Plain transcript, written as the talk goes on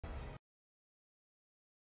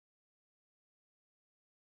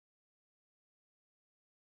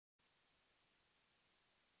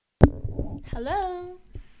Hello.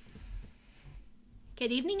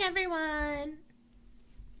 Good evening, everyone.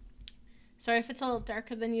 Sorry if it's a little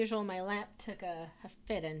darker than usual. My lamp took a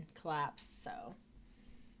fit and collapsed, so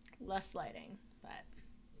less lighting. But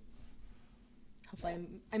hopefully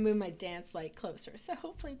I moved my dance light closer, so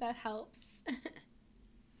hopefully that helps.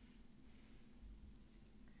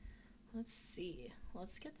 Let's see.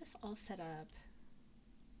 Let's get this all set up.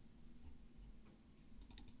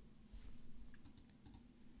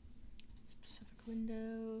 Specific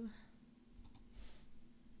window.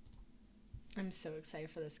 I'm so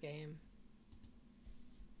excited for this game.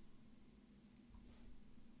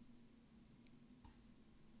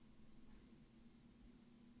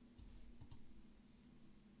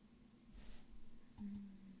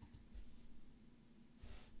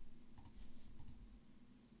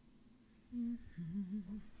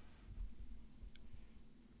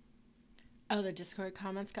 Oh, the Discord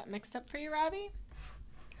comments got mixed up for you, Robbie?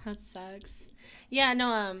 That sucks. Yeah, no,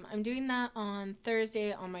 I'm doing that on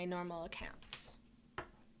Thursday on my normal account.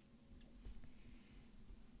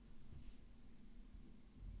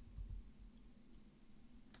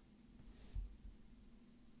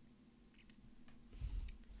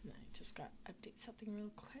 And I just got to update something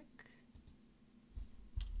real quick.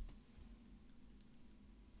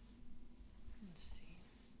 Let's see.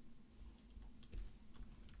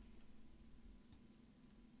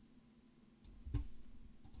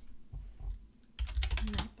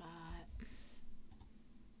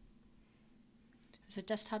 There's a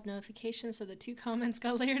desktop notification, so the two comments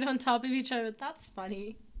got layered on top of each other. That's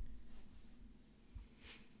funny.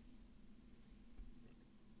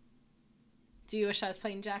 Do you wish I was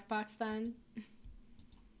playing Jackbox then?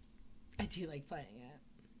 I do like playing it.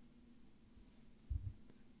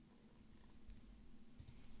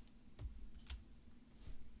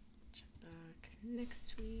 Check back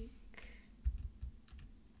next week.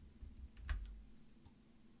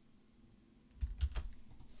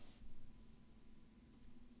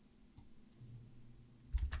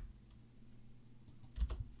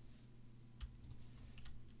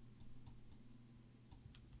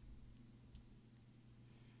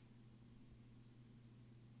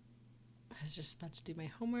 I was just about to do my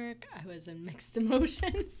homework. I was in mixed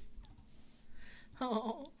emotions.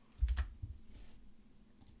 Oh.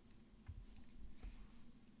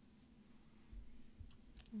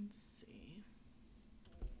 Let's see.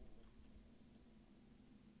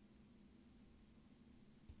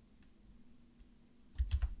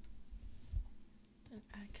 Then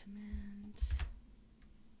add command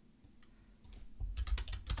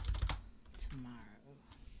tomorrow.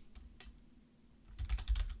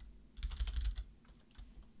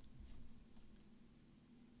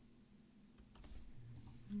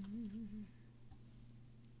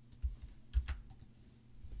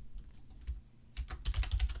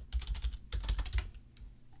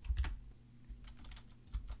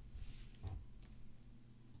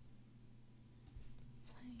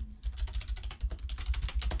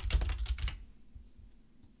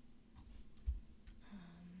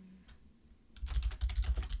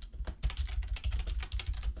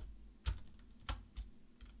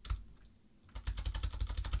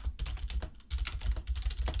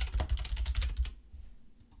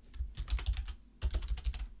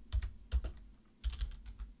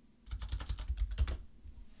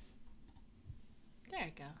 There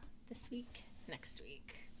we go. This week, next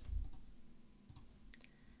week.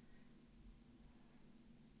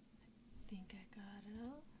 I think I got it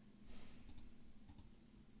all.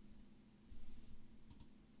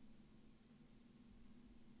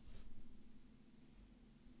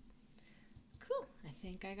 Cool. I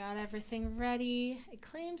think I got everything ready. It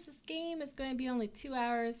claims this game is going to be only 2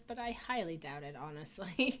 hours, but I highly doubt it,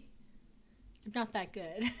 honestly. I'm not that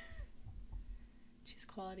good. Choose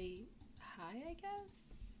quality high, I guess.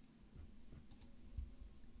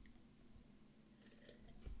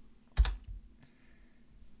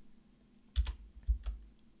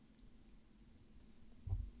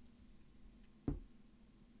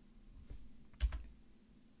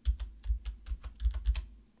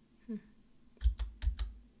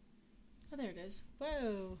 Oh, there it is.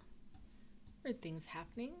 Whoa. Weird things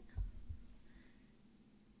happening.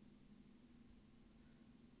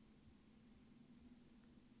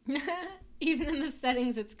 Even in the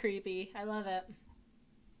settings, it's creepy. I love it.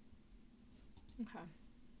 Okay.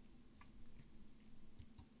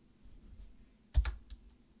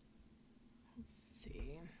 Let's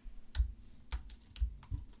see.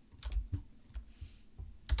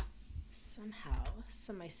 Somehow,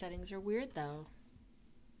 some of my settings are weird though.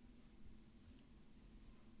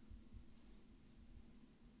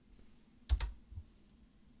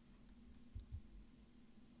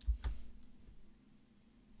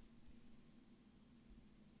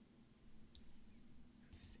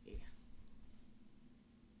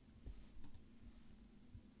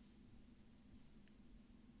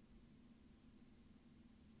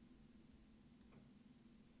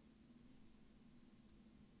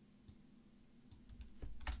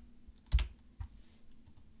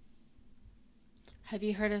 Have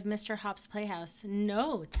you heard of Mr. Hop's Playhouse?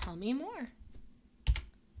 No, tell me more.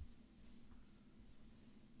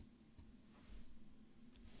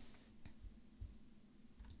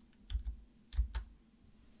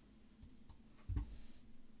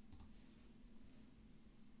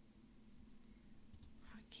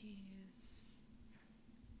 Hotkeys.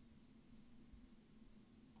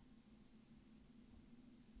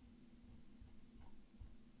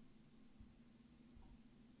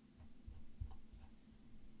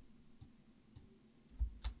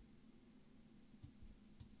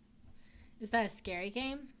 Is that a scary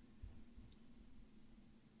game?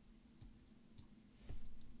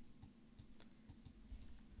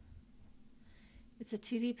 It's a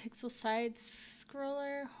 2D pixel side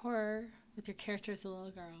scroller horror with your character as a little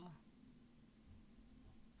girl.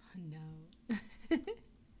 Oh, no.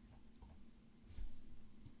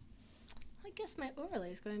 I guess my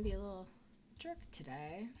overlay is going to be a little jerk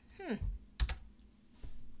today.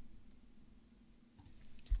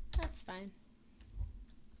 That's fine.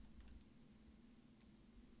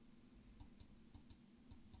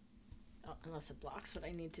 Oh, unless it blocks what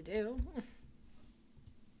I need to do.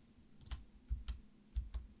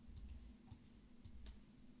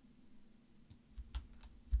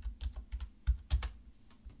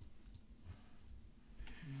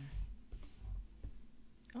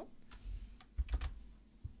 Oh.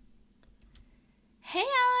 Hey,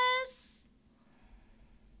 Alice!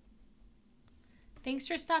 Thanks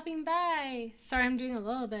for stopping by. Sorry, I'm doing a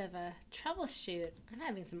little bit of a troubleshoot. I'm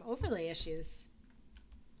having some overlay issues.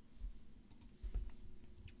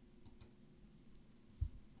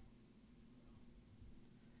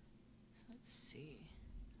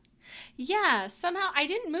 Yeah, somehow I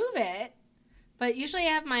didn't move it, but usually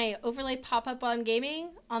I have my overlay pop up on gaming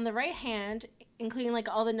on the right hand, including like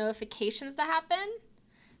all the notifications that happen.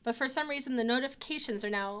 But for some reason, the notifications are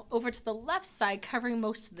now over to the left side, covering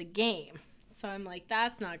most of the game. So I'm like,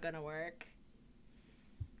 that's not going to work.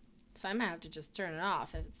 So I'm going to have to just turn it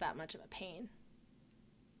off if it's that much of a pain.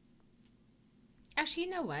 Actually,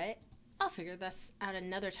 you know what? I'll figure this out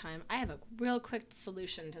another time. I have a real quick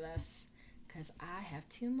solution to this. Because I have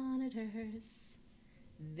 2 monitors.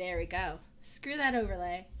 There we go. Screw that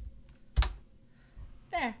overlay.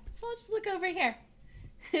 There. So I'll just look over here.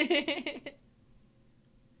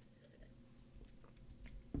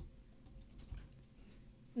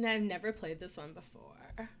 And I've never played this one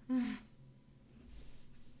before.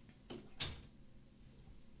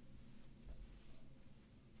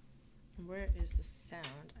 Where is the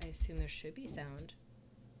sound? I assume there should be sound.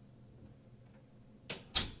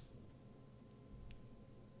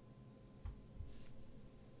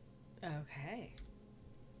 Okay.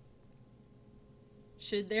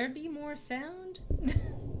 Should there be more sound?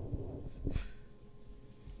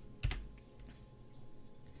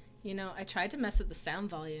 You know, I tried to mess with the sound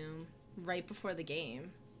volume right before the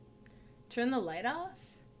game. Turn the light off?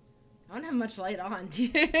 I don't have much light on,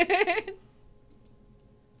 dude.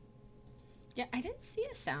 Yeah, I didn't see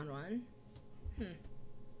a sound one.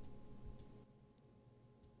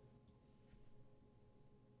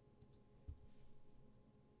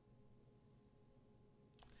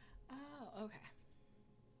 Oh, okay.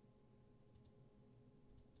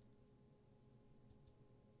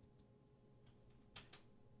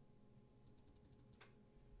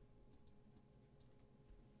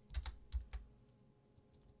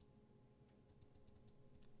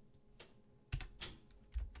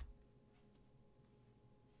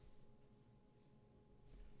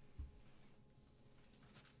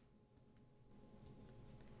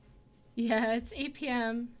 Yeah, it's 8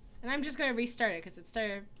 p.m. And I'm just going to restart it because it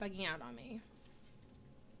started bugging out on me.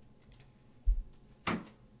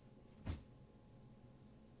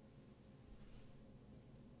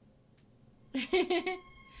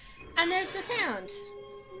 And there's the sound.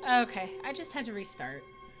 Okay, I just had to restart.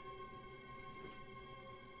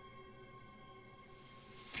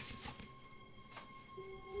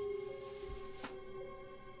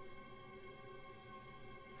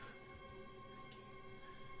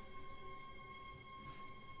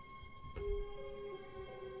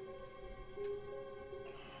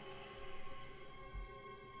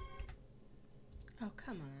 Oh,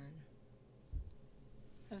 come on.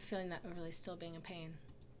 I have a feeling that overlay's still being a pain.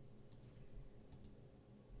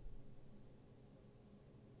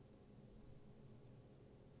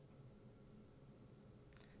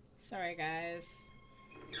 Sorry, guys.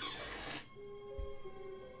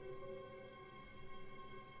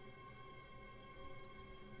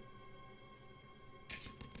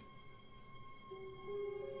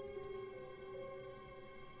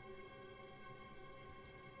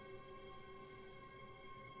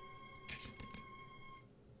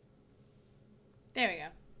 There we go.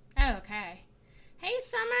 Oh, okay. Hey,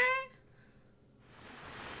 Summer.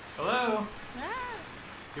 Hello. Ah.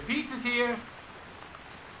 Your pizza's here.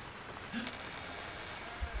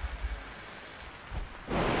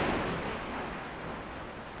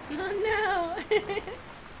 Oh, no.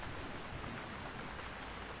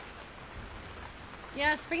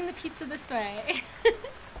 Yes, bring the pizza this way.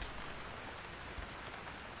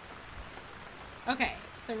 Okay,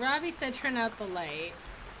 so Robbie said turn out the light.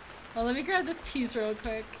 Well, let me grab this piece real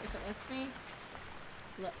quick, if it lets me.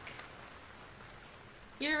 Look.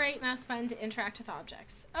 Your right mouse button to interact with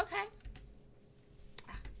objects. Okay.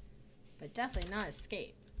 Ah, but definitely not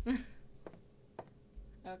escape. Okay.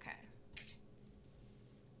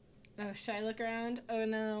 Oh, should I look around? Oh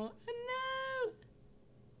no. Oh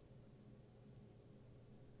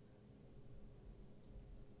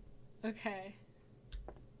no! Okay.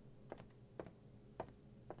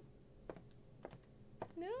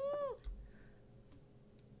 No!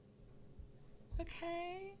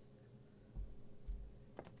 Okay.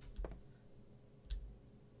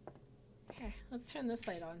 Here, let's turn this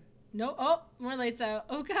light on. No, oh, more lights out.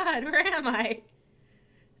 Oh god, where am I?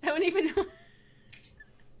 I don't even know.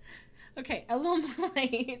 Okay, a little more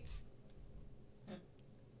lights.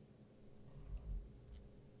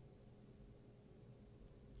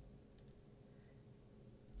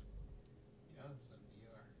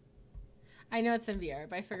 I know it's in VR,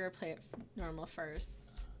 but I figure I'd play it normal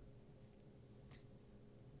first.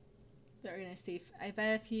 But we're gonna see if, I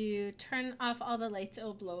bet if you turn off all the lights, it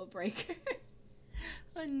will blow a breaker.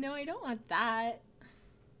 Oh no, I don't want that.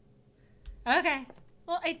 Okay.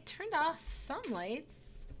 Well, I turned off some lights.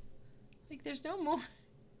 Like, there's no more.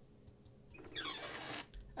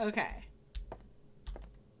 Okay.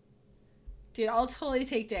 Dude, I'll totally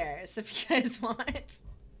take dares if you guys want.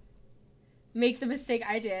 Make the mistake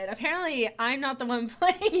I did. Apparently, I'm not the one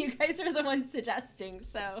playing. You guys are the ones suggesting,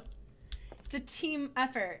 so it's a team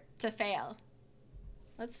effort to fail.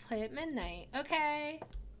 Let's play at midnight. Okay.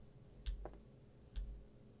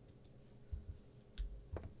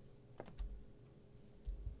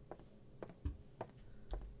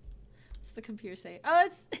 What's the computer say? Oh,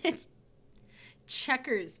 it's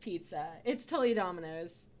Checkers pizza. It's totally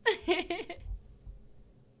Domino's.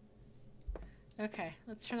 Okay,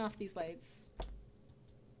 let's turn off these lights.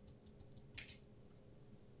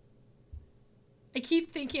 I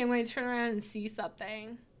keep thinking I'm going to turn around and see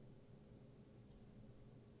something.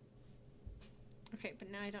 Okay,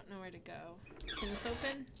 but now I don't know where to go. Can this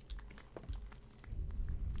open?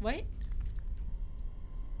 What?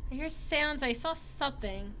 I hear sounds. I saw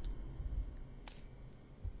something.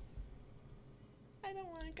 I don't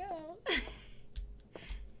want to go.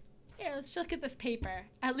 Here, let's look at this paper.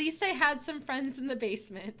 At least I had some friends in the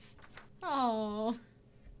basement. Oh.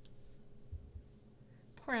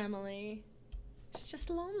 Poor Emily. She's just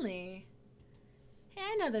lonely. Hey,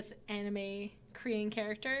 I know this anime Korean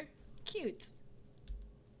character. Cute.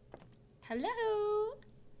 Hello?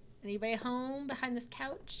 Anybody home behind this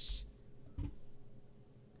couch?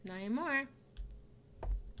 Not anymore.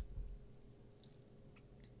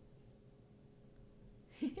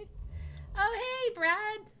 Oh, hey,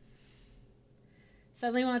 Brad.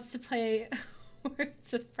 Suddenly wants to play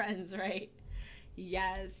Words with Friends, right?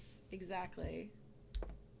 Yes, exactly.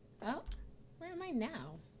 Oh, where am I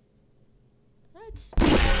now? What?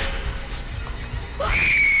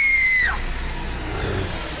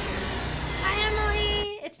 Hi,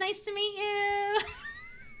 Emily. It's nice to meet you.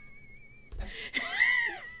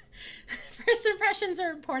 First impressions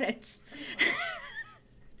are important.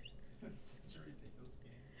 That's such a ridiculous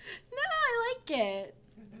game. No, I like it.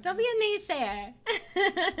 Don't be a naysayer.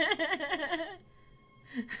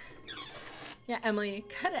 Yeah, Emily,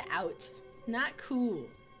 cut it out. Not cool.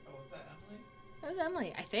 Oh, was that Emily? That was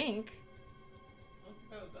Emily, I think. I don't think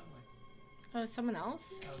that was Emily. Oh, someone else?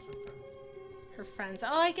 That was her friend. Her friends.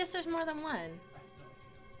 Oh, I guess there's more than one. I have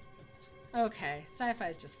no idea. Okay,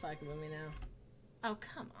 sci-fi's just fucking with me now. Oh,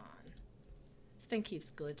 come on. This thing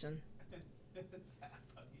keeps glitching. It's that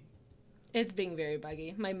buggy. It's being very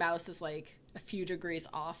buggy. My mouse is like a few degrees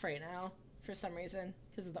off right now for some reason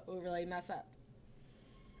because of the overlay mess up.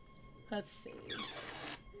 Let's see.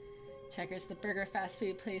 Checkers, the burger fast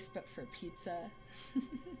food place, but for pizza.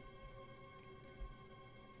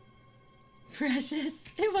 Precious.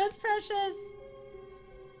 It was precious.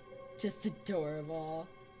 Just adorable.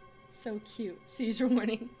 So cute. Seizure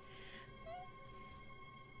warning.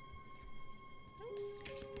 Oops.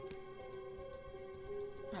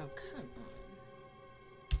 Oh, come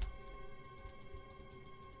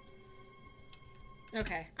on.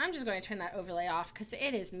 Okay, I'm just going to turn that overlay off because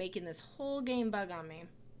it is making this whole game bug on me.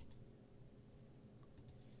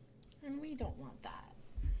 And we don't want that.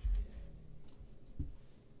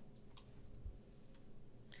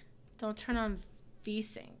 Don't turn on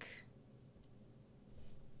VSync.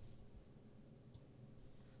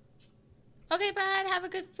 Okay, Brad, have a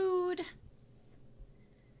good food.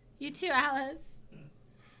 You too, Alice.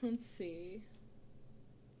 Let's see.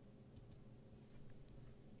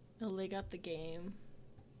 Oh, they got the game.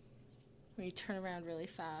 When you turn around really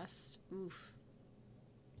fast. Oof.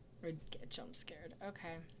 Or get jump scared.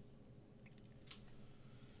 Okay.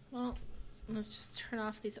 Well, let's just turn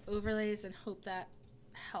off these overlays and hope that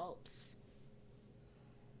helps.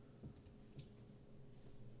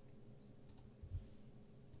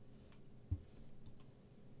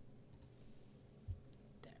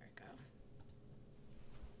 There we go.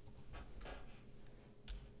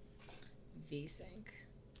 VSync.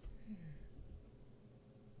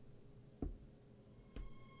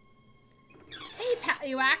 Hey,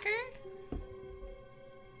 Pattywhacker.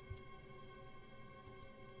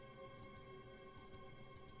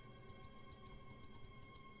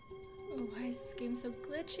 Oh, why is this game so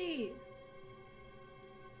glitchy?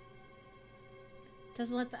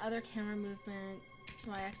 Doesn't let the other camera movement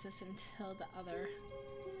y-axis until the other.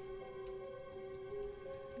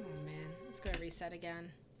 Oh man, it's gonna reset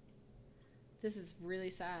again. This is really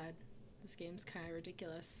sad. This game's kind of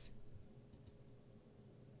ridiculous.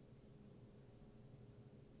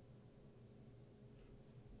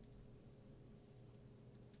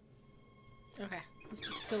 Okay, let's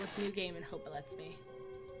just go with new game and hope it lets me.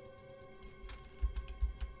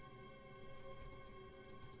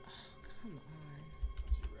 Oh, come on.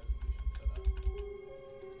 What's your resolution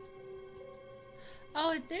set up?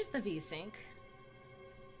 Oh, there's the VSync.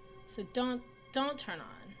 So don't turn on.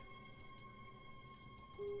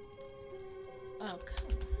 Oh, come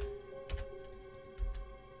on.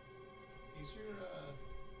 Use your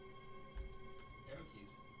arrow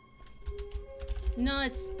keys. No,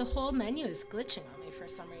 it's the whole menu is glitching on me for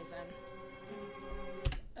some reason.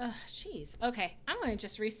 Ugh, jeez. Okay, I'm going to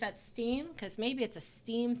just reset Steam, because maybe it's a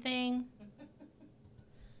Steam thing.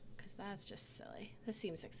 Because that's just silly. This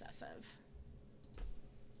seems excessive.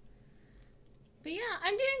 But yeah,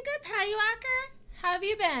 I'm doing good, Pattywhacker. How have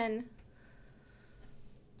you been?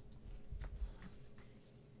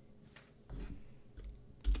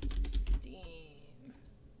 Steam.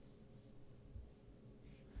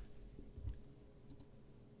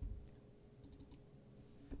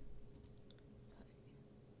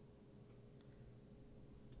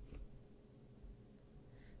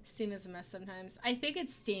 Steam is a mess sometimes. I think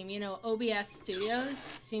it's Steam. You know, OBS Studios,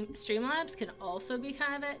 Streamlabs can also be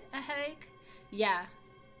kind of a headache. Yeah.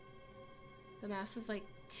 The mouse is like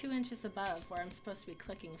 2 inches above where I'm supposed to be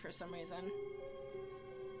clicking for some reason.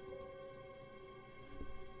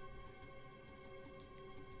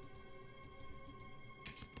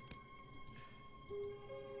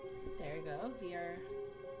 There we go.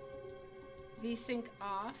 VSync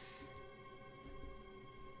off.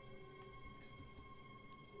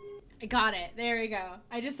 I got it. There we go.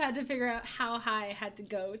 I just had to figure out how high I had to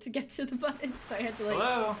go to get to the button, so I had to like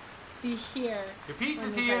Hello. be here. Your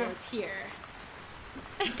pizza's when the here. button was here.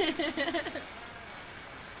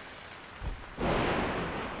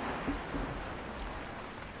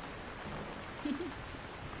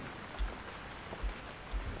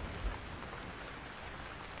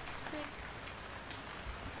 Click.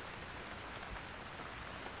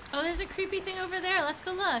 Oh, there's a creepy thing over there. Let's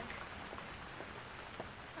go look.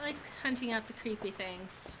 I like hunting out the creepy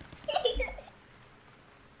things.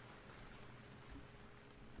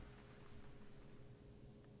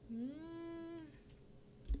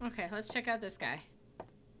 Okay, let's check out this guy.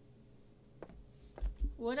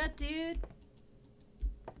 What up, dude?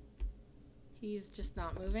 He's just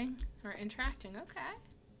not moving or interacting. Okay.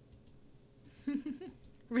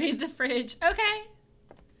 Raid the fridge. Okay.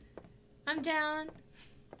 I'm down.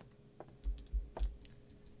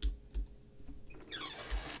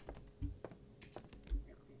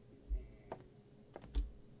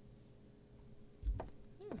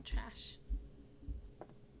 Ooh, trash.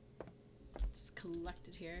 Just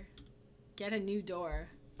collected here. Get a new door.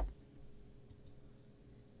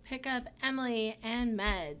 Pick up Emily and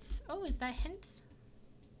meds. Oh, is that hint?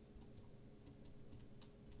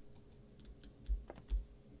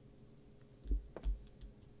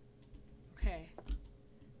 Okay.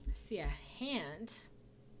 I see a hand.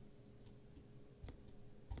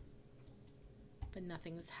 But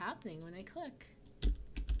nothing's happening when I click.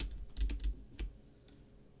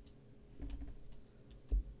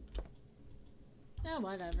 Oh,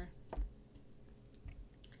 whatever.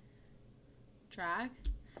 Drag.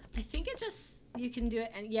 I think it just, you can do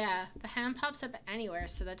it, and yeah, the hand pops up anywhere,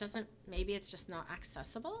 so that doesn't, maybe it's just not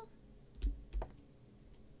accessible?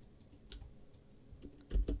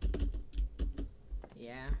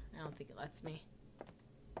 Yeah, I don't think it lets me.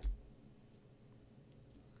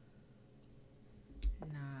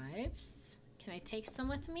 Knives. Can I take some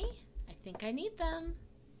with me? I think I need them.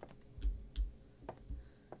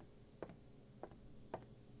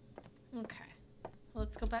 Okay.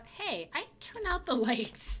 Let's go back. Hey, I turn out the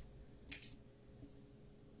lights.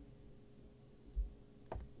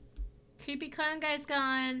 Creepy clown guy's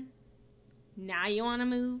gone. Now you want to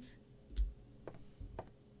move?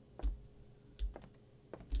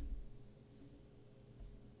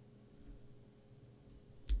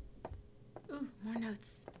 Ooh, more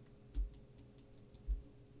notes.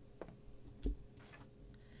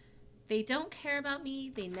 They don't care about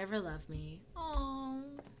me. They never love me. Oh.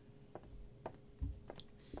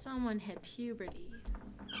 Someone hit puberty.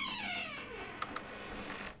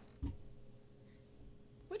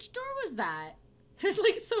 Which door was that? There's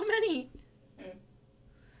like so many.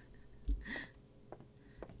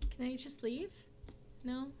 Can I just leave?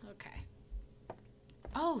 No? Okay.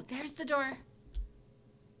 Oh, there's the door.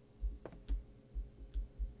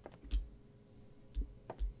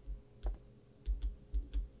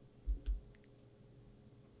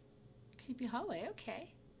 Creepy hallway,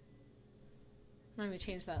 okay. I'm gonna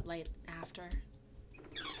change that light after.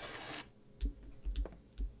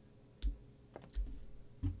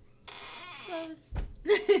 Close.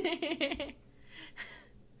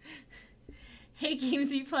 Hey,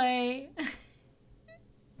 games we play.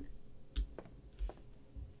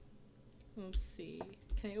 Let's see.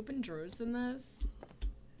 Can I open drawers in this?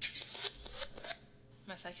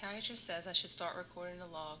 My psychiatrist says I should start recording a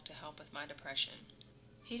log to help with my depression.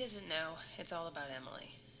 He doesn't know. It's all about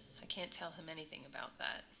Emily. I can't tell him anything about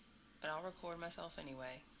that, but I'll record myself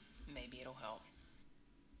anyway. Maybe it'll help.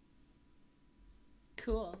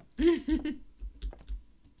 Cool.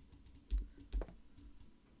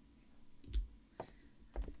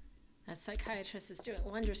 That psychiatrist is doing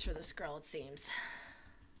wonders for this girl, it seems.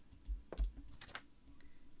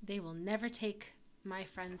 They will never take my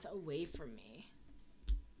friends away from me.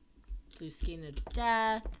 Blue skin of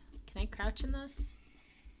death. Can I crouch in this?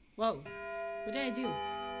 Whoa. What did I do?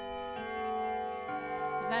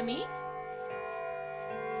 Was that me?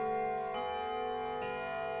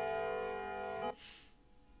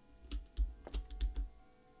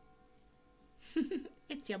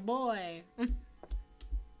 It's your boy.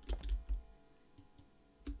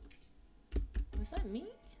 Was that me?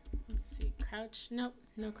 Let's see. Crouch. Nope.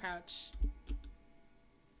 No crouch.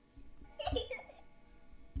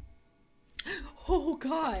 Oh,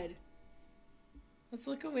 God. Let's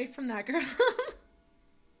look away from that girl.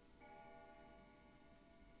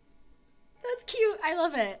 That's cute. I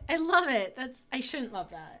love it. I love it. I shouldn't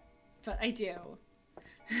love that, but I do.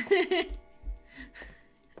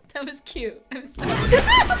 That was cute. I'm sorry.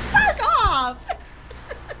 Fuck off!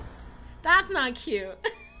 That's not cute.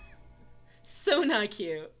 So not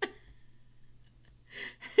cute.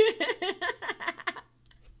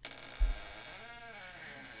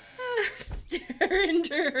 Stare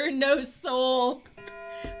into her no soul.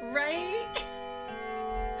 Right?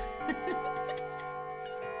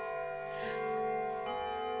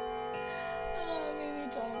 Oh, made me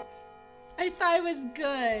jump. I thought it was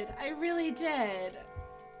good. I really did.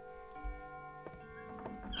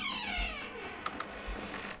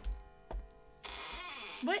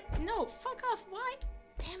 What? No, fuck off. Why?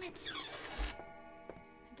 Damn it.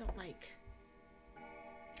 I don't like.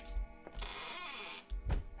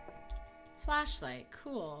 Flashlight.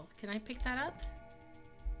 Cool. Can I pick that up?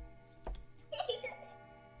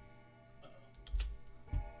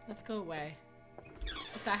 Let's go away.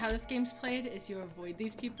 Is that how this game's played? Is you avoid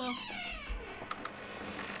these people?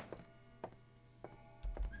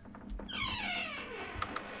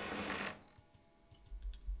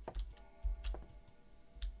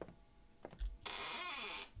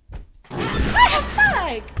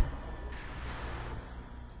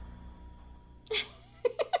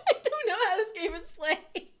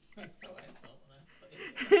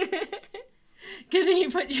 Good thing you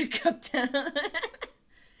put your cup down.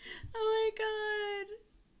 Oh my god.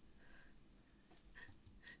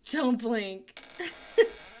 Don't blink.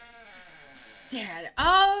 Stare at it.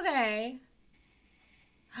 Oh, okay.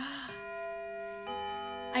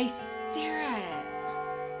 I stare at it.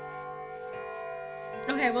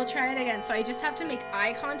 Okay, we'll try it again. So I just have to make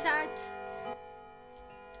eye contact.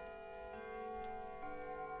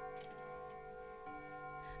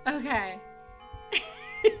 Okay.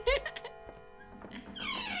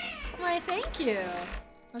 Why, thank you.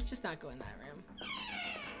 Let's just not go in that room.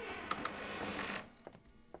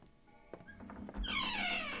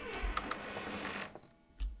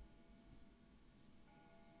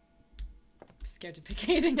 scared to pick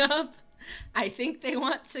anything up. I think they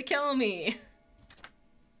want to kill me.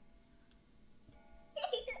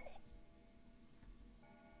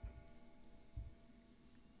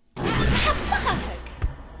 I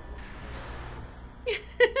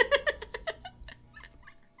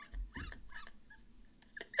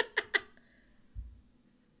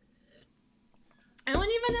won't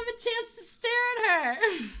even have a chance to stare at her.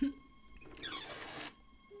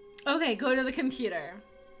 Okay, go to the computer.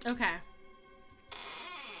 Okay.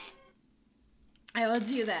 I will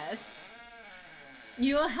do this.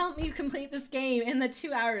 You will help me complete this game in the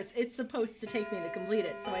 2 hours it's supposed to take me to complete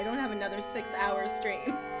it, so I don't have another 6-hour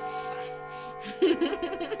stream.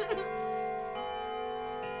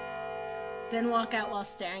 Then walk out while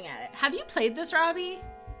staring at it. Have you played this, Robbie?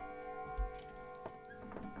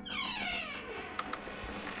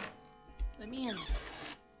 Let me in.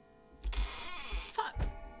 Fuck.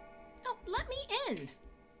 No, let me in.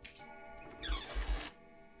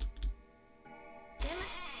 Damn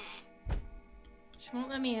it. She won't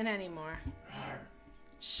let me in anymore.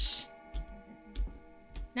 Shh.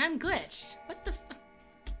 Now I'm glitched. What the f-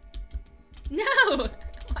 No!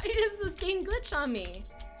 Why does this game glitch on me?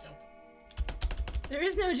 Jump. There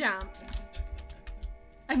is no jump.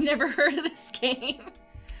 I've never heard of this game.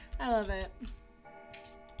 I love it.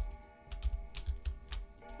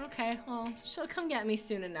 Okay, well, she'll come get me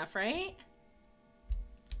soon enough, right?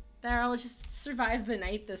 There, I'll just survive the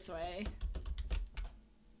night this way.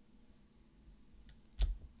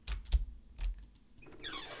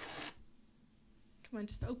 Come on,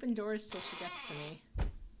 just open doors till she gets to me.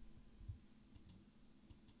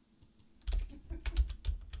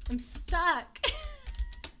 I'm stuck.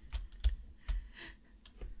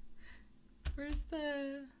 Where's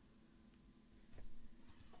the...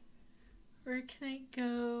 Where can I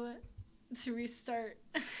go to restart?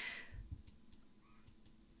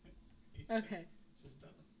 Okay. Just done.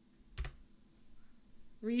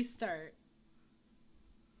 Restart.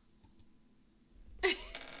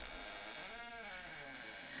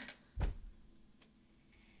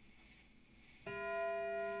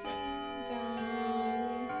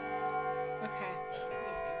 Down. Okay.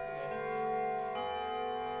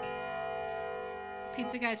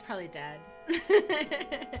 Pizza guy's probably dead.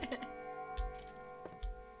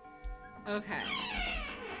 Okay.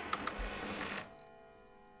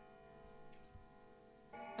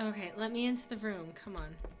 Okay, let me into the room. Come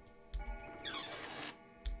on.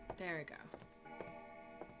 There we go.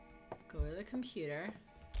 Go to the computer.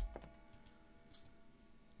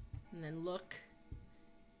 And then look.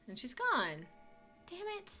 And she's gone. Damn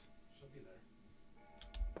it. She'll be there.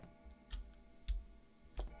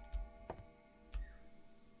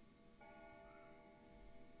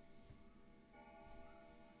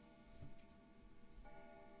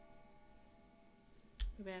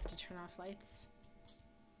 Maybe I have to turn off lights.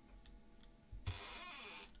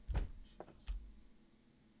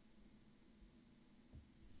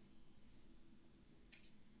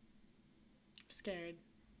 I'm scared.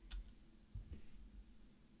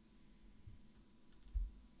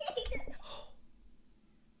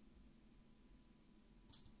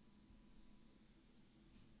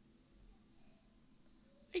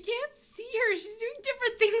 I can't see her. She's doing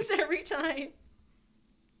different things every time.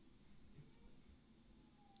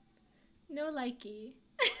 No likey.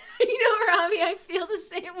 You know, Robbie, I feel the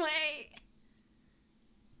same way.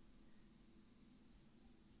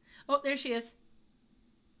 Oh, there she is.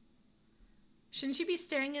 Shouldn't she be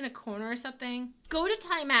staring in a corner or something? Go to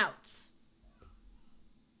timeouts.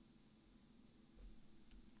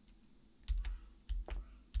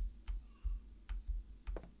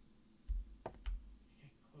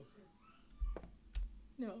 Closer.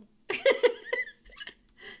 No.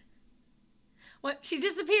 What? She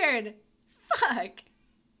disappeared. Fuck.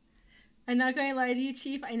 I'm not going to lie to you,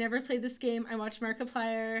 Chief. I never played this game. I watched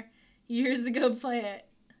Markiplier years ago play it.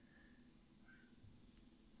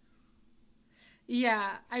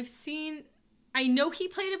 Yeah, I've seen... I know he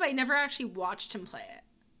played it, but I never actually watched him play it.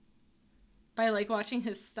 By, like, watching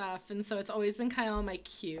his stuff, and so it's always been kind of on my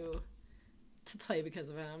queue to play because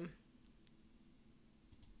of him.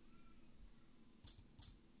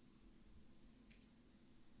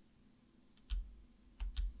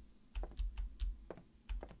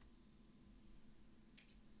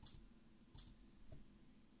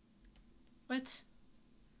 What?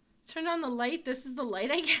 Turn on the light? This is the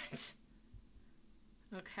light I get?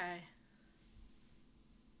 Okay.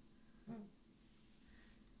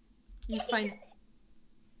 You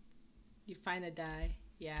find a die.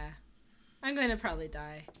 Yeah. I'm going to probably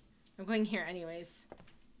die. I'm going here anyways.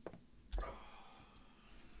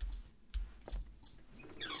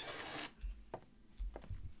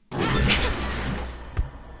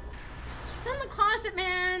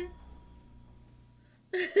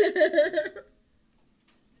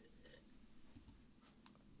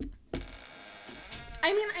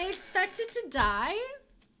 to die?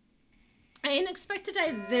 I didn't expect to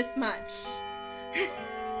die this much.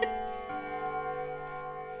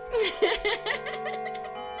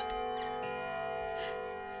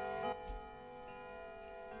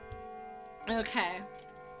 Okay.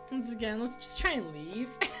 Once again, let's just try and leave.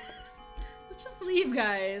 Let's just leave,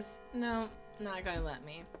 guys. No, not gonna let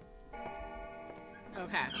me.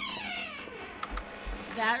 Okay.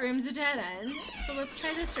 That room's a dead end, so let's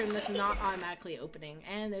try this room that's not automatically opening.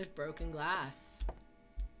 And there's broken glass.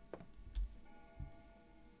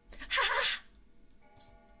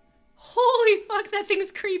 Holy fuck, that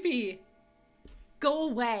thing's creepy. Go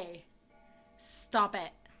away. Stop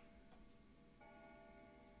it.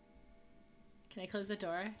 Can I close the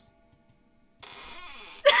door?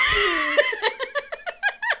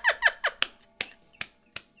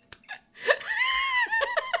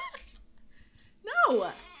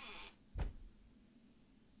 No.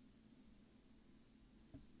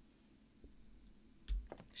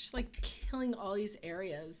 She's like killing all these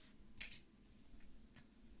areas.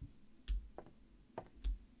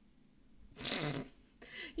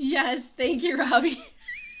 Yes, thank you, Robbie.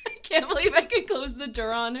 I can't believe I could close the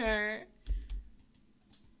door on her.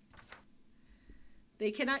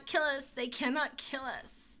 They cannot kill us. They cannot kill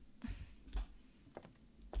us.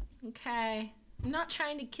 Okay. I'm not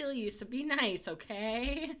trying to kill you, so be nice,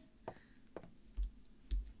 okay?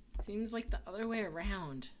 Seems like the other way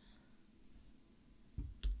around.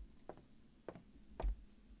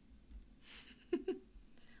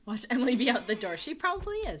 Watch Emily be out the door. She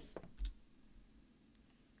probably is.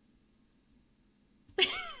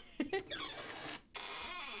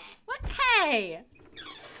 What? Hey!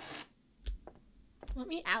 Let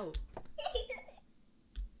me out.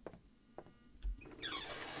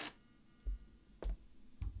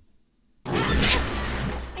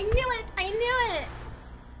 I knew it! I knew it!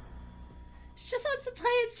 She just wants to play.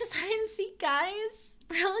 It's just hide and seek, guys.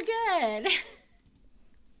 We're all good.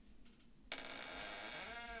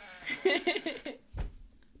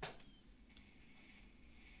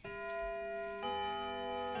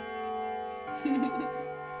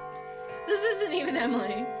 This isn't even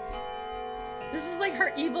Emily. This is like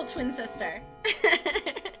her evil twin sister.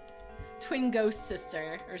 Twin ghost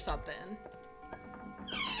sister or something.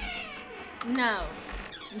 No.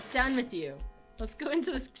 I'm done with you. Let's go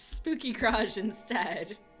into this spooky garage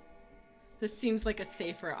instead. This seems like a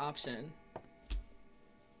safer option.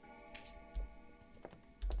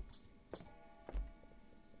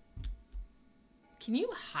 Can you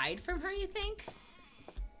hide from her, you think?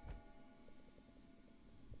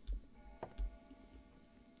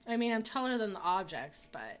 I mean, I'm taller than the objects,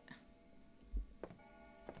 but...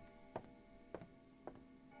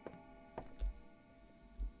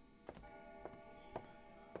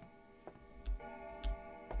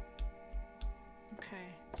 Okay.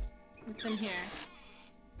 What's in here?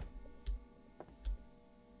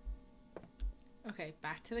 Okay,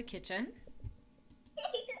 back to the kitchen.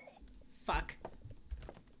 Fuck.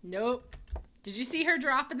 Nope. Did you see her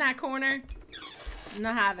drop in that corner? I'm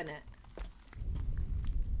not having it.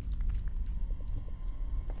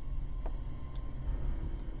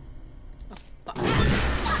 Oh, fuck.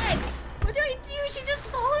 Fuck! What do I do? She just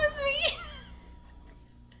follows me!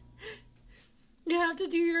 You have to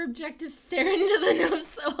do your objective, stare into the nose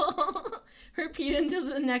hole. Repeat until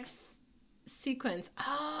the next sequence.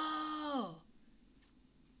 Oh!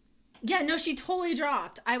 Yeah, no, she totally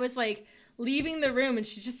dropped. I was like leaving the room and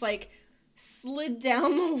she just like slid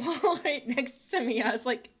down the wall right next to me. I was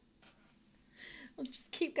like, let's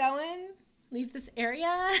just keep going. Leave this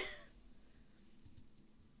area.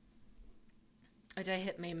 Oh, did I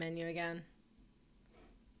hit main menu again?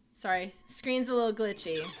 Sorry, screen's a little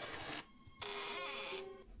glitchy.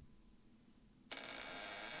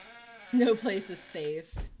 No place is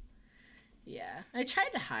safe. Yeah, I tried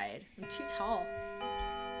to hide. I'm too tall.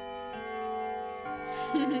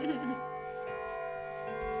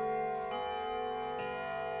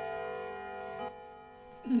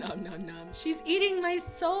 Nom nom nom. She's eating my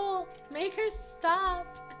soul. Make her stop.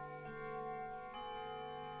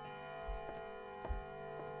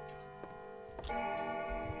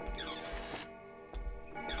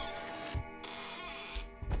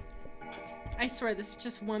 I swear this is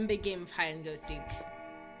just one big game of hide and go seek.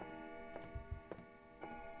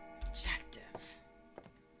 Objective.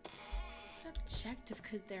 What objective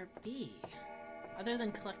could there be? Other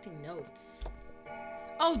than collecting notes.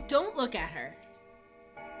 Oh, don't look at her.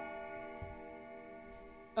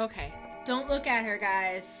 Okay. Don't look at her,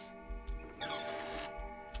 guys.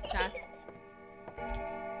 That's...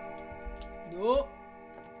 Nope.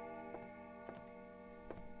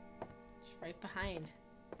 She's right behind.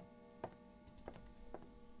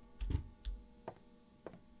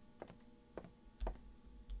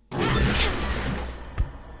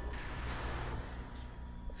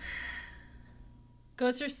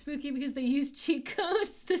 Ghosts are spooky because they use cheat codes.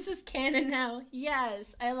 This is canon now.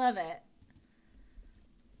 Yes, I love it.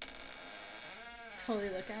 Totally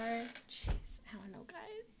look at her. Jeez, I don't know,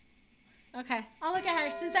 guys. Okay, I'll look at her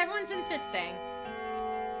since everyone's insisting.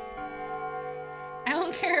 I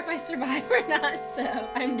don't care if I survive or not, so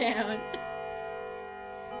I'm down.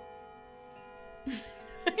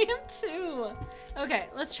 I am too. Okay,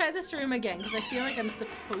 let's try this room again because I feel like I'm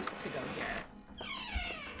supposed to go here.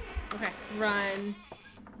 Okay, run.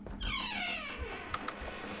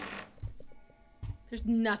 There's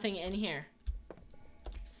nothing in here.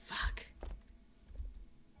 Fuck.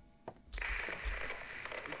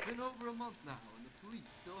 It's been over a month now, and the police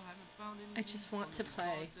still haven't found any. I just want to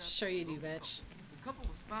play. Sure you do, bitch. The couple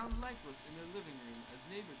was found lifeless in their living room as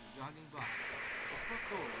neighbors were jogging by. The front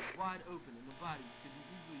door was wide open, and the bodies could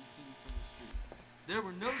be easily seen from the street. There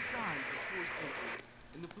were no signs of forced entry,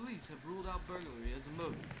 and the police have ruled out burglary as a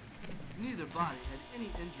motive. Neither body had any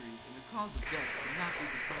injuries, and the cause of death could not be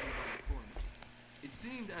determined by the coroner. It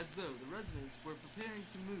seemed as though the residents were preparing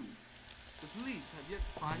to move. The police have yet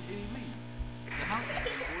to find any leads. The house has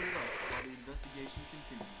been boarded up while the investigation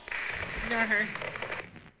continues. Ignore her.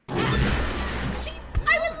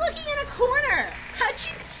 I was looking in a corner! How'd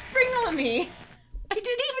she spring on me? I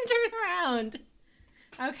didn't even turn around.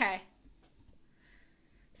 Okay.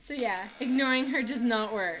 So yeah, ignoring her does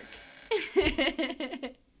not work.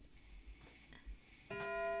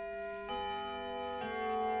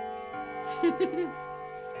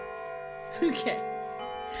 Okay.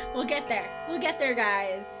 We'll get there. We'll get there,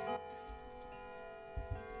 guys.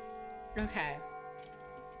 Okay.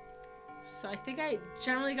 So I think I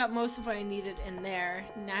generally got most of what I needed in there.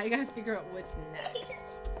 Now I gotta figure out what's next.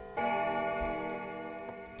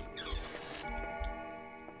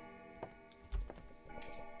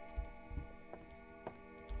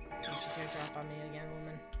 Don't you dare drop on me again,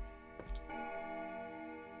 woman.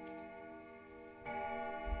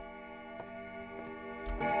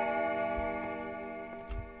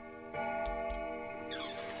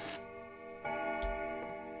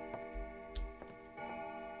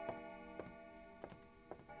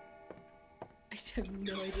 I have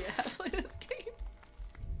no idea how to play this game.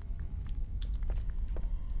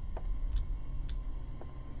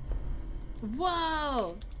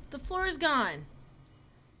 Whoa! The floor is gone.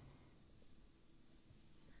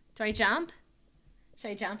 Do I jump?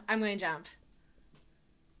 Should I jump? I'm going to jump.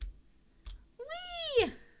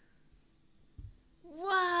 Whee!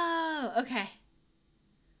 Whoa! Okay.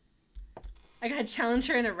 I gotta challenge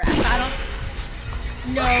her in a rap battle.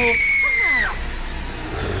 No. Fuck.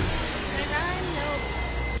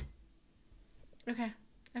 Okay,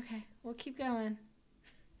 okay, we'll keep going.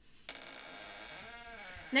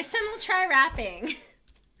 Next time we'll try rapping.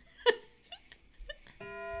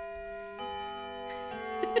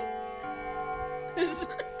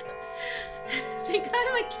 Thank God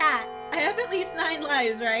I'm a cat. I have at least 9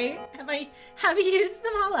 lives, right? Have you used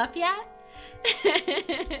them all up yet?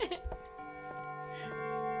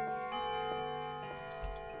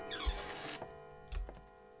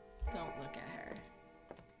 Don't look at her.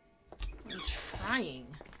 I'm trying.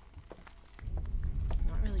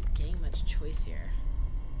 Not really getting much choice here.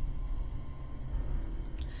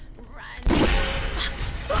 Run! Fuck!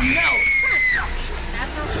 No! Fuck!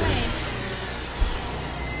 That's not playing.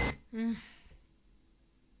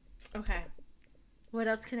 Okay. What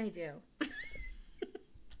else can I do?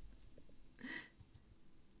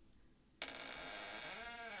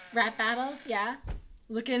 Rap battle? Yeah.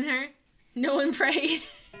 Look in her. No one prayed.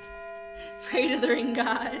 Pray to the ring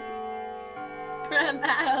god. Rap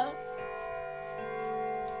battle.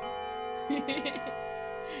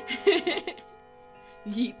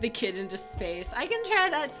 Yeet the kid into space. I can try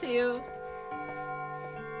that too.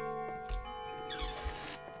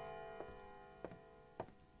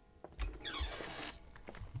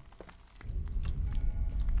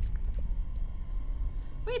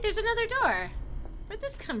 Wait, there's another door. Where'd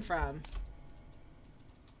this come from?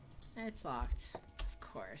 It's locked. Of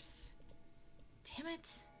course. Damn it.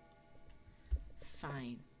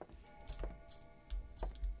 Fine.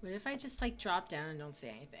 What if I just like drop down and don't say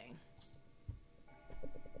anything?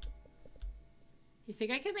 You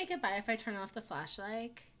think I could make it by if I turn off the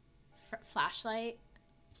flashlight? Flashlight?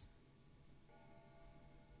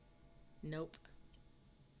 Nope.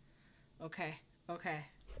 Okay. Okay.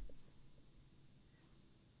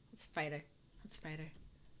 Let's fight her. Let's fight her.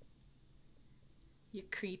 You're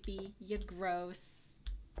creepy. You're gross.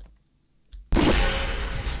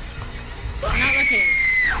 I'm not looking.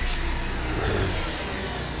 Damn it.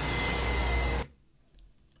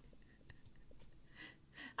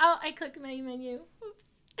 Oh, I clicked my menu. Oops.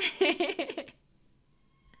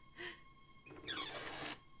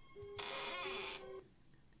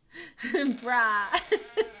 Brah.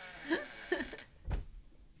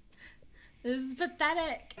 This is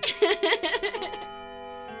pathetic.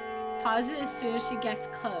 Pause it as soon as she gets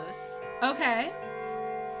close. Okay.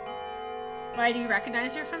 Why, do you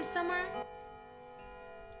recognize her from somewhere?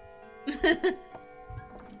 Don't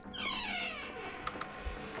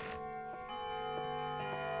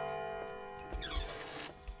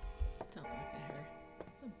look at her.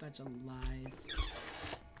 A bunch of lies.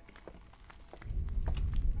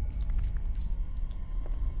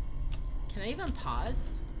 Can I even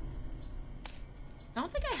pause? I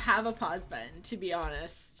don't think I have a pause button, to be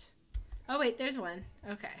honest. Oh wait, there's one.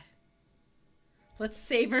 Okay. Let's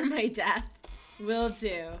savor my death. Will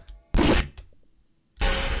do.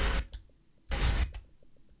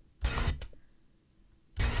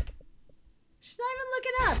 She's not even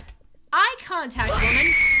looking up. Eye contact,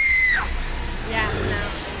 woman. Yeah, no.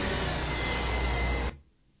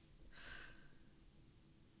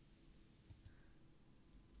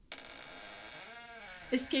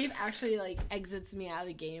 Escape actually like exits me out of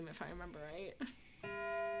the game if I remember right.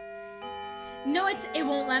 No, it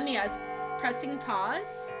won't let me. I was pressing pause,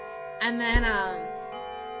 and then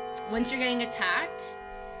once you're getting attacked,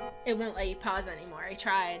 it won't let you pause anymore. I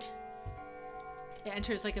tried. It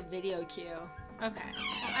enters like a video queue. Okay.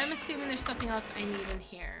 Well, I'm assuming there's something else I need in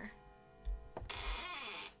here.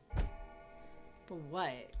 But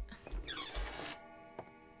what?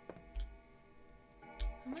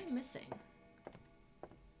 What am I missing?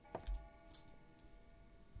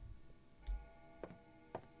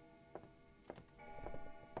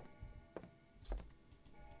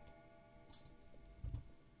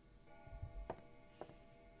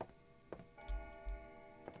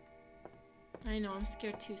 I know, I'm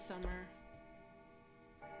scared too, Summer.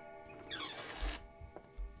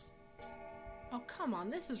 Oh, come on.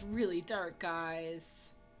 This is really dark,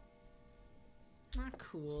 guys. Not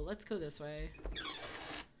cool. Let's go this way.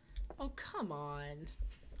 Oh, come on.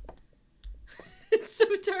 It's so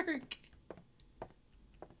dark.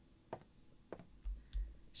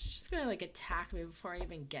 She's just gonna, like, attack me before I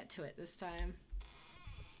even get to it this time.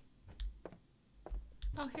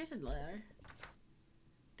 Oh, here's a letter.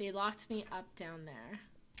 They locked me up down there.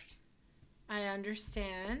 I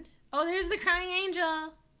understand. Oh, there's the crying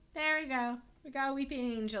angel. There we go. We got a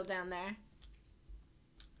weeping angel down there.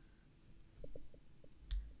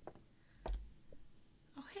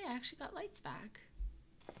 Oh, hey, I actually got lights back.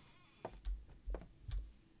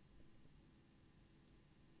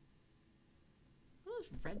 What are those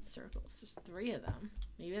red circles? There's 3 of them.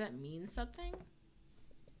 Maybe that means something?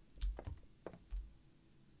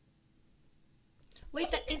 Wait,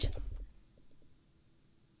 that angel.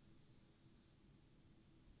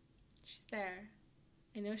 She's there.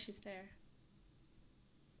 I know she's there.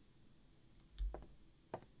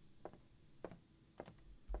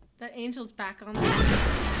 That angel's back on there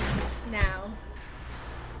now.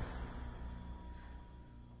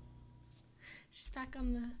 She's back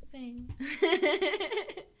on the thing.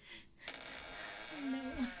 No.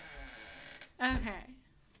 Okay.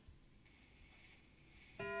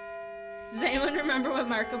 Does anyone remember what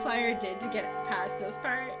Markiplier did to get past this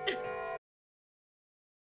part?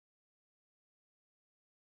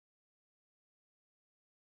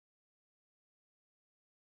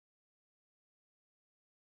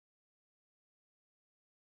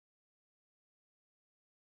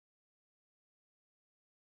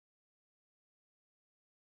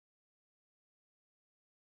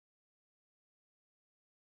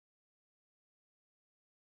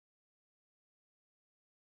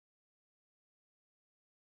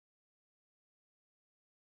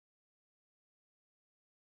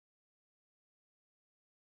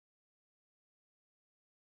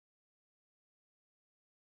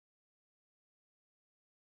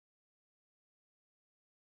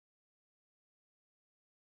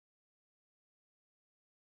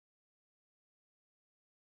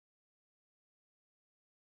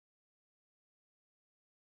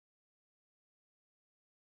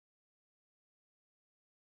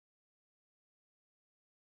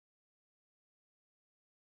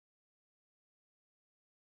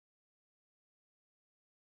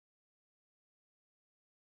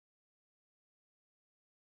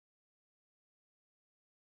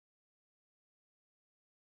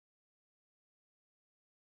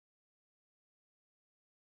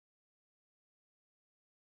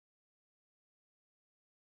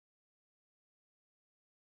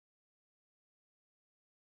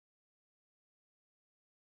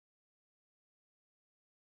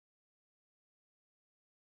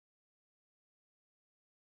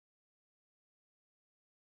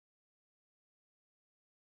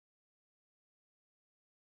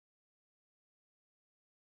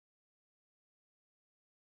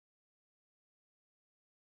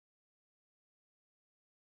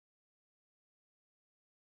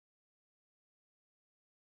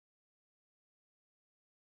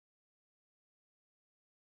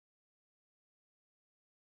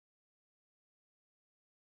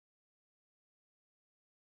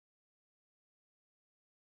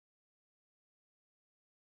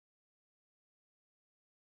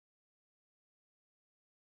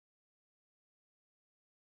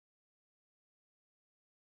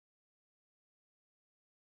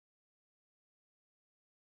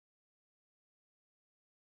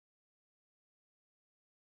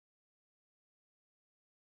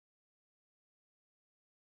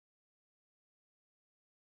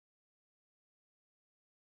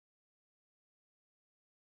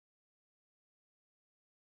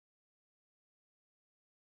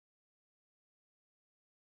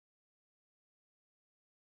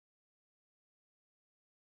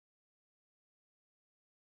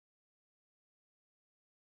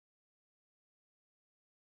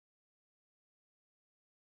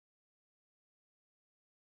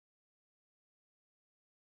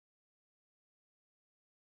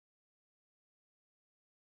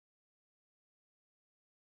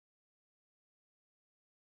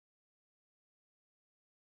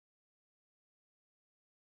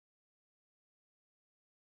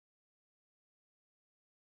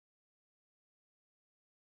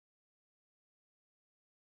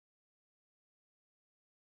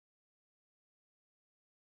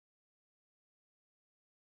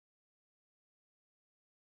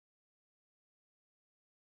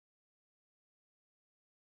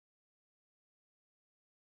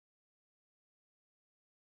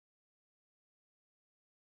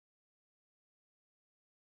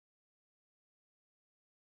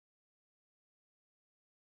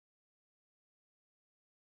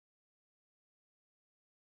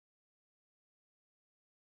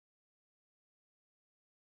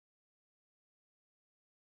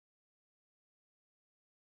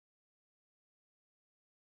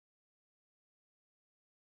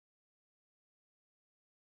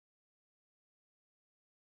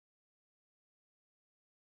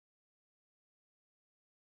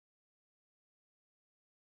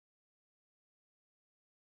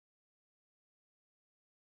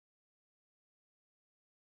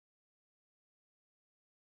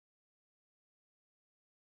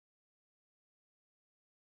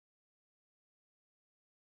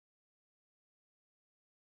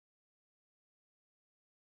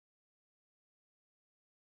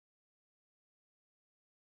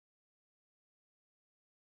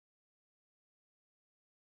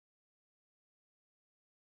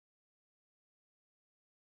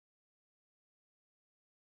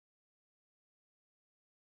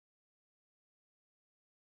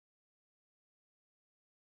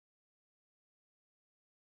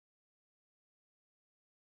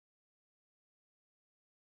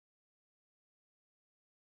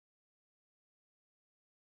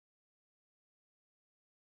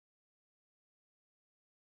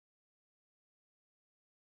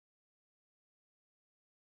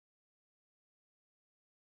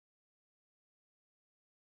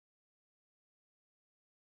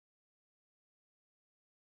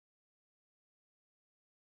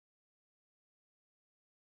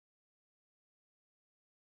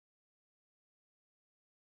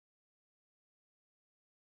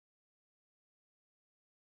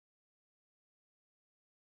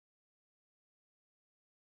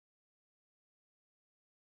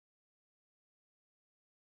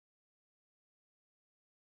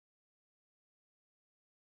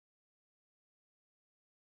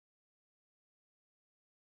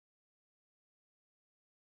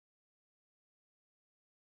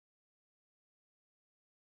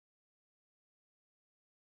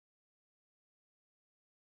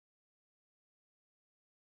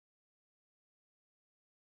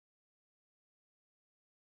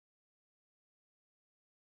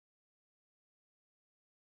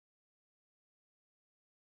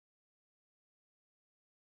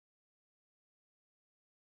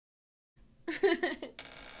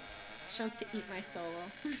 She wants to eat my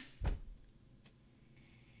solo.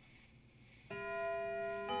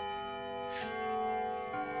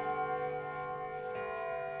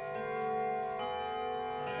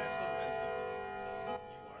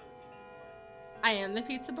 I am the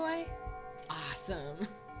pizza boy? Awesome.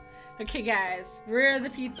 Okay, guys, we're the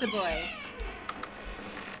pizza boy.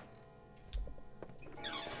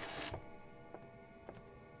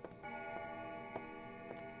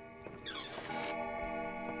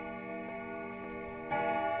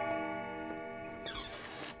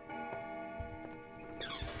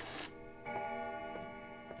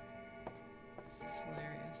 This is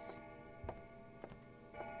hilarious.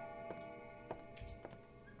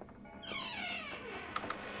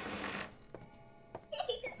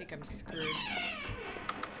 I think I'm screwed.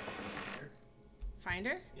 Find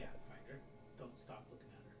her? Yeah, find her. Don't stop looking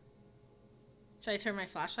at her. Should I turn my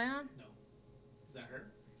flashlight on? No. Is that her?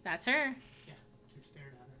 That's her. Yeah. Keep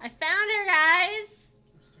staring at her. I found her, guys!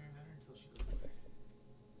 Keep staring at her until she goes away.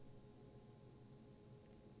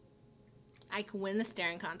 I can win the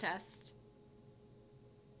staring contest.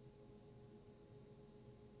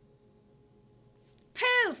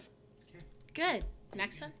 Poof! Okay. Good.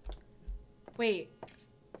 Next one. Wait.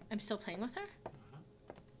 I'm still playing with her?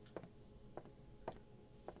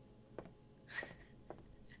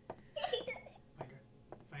 Find her.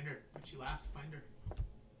 Find her. When she laughs, find her.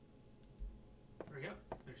 There we go.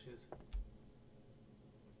 There she is.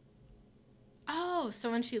 Oh,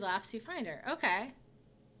 so when she laughs, you find her. Okay. Am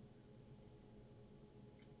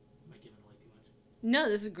I giving away too much? No,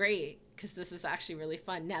 this is great. Because this is actually really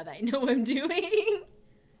fun now that I know what I'm doing.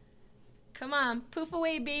 Come on. Poof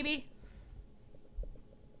away, baby.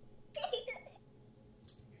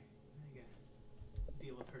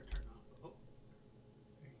 Deal with her turn off. Oh,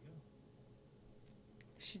 there you go.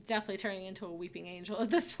 She's definitely turning into a weeping angel at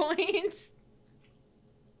this point.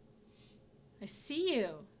 I see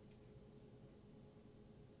you.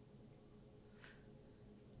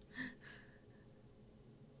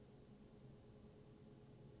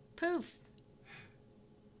 Poof.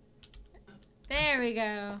 There we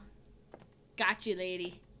go. Got you,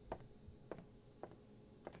 lady.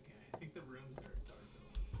 Okay, I think the rooms that are dark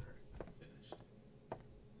are the ones that are finished. So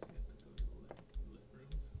you have to go to the lit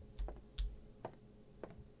rooms.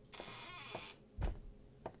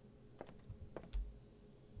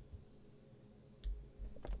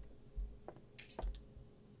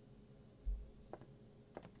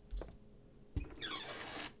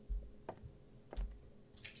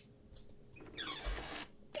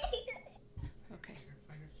 Okay. Here,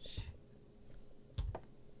 find her.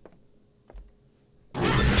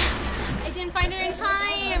 I didn't find her in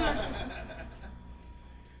time.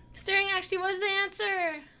 Staring actually was the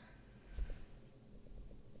answer.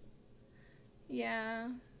 Yeah.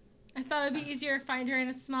 I thought it would be easier to find her in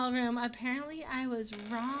a small room. Apparently, I was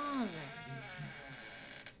wrong.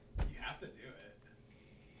 You have to do it.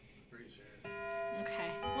 I'm pretty sure.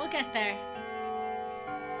 Okay, we'll get there.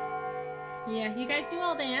 Yeah, you guys knew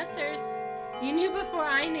all the answers. You knew before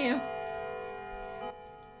I knew. You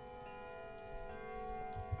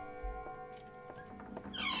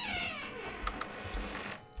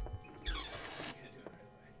can't do it right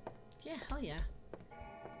away. Yeah, hell yeah.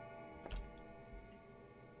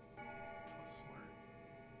 How smart.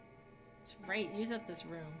 That's right, use up this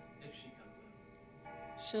room. If she comes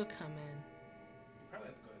in. She'll come in. You probably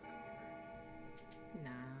have to go to the theater.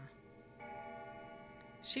 Nah.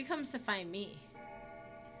 She comes to find me.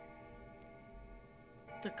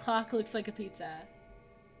 The clock looks like a pizza.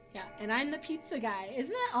 Yeah, and I'm the pizza guy.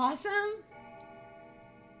 Isn't that awesome?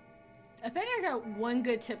 I bet I got one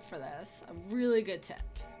good tip for this. A really good tip.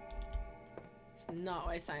 It's not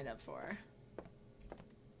what I signed up for.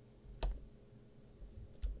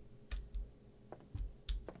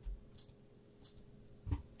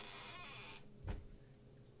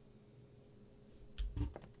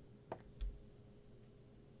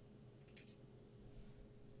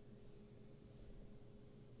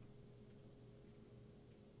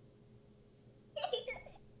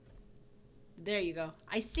 There you go.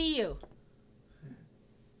 I see you.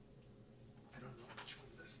 I don't know which one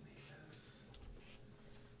this name is.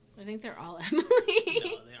 I think they're all Emily.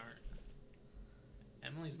 No, they aren't.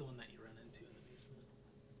 Emily's the one that you run into in the basement.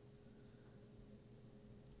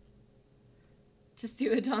 Just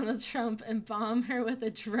do a Donald Trump and bomb her with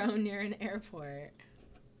a drone near an airport.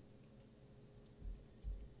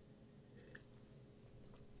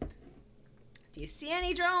 Do you see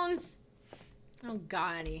any drones? I don't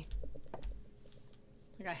got any.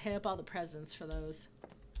 I gotta hit up all the presidents for those.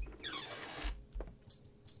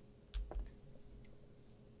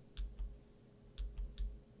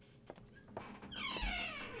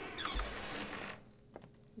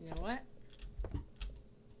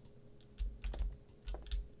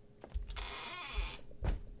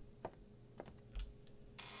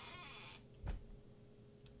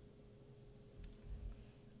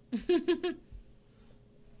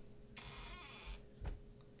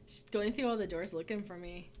 She's going through all the doors looking for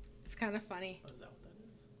me. It's kind of funny. Oh, is that what that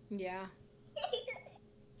is? Yeah.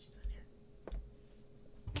 She's in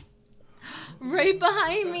here. Right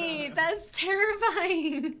behind me. That's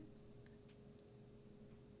terrifying.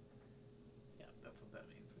 Yeah, that's what that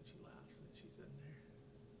means when she laughs and she's in there.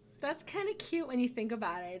 That's kind of cute when you think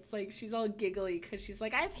about it. It's like she's all giggly because she's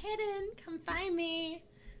like, I've hidden. Come find me.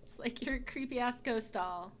 It's like you're a creepy ass ghost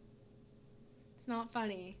doll. It's not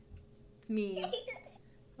funny. It's mean.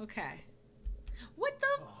 Okay. What the?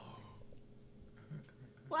 Oh.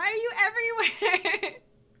 Why are you everywhere?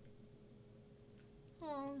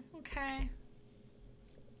 Oh, okay.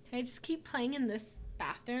 Can I just keep playing in this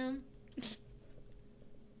bathroom?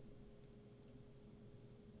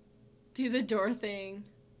 Do the door thing.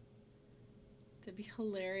 That'd be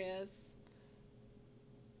hilarious.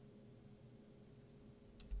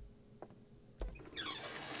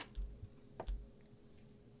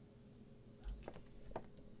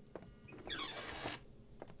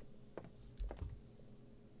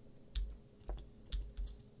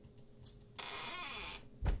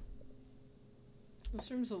 This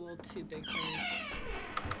room's a little too big for me.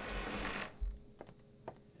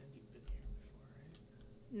 And you've been here before,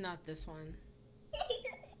 right? Not this one. Oh,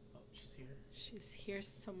 she's here. She's here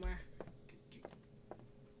somewhere.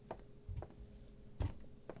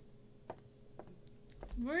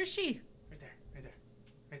 Where is she? Right there, right there,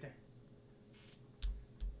 right there.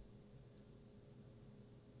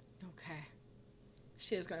 Okay.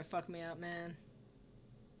 She is gonna fuck me up, man.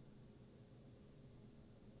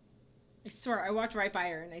 I swear, I walked right by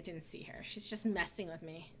her and I didn't see her. She's just messing with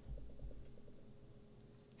me.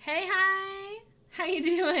 Hey, hi! How you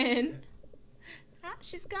doing? Ah,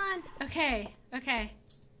 she's gone. Okay, okay.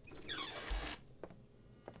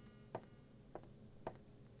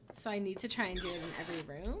 So I need to try and do it in every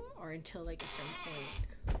room or until like a certain point?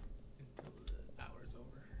 Until the hour's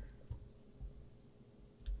over.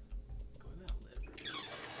 Go in that lit room.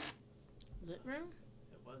 Lit room?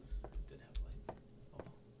 It did have lights. Oh.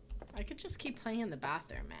 I could just keep playing in the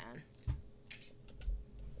bathroom, man.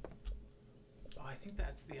 Oh, I think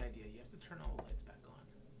that's the idea. You have to turn all the lights back on.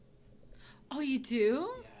 Oh, you do?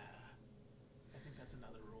 Yeah. I think that's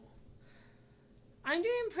another rule. I'm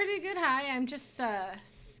doing pretty good, hi. I'm just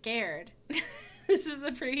scared. This is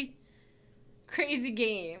a pretty crazy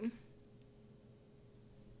game.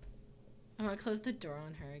 I'm gonna close the door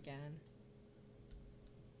on her again.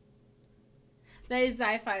 That is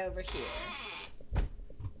Zi-Fi over here.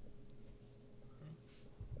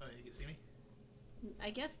 Oh, you can see me? I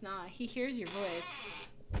guess not. He hears your voice.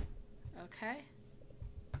 Okay.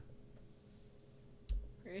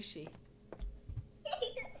 Where is she? Oh,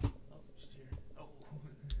 she's here. Oh.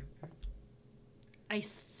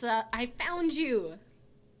 I found you.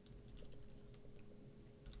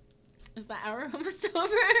 Is the hour almost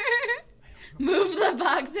over? Move the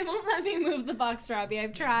box. It won't let me move the box, Robbie.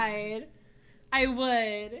 I've tried. I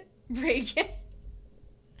would break it.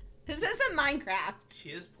 This isn't Minecraft.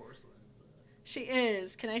 She is porcelain. She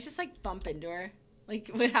is. Can I just like bump into her? Like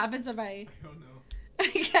what happens if I don't know. I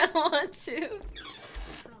can't want to.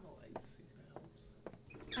 Turn on the lights, see if that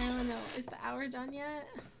helps. I don't know. Is the hour done yet?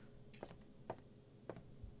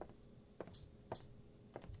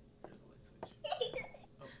 There's a light switch.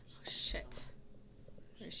 Oh, Shit.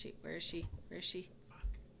 Where is she? Where is she? Where is she? Fuck.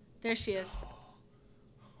 There she is.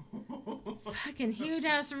 Oh. Fucking huge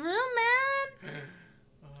ass room, man.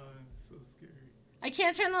 Oh, it's so scary. I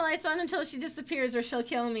can't turn the lights on until she disappears or she'll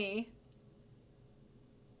kill me.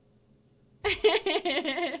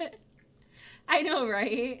 I know,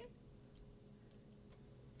 right?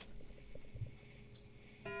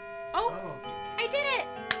 Oh, I did it!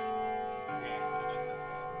 Okay, I got this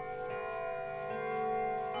one.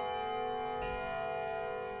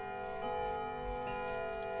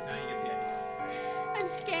 Now you get the idea. I'm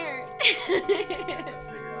scared. Figure out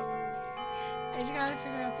the rules. I just gotta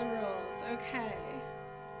figure out the rules. Okay.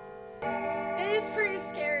 It is pretty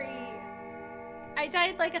scary. I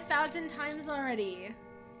died like 1,000 times already.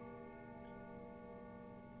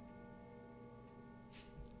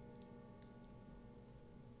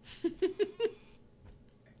 I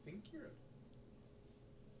think you're.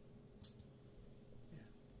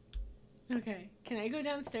 Yeah. Okay. Can I go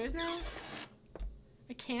downstairs now?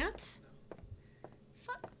 I can't? No.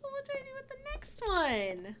 Fuck. What do I do with the next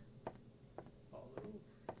one? Follow the rules.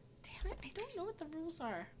 Damn it. I don't know what the rules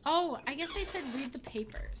are. Oh, I guess they said read the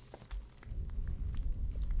papers.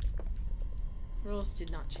 Rules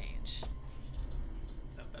did not change. Is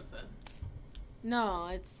that what that said? No,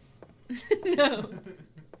 it's... no.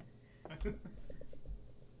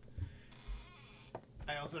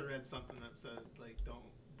 I also read something that said like don't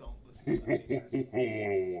listen to the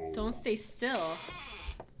neighbors. Don't stay still.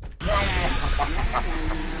 What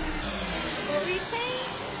were you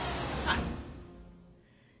saying?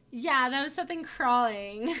 Yeah, that was something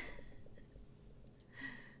crawling.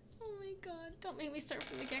 Oh my god, don't make me start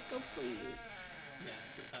from the get-go, please.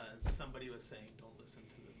 Yes, somebody was saying don't listen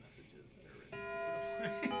to the messages that are written all over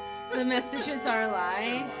the place. The messages are a They're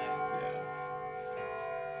lie. lies,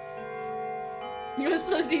 It was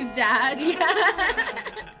Lizzie's dad, yeah.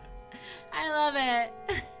 I love it.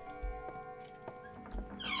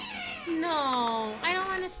 No, I don't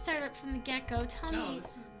want to start it from the get-go. Tell No, me.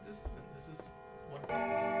 this is one.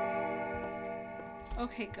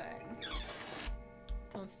 Okay, good.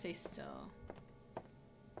 Don't stay still.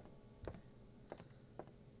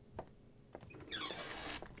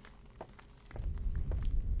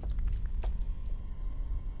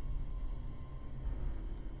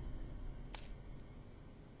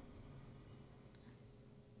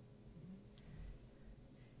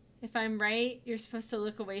 If I'm right, you're supposed to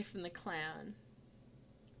look away from the clown.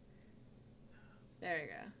 There we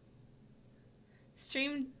go.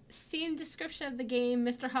 Steam description of the game,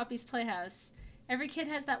 Mr. Hoppy's Playhouse. Every kid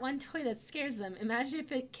has that one toy that scares them. Imagine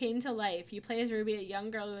if it came to life. You play as Ruby, a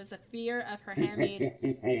young girl who has a fear of her handmaid.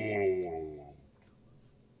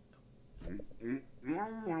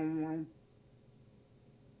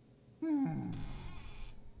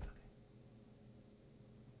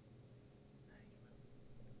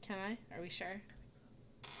 Can I? Are we sure?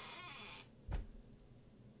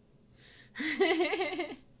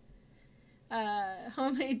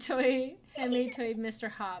 Handmade toy, Mr.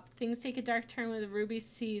 Hop. Things take a dark turn when Ruby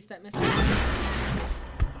sees that Mr. Hop.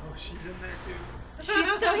 Oh, she's in there too.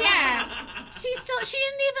 She's still here. She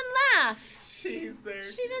didn't even laugh. She's there.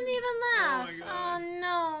 She didn't even laugh. Oh my Oh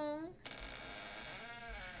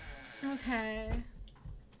no. Okay.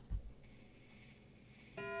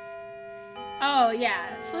 Oh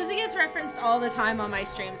yeah, so Lizzie gets referenced all the time on my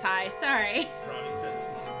streams. Hi, sorry. Ronnie said she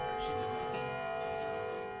didn't know.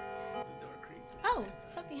 The door creaked. Oh,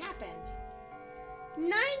 something happened.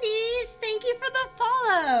 90s, thank you for the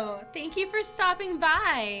follow. Thank you for stopping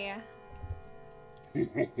by.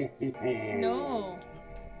 No.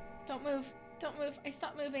 Don't move. Don't move. I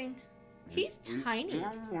stopped moving. He's tiny.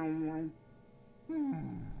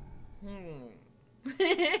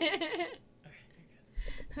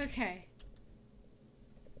 Okay.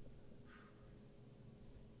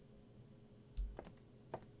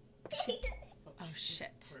 Oh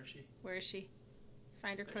shit. Where is she? Where is she?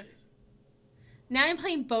 Find her There quick. she is. Now I'm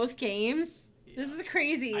playing both games. Yeah. This is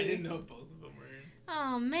crazy. I didn't know both of them were in.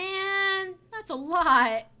 Oh man, that's a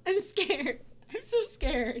lot. I'm scared. I'm so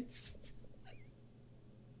scared.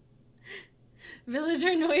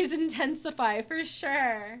 Villager noise intensify for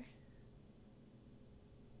sure.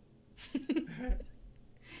 The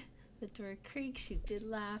door creaks. She did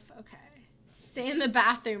laugh. Okay. Stay in the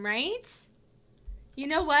bathroom, right? You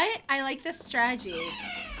know what? I like this strategy.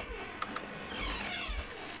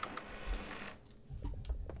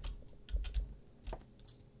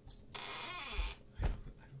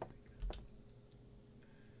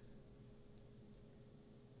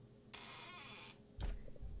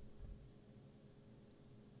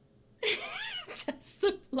 Test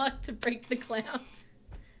the luck to break the clown.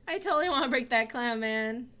 I totally want to break that clown,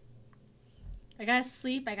 man. I gotta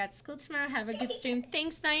sleep. I got school tomorrow. Have a good stream.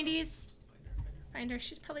 Thanks, 90s. Find her.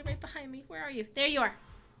 She's probably right behind me. Where are you? There you are.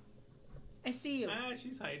 I see you. Ah,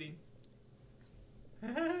 she's hiding.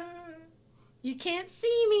 You can't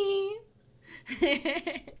see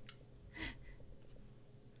me.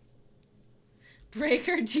 Break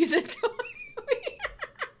her to the door.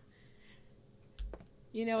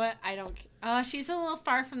 You know what? I don't. Oh, she's a little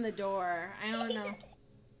far from the door. I don't know.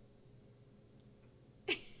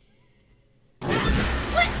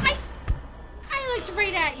 What? I looked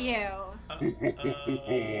right at you. I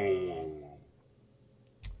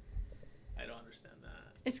don't understand that.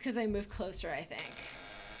 It's because I moved closer, I think.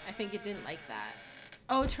 I think it didn't like that.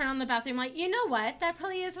 Oh, turn on the bathroom light. You know what? That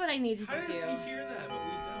probably is what I needed How to does do. he hear that, but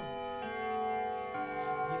we don't?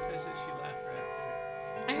 He says that she laughed right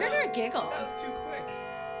after. I heard her giggle. That was too quick.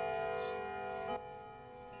 Oh,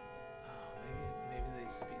 maybe they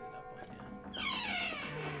speed it up on you. I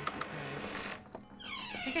wouldn't be surprised.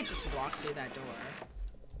 I think I just walked through that door.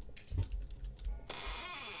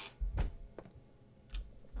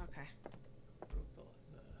 Okay. Broke the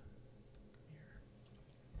mirror.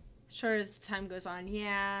 Sure, as the time goes on,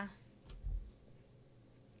 yeah.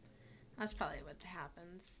 That's probably what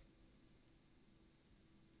happens.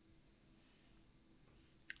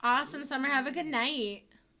 Awesome, Summer. Have a good night.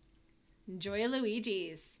 Enjoy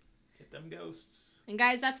Luigi's. Get them ghosts. And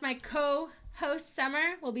guys, that's my co-host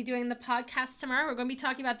Summer. We'll be doing the podcast tomorrow. We're going to be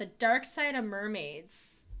talking about the dark side of mermaids.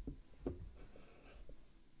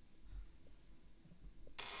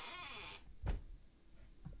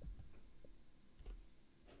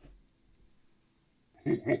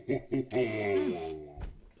 I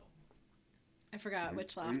forgot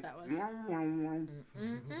which laugh that was.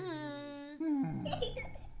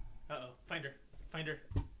 Uh-oh. Find her. Find her.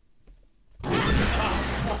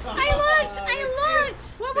 I looked!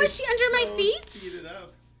 What was she, under my feet? Speed it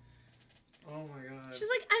up. Oh my god. She's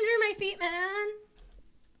like under my feet, man.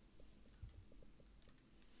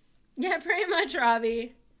 Yeah, pretty much,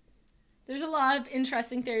 Robbie. There's a lot of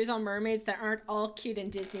interesting theories on mermaids that aren't all cute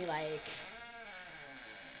and Disney-like.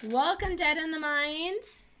 Welcome, Dead in the Mind.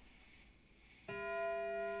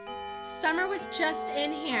 Summer was just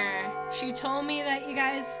in here. She told me that you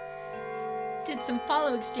guys did some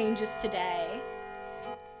follow exchanges today.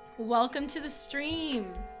 Welcome to the stream.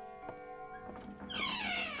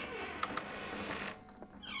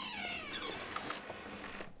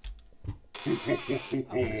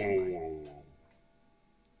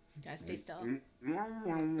 Gotta stay still. Oh,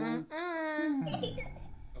 find her.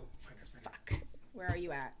 Fuck. Where are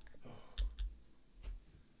you at?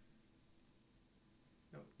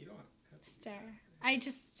 No, you don't have to. Stare. I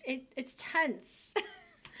just, it's tense.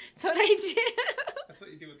 It's what I do. That's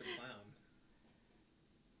what you do with the clown.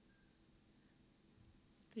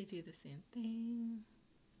 They do the same thing.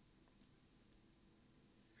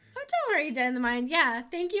 Oh, don't worry, Dead in the Mind. Yeah,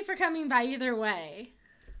 thank you for coming by either way.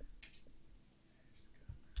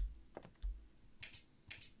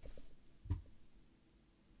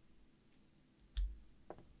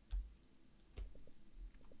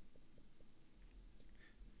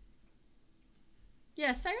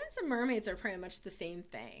 Yeah, sirens and mermaids are pretty much the same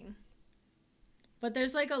thing. But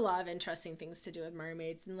there's like a lot of interesting things to do with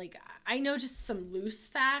mermaids. And like, I know just some loose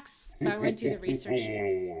facts, but I'm going to do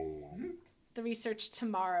the research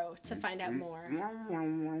tomorrow to find out more.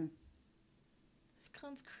 This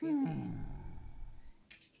clown's creepy.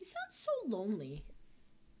 He sounds so lonely.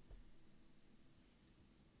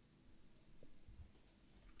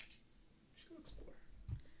 She'll explore.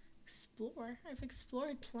 Explore? I've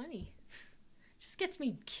explored plenty. Just gets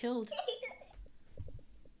me killed.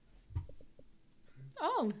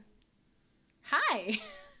 Oh. Hi.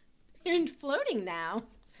 You're floating now.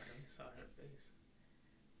 Finally saw her face.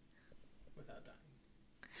 Without dying.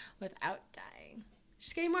 Without dying.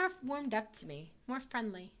 She's getting more warmed up to me. More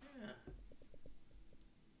friendly. Yeah.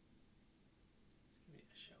 Let's give me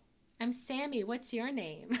a show. I'm Sammy. What's your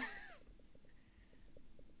name?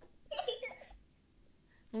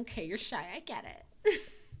 Okay, you're shy. I get it.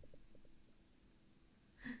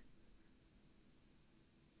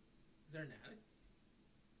 Is there an attic?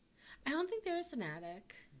 I don't think there is an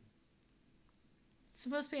attic. It's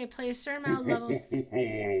supposed to be I play a certain amount of levels.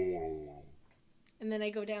 And then I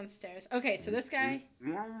go downstairs. Okay, so this guy.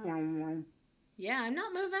 Yeah, I'm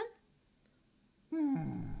not moving.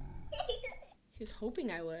 He was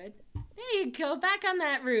hoping I would. There you go, back on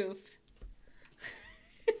that roof.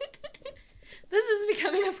 This is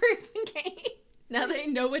becoming a roofing game. Now they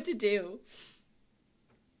know what to do.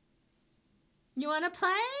 You want to play?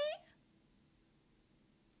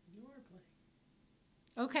 You are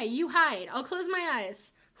playing. Okay, you hide. I'll close my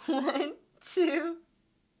eyes. 1, 2.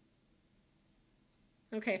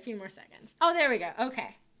 Okay, a few more seconds. Oh, there we go.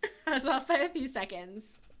 Okay. I was off by a few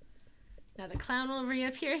seconds. Now the clown will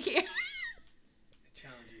reappear here. I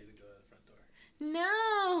challenge you to go to the front door.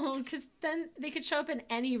 No, because then they could show up in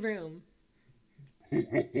any room.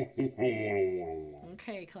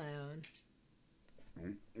 Okay, clown.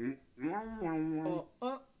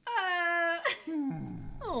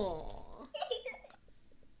 Oh.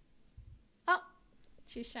 Oh,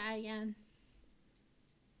 she's shy again.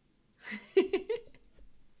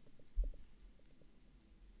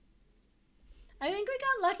 I think we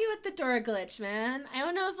got lucky with the door glitch, man. I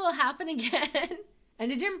don't know if it'll happen again. And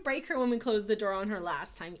it didn't break her when we closed the door on her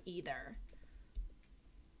last time either.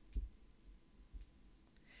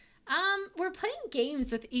 We're playing games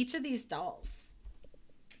with each of these dolls.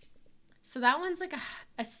 So that one's like a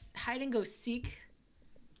hide and go seek.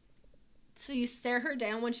 So you stare her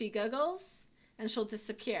down when she giggles and she'll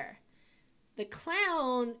disappear. The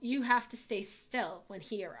clown, you have to stay still when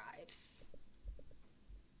he arrives.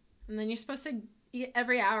 And then you're supposed to,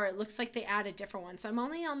 every hour, it looks like they add a different one. So I'm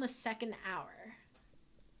only on the second hour.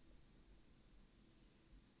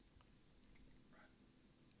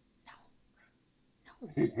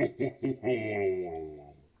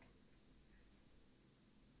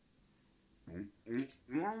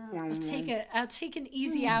 I'll take an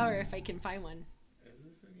easy hour if I can find one. Is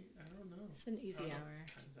this any? I don't know. It's an I easy don't know hour.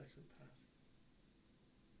 if time's actually passed.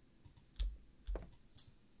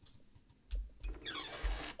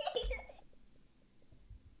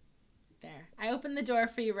 There. I opened the door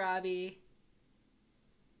for you, Robbie.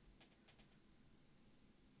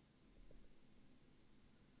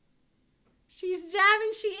 She's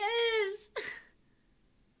dabbing. She is.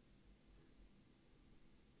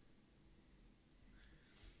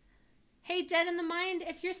 Hey, Dead in the Mind,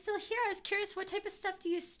 if you're still here, I was curious, what type of stuff do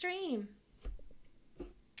you stream? I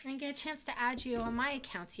didn't get a chance to add you on my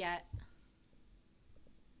accounts yet.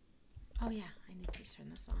 Oh yeah, I need to turn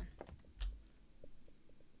this on.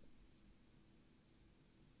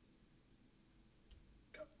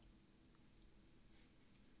 Go.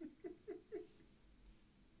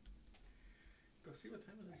 Go see what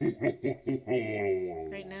time it is.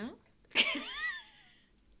 Right now?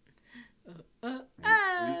 Who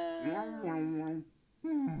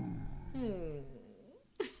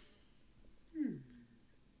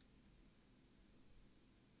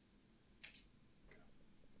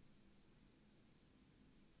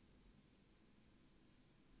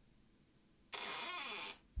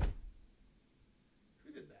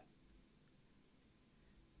did that?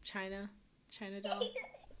 China doll.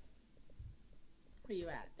 Where you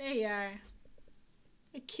at? There you are.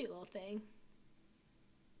 A cute little thing.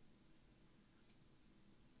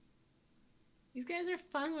 These guys are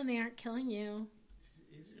fun when they aren't killing you. She's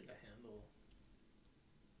easier to handle.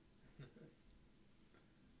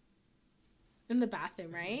 In the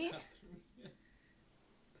bathroom, right? Yeah.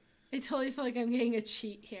 I totally feel like I'm getting a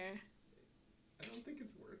cheat here. I don't think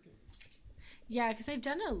it's working. Yeah, because I've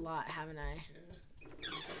done it a lot, haven't I? Yeah.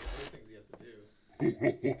 There's other things you have to do.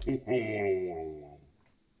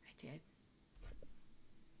 I did.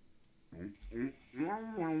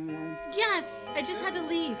 Yes! I just had to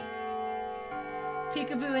leave.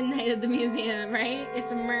 Peekaboo and Night at the Museum, right?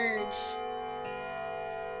 It's a merge.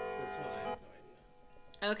 This one I have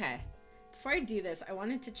no idea. Okay. Before I do this, I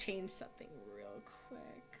wanted to change something real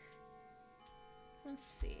quick. Let's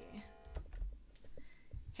see.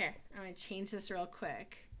 Here, I'm going to change this real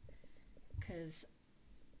quick. Because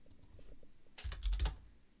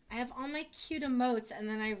I have all my cute emotes, and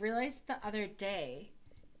then I realized the other day,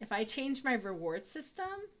 if I change my reward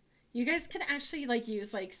system, you guys can actually like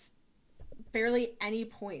use like barely any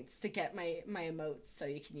points to get my emotes so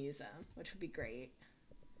you can use them, which would be great.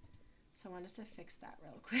 So I wanted to fix that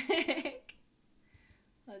real quick.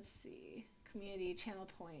 Let's see. Community channel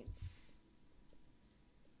points.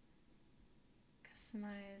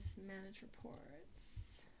 Customize, manage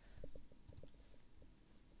reports.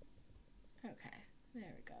 Okay,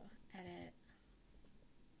 there we go. Edit.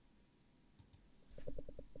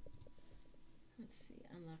 Let's see.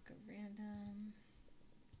 Unlock a random.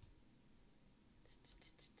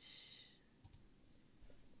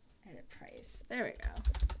 Edit price. There we go.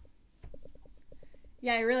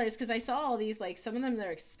 Yeah, I realized because I saw all these, like, some of them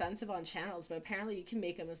they're expensive on channels, but apparently you can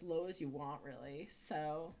make them as low as you want, really.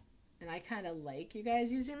 So, and I kind of like you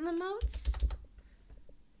guys using the emotes,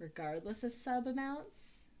 regardless of sub amounts.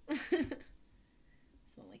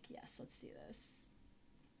 So I'm like, yes, let's do this.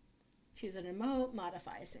 Choose an emote,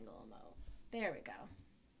 modify a single emote. There we go.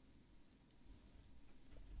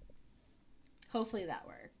 Hopefully that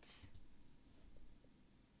worked.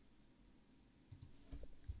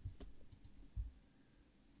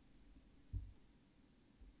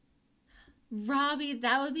 Robbie,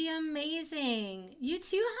 that would be amazing. You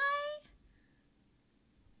too, hi?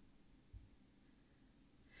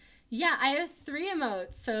 Yeah, I have 3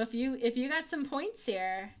 emotes, so if you got some points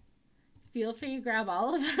here, feel free to grab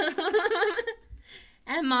all of them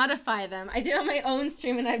and modify them. I do it on my own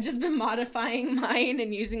stream, and I've just been modifying mine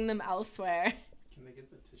and using them elsewhere. Can they get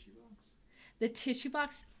the tissue box? The tissue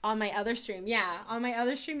box on my other stream. Yeah, on my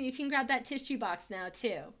other stream, you can grab that tissue box now,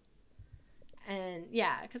 too. And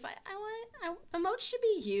yeah, because emotes should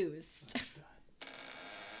be used.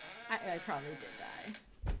 I probably did die.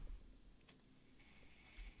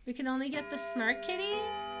 We can only get the Smart Kitty?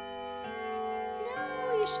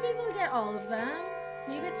 No, you should be able to get all of them.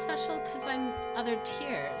 Maybe it's special because I'm other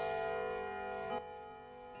tiers.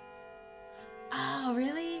 Oh,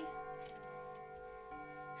 really?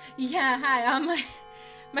 Yeah, hi, on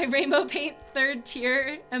my Rainbow Paint 3rd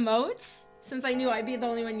tier emote. Since I knew I'd be the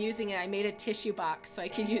only one using it, I made a tissue box so I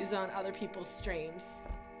could use it on other people's streams.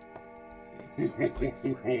 See?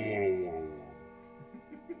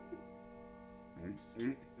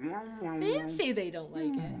 They didn't say they don't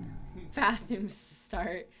like it. Bathroom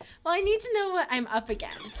start. Well, I need to know what I'm up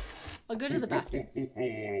against. I'll go to the bathroom.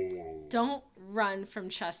 Don't run from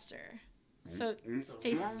Chester. So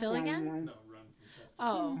stay still again? No, run from Chester.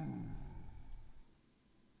 Oh.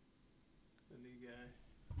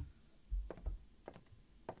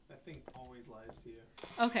 always lies to you.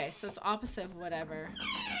 Okay, so it's opposite of whatever.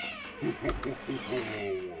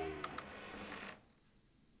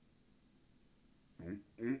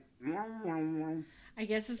 I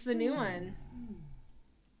guess it's the new one.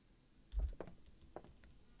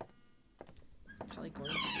 Probably going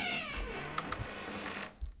to be.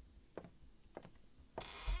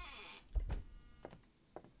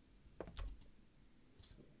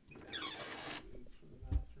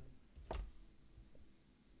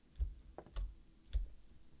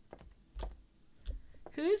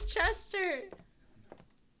 Who's Chester?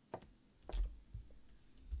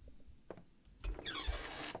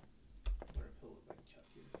 Or if he'll look like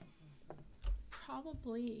Chucky or something like that.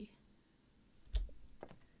 Probably.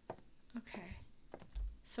 Okay.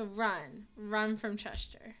 So run. Run from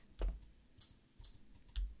Chester.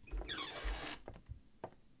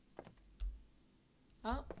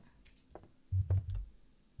 Oh.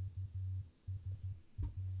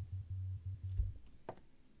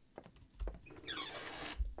 Is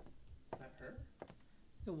that her?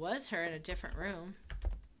 It was her in a different room.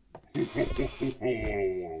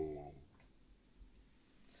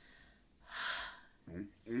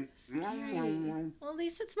 Scary. Well, at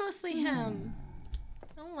least it's mostly him. I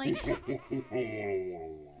don't like him.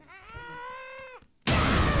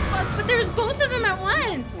 But there's both of them at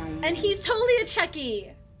once. And he's totally a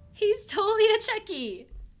Chucky. He's totally a Chucky.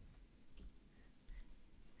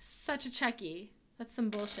 Such a Chucky. That's some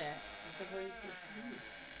bullshit. What the hell are you supposed to do?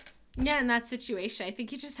 Yeah, in that situation, I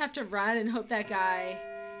think you just have to run and hope that guy...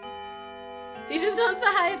 He just wants a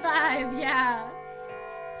high five, yeah.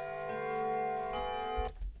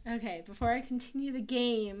 Okay, before I continue the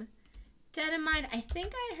game, Dead in Mind, I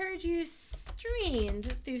think I heard you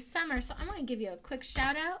streamed through summer, so I'm going to give you a quick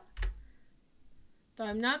shout out. Though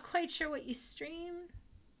I'm not quite sure what you stream.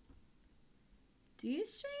 Do you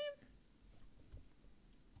stream?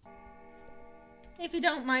 If you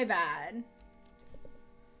don't, my bad.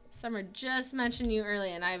 Summer just mentioned you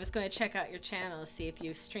earlier, and I was going to check out your channel to see if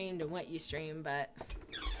you streamed and what you stream, but...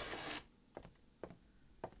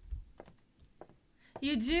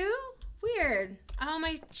 You do? Weird. Oh,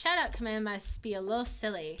 my shout-out command must be a little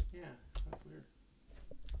silly. Yeah, that's weird.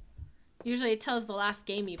 Usually it tells the last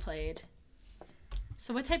game you played.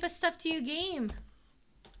 So what type of stuff do you game?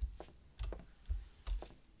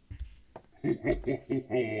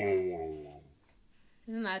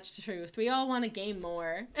 Isn't that the truth? We all want to game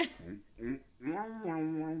more.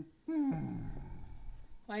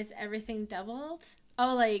 Why is everything doubled?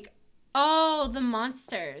 Oh, like, oh, the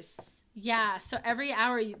monsters. Yeah, so every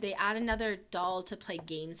hour they add another doll to play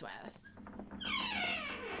games with.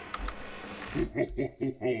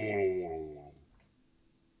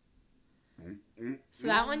 So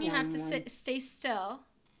that one you have to stay still.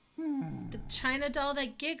 The China doll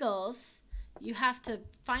that giggles, you have to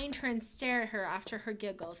find her and stare at her after her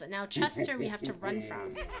giggles. And now Chester, we have to run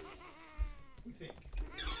from. We think.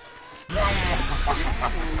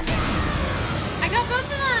 I got both of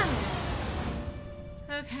them!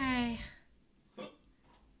 Okay.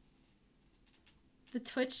 The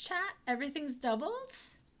Twitch chat, everything's doubled?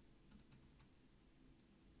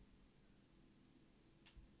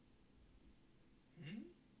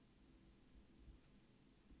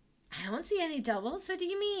 I don't see any doubles. What do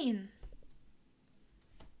you mean?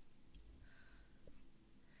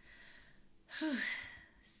 Scary.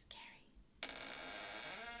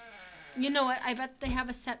 You know what? I bet they have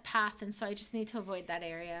a set path, and so I just need to avoid that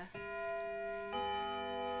area.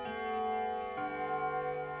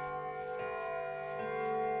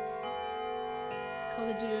 Call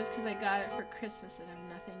of Duty because I got it for Christmas and I have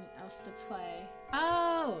nothing else to play.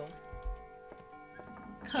 Oh!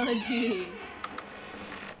 Call of Duty.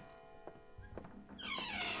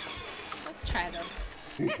 Let's try this.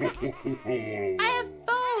 I have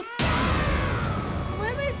both! What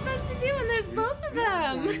am I supposed to do when there's both of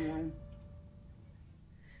them?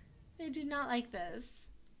 They do not like this.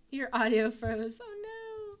 Your audio froze. Oh no.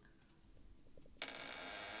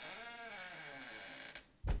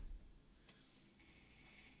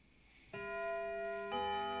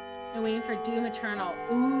 I'm waiting for Doom Eternal.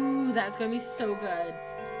 Ooh, that's gonna be so good.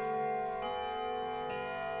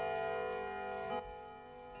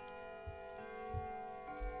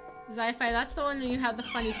 Zi-Fi, that's the one you had the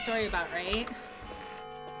funny story about, right?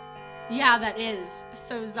 Yeah, that is.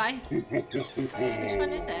 So Zi... Which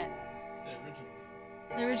one is it? The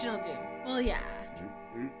original. The original Doom. Well, yeah.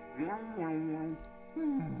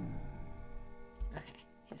 Okay,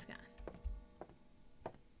 he's gone.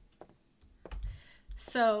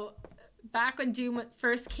 So, back when Doom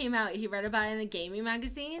first came out, he read about it in a gaming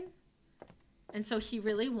magazine. And so he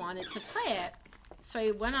really wanted to play it. So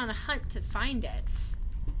he went on a hunt to find it.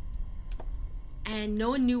 and no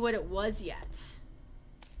one knew what it was yet.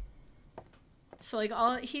 So like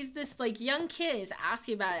he's this like young kid is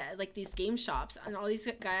asking about it, like these game shops, and all these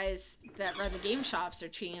guys that run the game shops are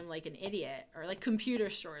treating him like an idiot, or like computer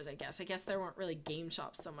stores, I guess. I guess there weren't really game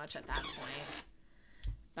shops so much at that point.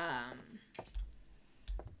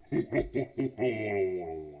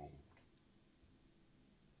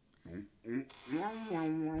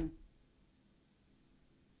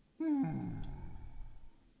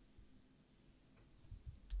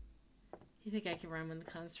 You think I can run when the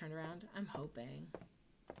clown's turned around? I'm hoping.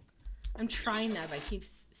 I'm trying that, but I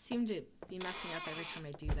seem to be messing up every time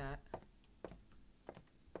I do that.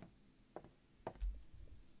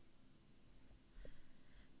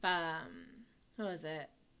 What was it?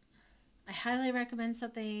 I highly recommend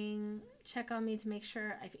something. Check on me to make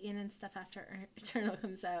sure I've eaten and stuff after Eternal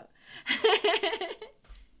comes out.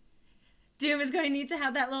 Doom is going to need to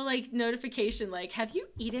have that little like notification, like, have you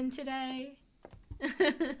eaten today?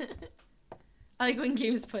 I like when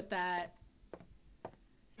games put that.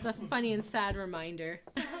 It's a funny and sad reminder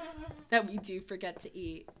that we do forget to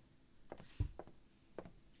eat.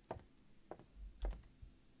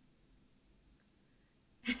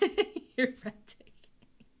 You're breathtaking.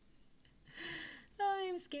 Oh,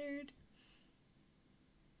 I'm scared.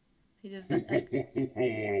 He does that.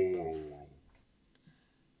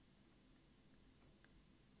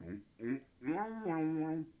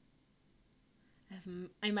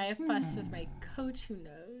 I might have fussed with my coach, who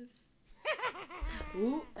knows?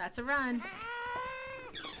 Ooh, that's a run.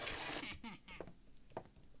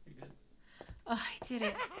 You good? Oh, I did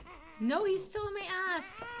it. No, he's still in my ass.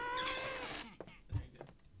 There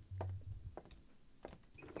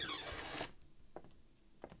you go.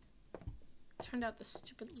 Turned out the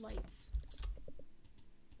stupid lights.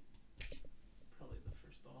 Probably the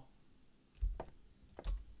first ball.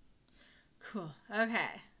 Cool.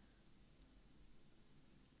 Okay.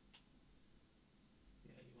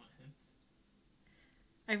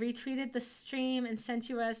 I retweeted the stream and sent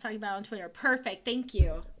you what I was talking about on Twitter. Perfect. Thank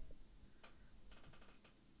you.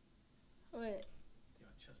 What? You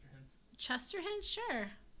want Chester hints? Chester hint? Sure.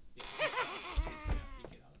 Yeah, just in case you have to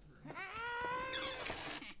get out of the room.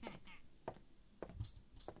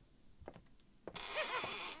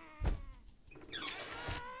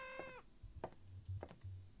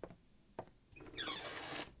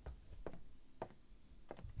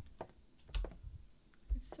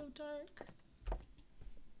 It's so dark.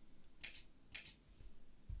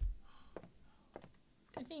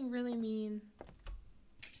 They're being really mean.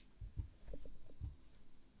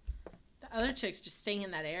 The other chick's just staying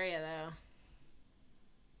in that area, though. I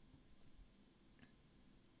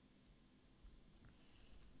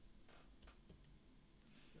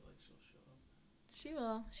feel like she'll show up. She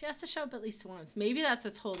will. She has to show up at least once. Maybe that's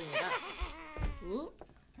what's holding it up. Ooh.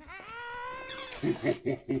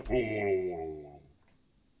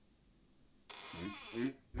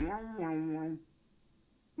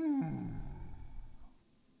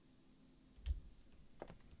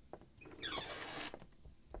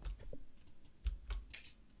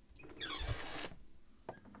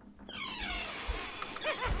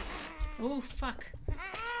 Oh, fuck.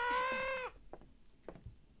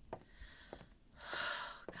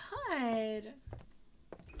 God.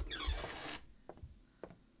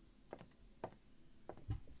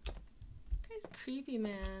 Guy's creepy,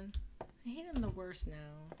 man. I hate him the worst now.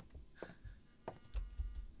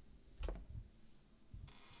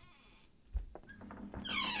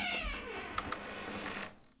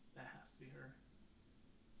 That has to be her.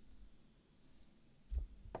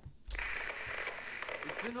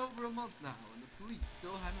 It's been over a month now, and the police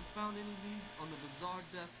still haven't found any leads on the bizarre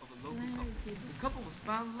death of a local Can I couple. do The this? couple was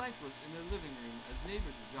found lifeless in their living room as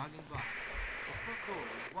neighbors were jogging by. The front door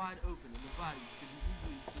was wide open, and the bodies could be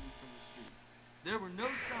easily seen from the street. There were no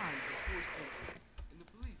signs of forced entry, and the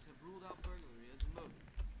police have ruled out burglary as a motive.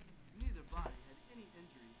 Neither body had any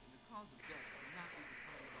injuries, and the cause of death could not be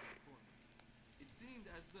determined by the coroner. It seemed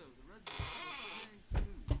as though the residents were preparing to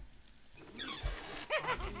move. The police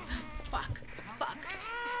Fuck. Fuck.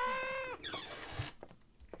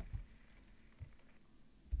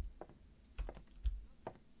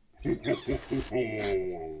 You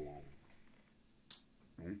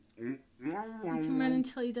can run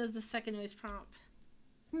until he does the second noise prompt.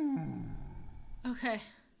 Okay.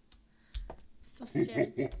 I'm still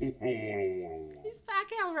scared. He's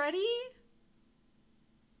back already?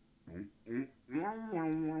 Oh,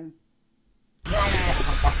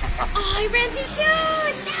 I ran too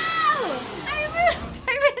soon! No!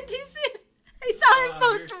 I ran too soon! I saw him You're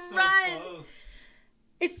post so run! close.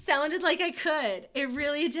 It sounded like I could. It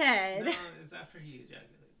really did. No, it's after he ejaculates.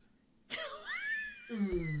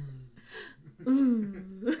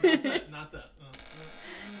 Not the.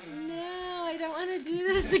 No, I don't want to do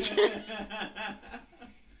this again.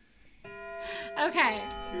 Okay.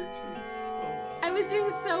 You're doing so well. I was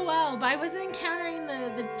doing so well, but I wasn't encountering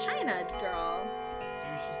the China girl.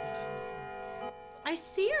 Maybe she's not in this one. I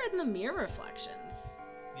see her in the mirror reflections.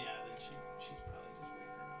 Yeah, then she's probably just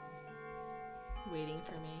waiting around. Waiting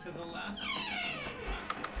for me. Because the last one, two of them.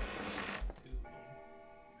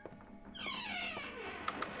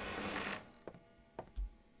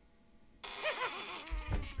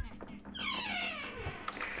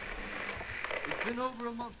 It's been over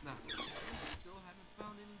a month now. We still haven't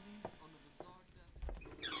found any leads on the bizarre death.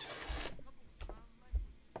 A couple was found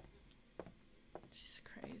lifeless. Jesus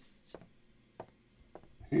Christ.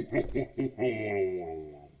 I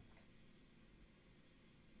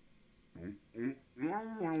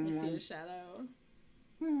see a shadow.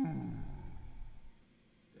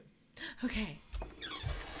 Okay.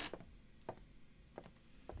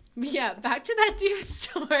 But yeah, back to that Doom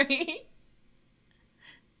story.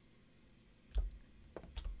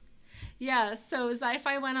 Yeah, so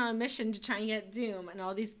Sci-Fi went on a mission to try and get Doom, and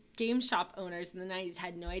all these game shop owners in the 90s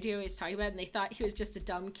had no idea what he was talking about, and they thought he was just a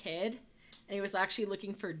dumb kid, and he was actually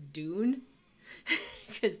looking for Dune,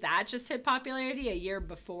 because that just hit popularity a year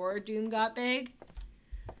before Doom got big.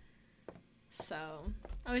 So,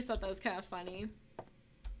 I always thought that was kind of funny.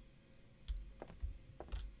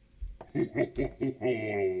 Well,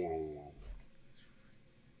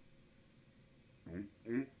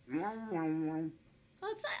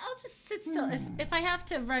 I'll just sit still. If I have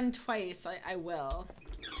to run twice, I will.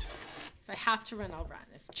 If I have to run, I'll run.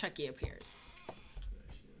 If Chucky appears. So there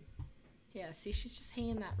she is. Yeah, see, she's just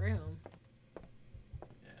hanging in that room.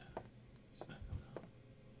 Yeah. She's not coming out.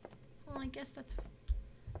 Well, I guess that's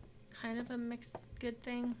kind of a mixed good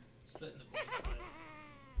thing. Just letting the boys play.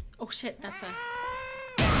 Oh shit, that's a...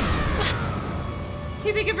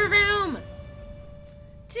 Too big of a room!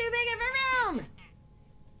 Too big of a room!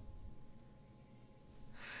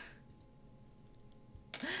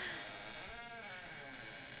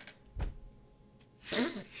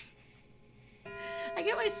 I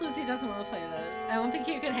get why Slizzy doesn't want to play this. I don't think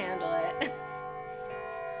you could handle it.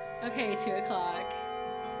 Okay, 2 o'clock.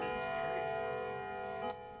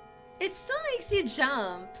 It still makes you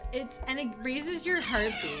jump. And it raises your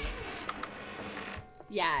heartbeat.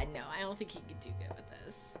 Yeah, no, I don't think he could do good with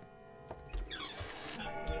this.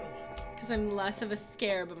 Because I'm less of a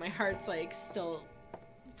scare, but my heart's like still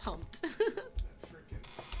pumped. That freaking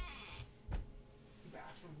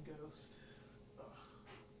bathroom ghost. Ugh.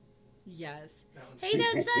 Yes. That one's Hey,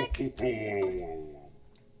 don't suck.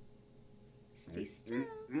 Stay still.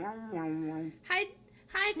 Hi,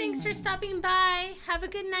 thanks for stopping by. Have a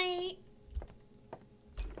good night.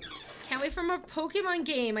 Can't wait for more Pokemon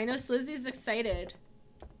game. I know Slizzy's excited.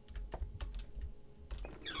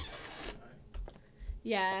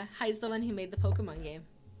 Yeah, Hi's the one who made the Pokemon game.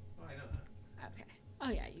 Oh, I know that. Okay. Oh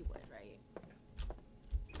yeah, you would, right?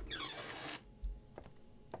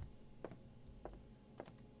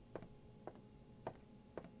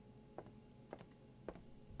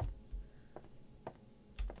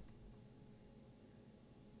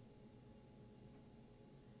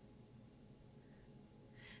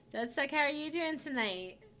 That's like, how are you doing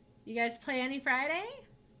tonight? You guys play any Friday?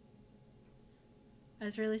 I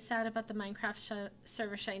was really sad about the Minecraft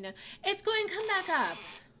server shutting down. It's going to come back up.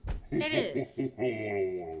 It is.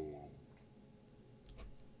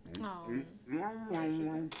 Oh.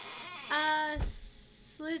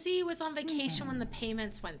 Slizzy was on vacation when the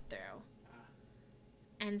payments went through.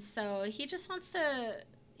 And so he just wants to,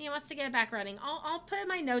 get it back running. I'll put in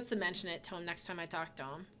my notes and mention it to him next time I talk to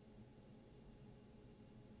him.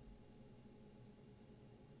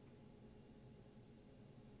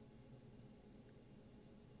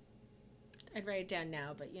 I'd write it down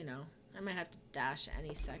now, but I might have to dash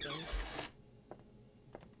any second.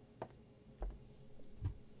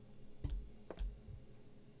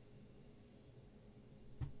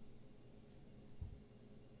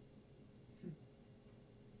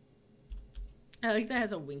 I like that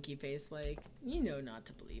has a winky face, like, you know not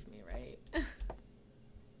to believe me, right?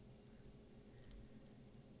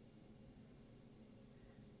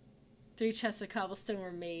 3 chests of cobblestone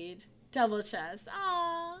were made. Double chest.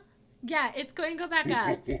 Aww. Yeah, it's going to go back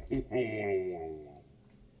up.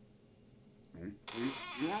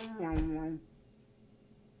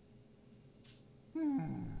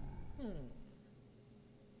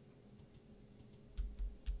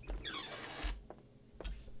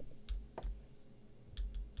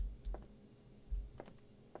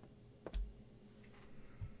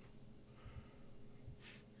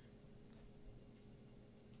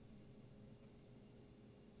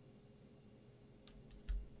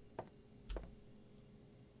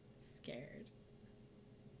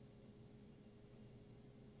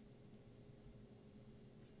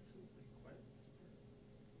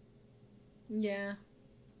 Yeah.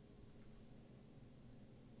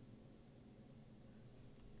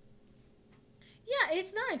 Yeah,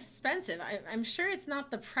 it's not expensive. I'm sure it's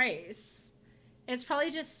not the price. It's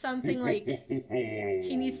probably just something like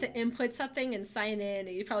he needs to input something and sign in, and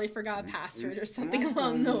he probably forgot a password or something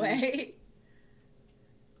along the way.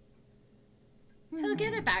 He'll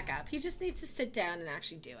get it back up. He just needs to sit down and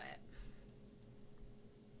actually do it.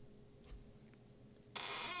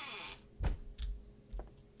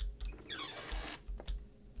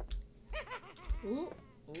 Ooh,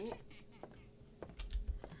 ooh.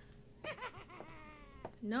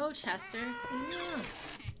 No, Chester. Leave me alone.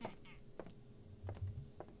 I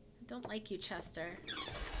don't like you, Chester.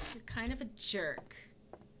 You're kind of a jerk.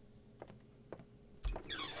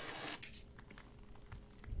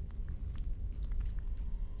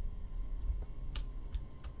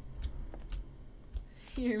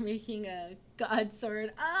 You're making a god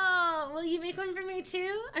sword. Oh, will you make one for me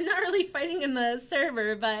too? I'm not really fighting in the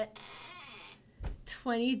server, but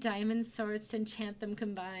 20 diamond swords to enchant them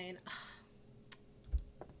combined. Oh.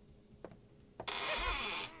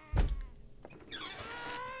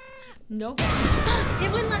 Nope.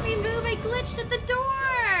 It wouldn't let me move. I glitched at the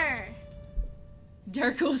door.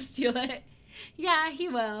 Dark will steal it. Yeah, he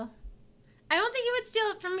will. I don't think he would steal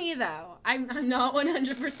it from me, though. I'm not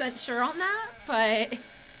 100% sure on that, but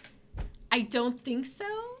I don't think so.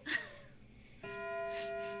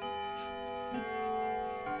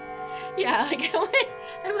 Yeah, like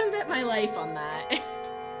I wouldn't bet my life on that.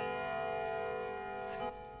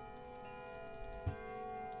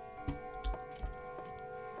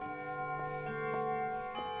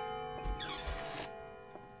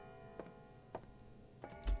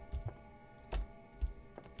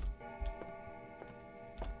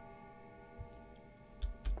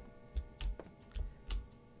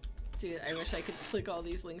 Dude, I wish I could click all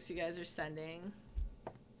these links you guys are sending.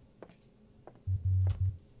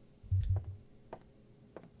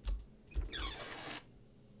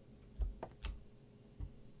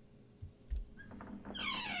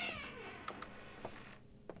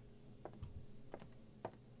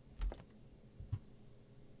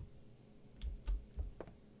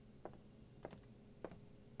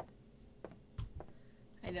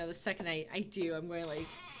 I know the second I do, I'm going to like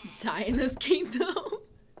die in this game though.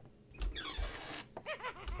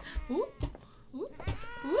 Ooh, ooh,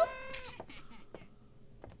 ooh.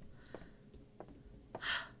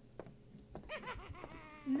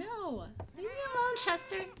 No, leave me alone,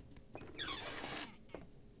 Chester.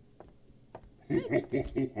 I'm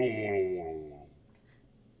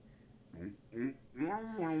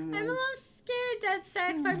a little scared, Dead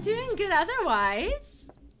Sec, but I'm doing good otherwise.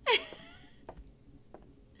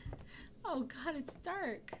 Oh God, it's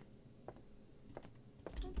dark.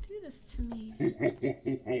 Don't do this to me.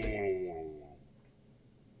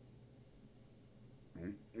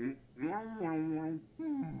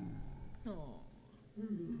 Oh.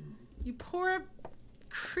 You poor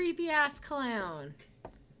creepy ass clown.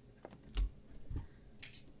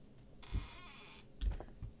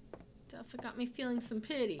 Delphi got me feeling some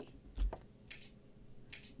pity.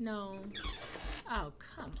 No. Oh,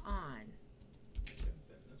 come on.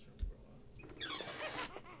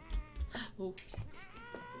 Oh.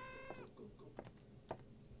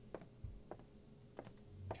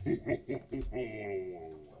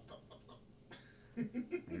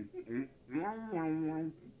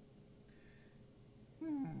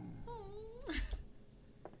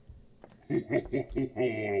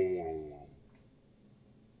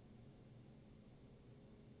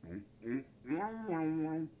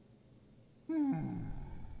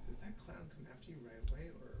 Does that clown come after you right away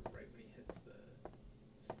or right when he hits the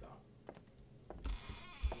stop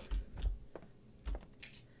motion?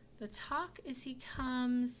 The talk is he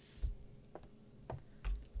comes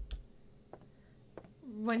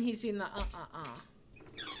when he's doing the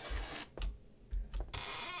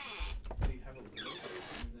So you have a little bit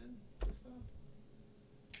and then the stop?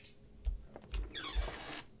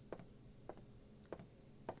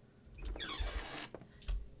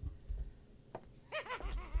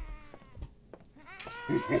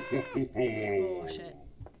 Oh shit.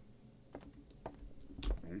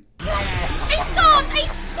 I stopped! I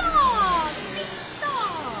stopped! I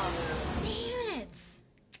stopped! Damn it!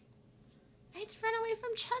 I had to run away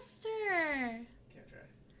from Chester. Can't try.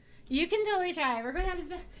 You can totally try. We're going to have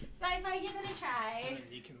sci-fi give it a try. And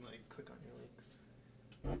you can like click on your links.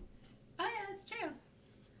 Oh yeah, that's true.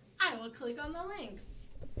 I will click on the links.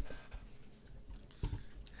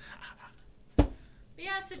 But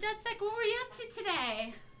yeah, so Dead Sec, what were you up to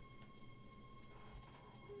today?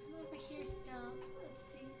 I'm over here still. Let's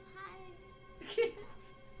see. Hi.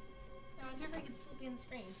 I wonder if I can still being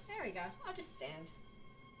screamed. There we go. I'll just stand.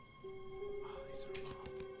 Oh, these are long.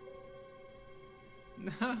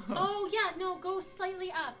 No. Oh, yeah, no, go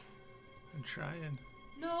slightly up. I'm trying.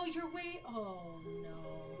 No, you're way... Oh, no.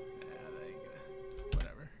 Yeah, there you go.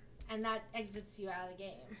 Whatever. And that exits you out of the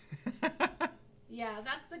game. Yeah,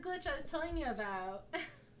 that's the glitch I was telling you about.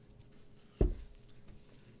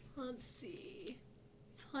 Let's see.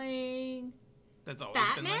 Playing That's always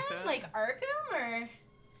Batman? been like that? Like Arkham, or...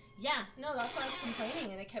 Yeah, no, that's why I was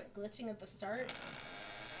complaining, and it kept glitching at the start.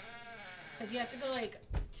 Because you have to go, like,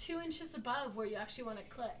 2 inches above where you actually want to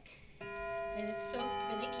click. And it's so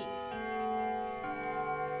finicky.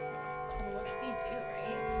 Well, what can you do,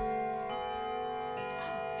 right?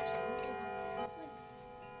 Oh, actually, okay. That's nice.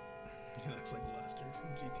 He looks like Lester from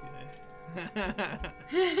GTA.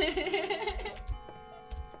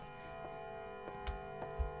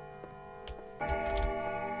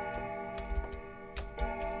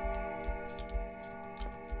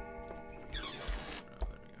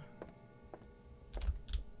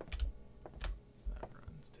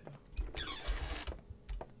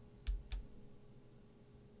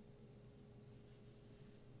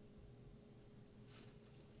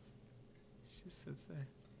 Sits there.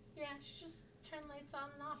 Yeah, she just turned lights on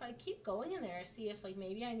and off. I keep going in there to see if, like,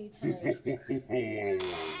 maybe I need to, like, do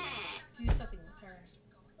something with her.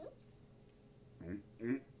 Oops.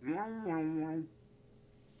 No,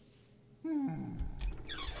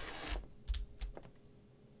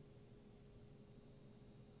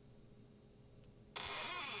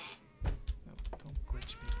 don't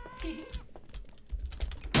glitch me.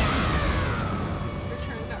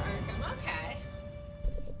 Return to Arkham. Okay.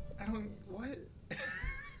 I don't. What?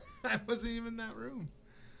 I wasn't even in that room.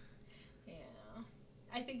 Yeah.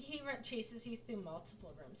 I think he chases you through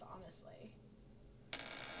multiple rooms, honestly.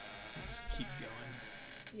 Just keep going.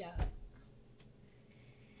 Yeah.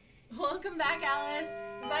 Welcome back, Alice.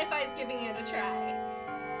 Sci-Fi's giving it a try.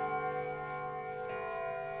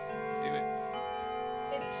 Do it.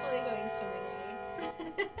 It's totally going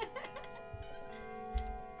swimmingly.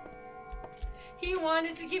 He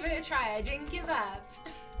wanted to give it a try. I didn't give up.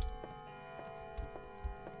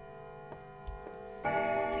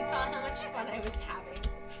 He saw how much fun I was having.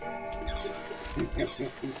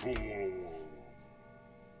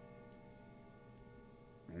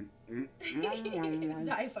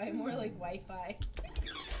 Sci-fi, more like Wi-Fi.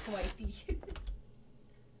 Wifey.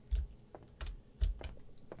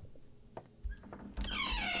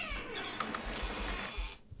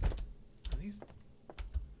 Are these?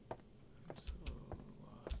 I'm so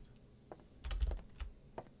lost.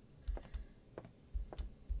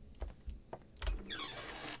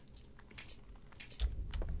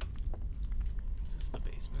 Is this the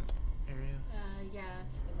basement area? Yeah,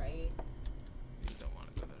 to the right. You don't want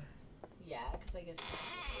to go there. Yeah, because I guess you have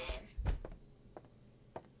to go there.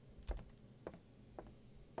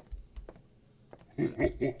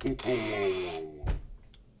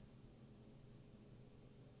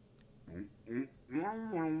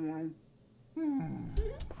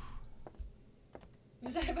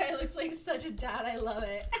 Sci-Fi looks like such a dad. I love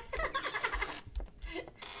it.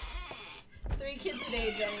 3 kids of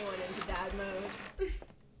age, anyone into dad mode.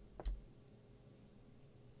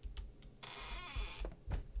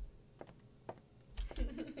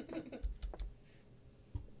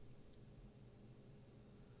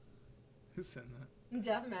 Who sent that?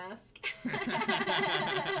 Death mask.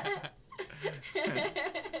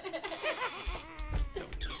 Nope.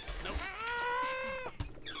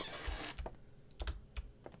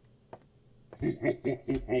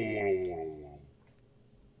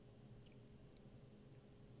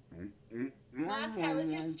 Mask, how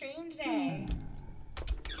was your stream today?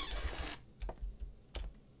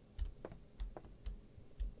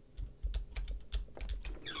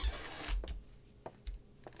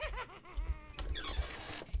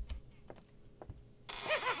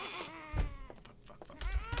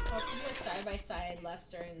 We'll have to do a side-by-side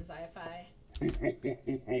Lester and Sci-Fi.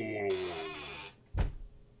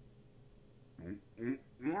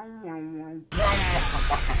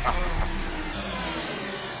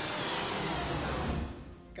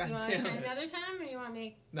 God You want to damn try it. another time, or you want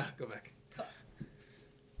me? Nah, go back. Cool.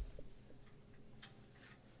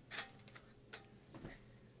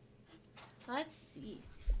 Let's see.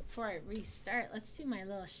 Before I restart, let's do my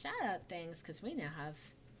little shout-out things, because we now have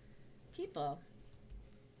people.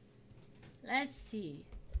 Let's see.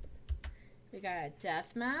 We got a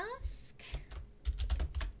Death Mask.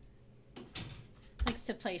 Likes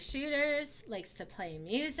to play shooters. Likes to play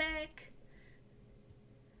music.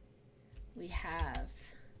 We have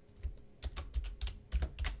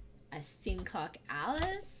a Steam Clock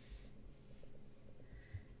Alice.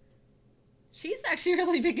 She's actually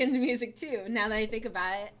really big into music too, now that I think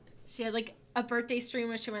about it. She had like a birthday stream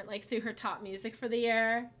where she went like through her top music for the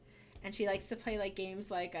year. And she likes to play like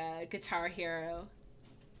games like Guitar Hero.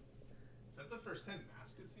 Is that the first time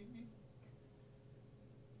Mask has seen me?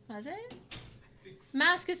 Was it? I think so.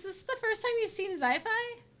 Mask, is this the first time you've seen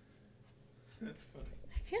Sci-Fi? That's funny.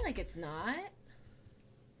 I feel like it's not.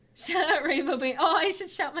 Shout out Rainbow Paint. Oh, I should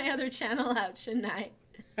shout my other channel out, shouldn't I?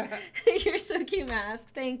 You're so cute,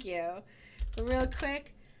 Mask. Thank you. But real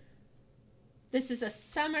quick, this is a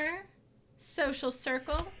summer social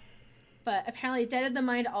circle, but apparently Dead of the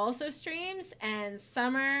Mind also streams, and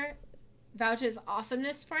Summer vouches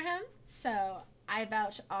awesomeness for him. So I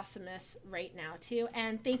vouch awesomeness right now too.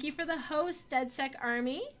 And thank you for the host, DeadSec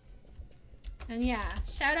Army. And yeah,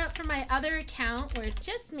 shout out for my other account where it's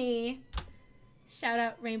just me. Shout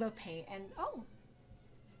out Rainbow Paint. And oh,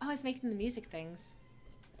 I was making the music things.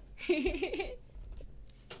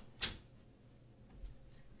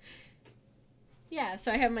 Yeah,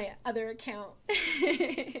 so I have my other account,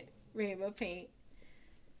 Rainbow Paint.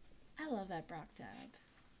 I love that Brock dub.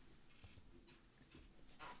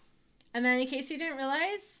 And then in case you didn't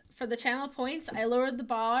realize, for the channel points, I lowered the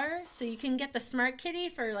bar so you can get the Smart Kitty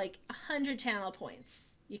for like 100 channel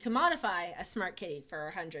points. You can modify a Smart Kitty for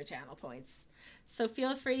 100 channel points. So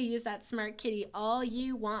feel free to use that Smart Kitty all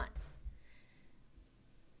you want.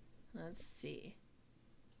 Let's see.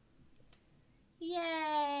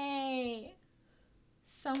 Yay!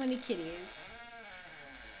 So many kitties.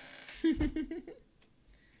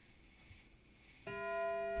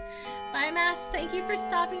 Bye, Mass. Thank you for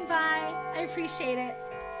stopping by. I appreciate it.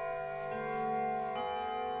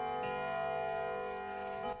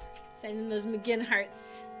 Sending those McGinn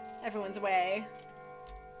hearts everyone's way.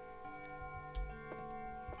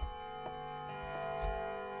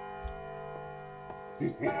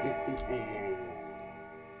 Okay.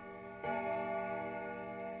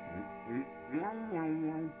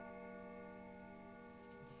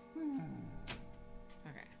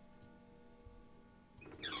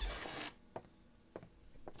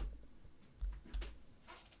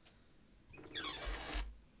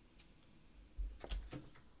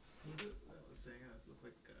 Who was it that was saying that looked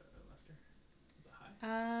like Lester? Was it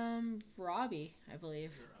High? Robbie, I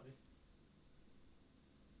believe. Is it Robbie?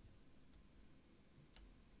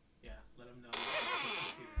 Yeah, let him know that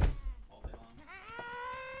computers all day long.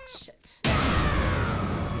 Shit.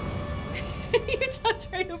 You talked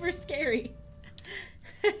right over Scary.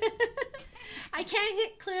 I can't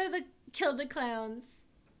hit clear the kill the clowns.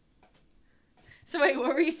 So wait,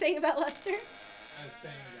 what were you saying about Lester? I was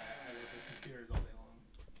saying that I work with computers all day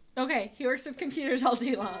long. Okay, he works with computers all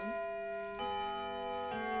day long.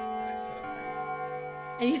 And I set up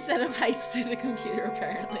heists. And you set up heists through the computer,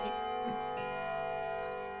 apparently.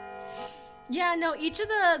 Yeah, no, each of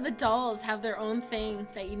the dolls have their own thing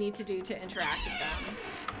that you need to do to interact with them.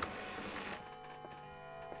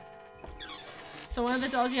 So one of the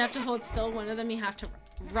dolls you have to hold still, one of them you have to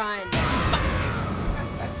run. Sorry.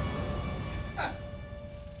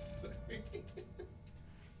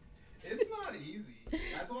 It's not easy.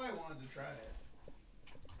 That's why I wanted to try it.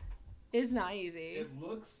 It's not easy. It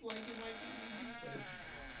looks like it might be easy, but it's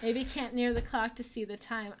Maybe can't near the clock to see the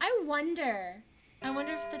time. I wonder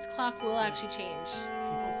if the clock will actually change.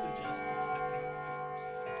 people suggest the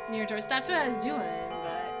time. Near doors. That's what I was doing,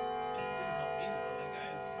 but It didn't help me though. Like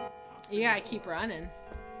I popped you gotta keep running.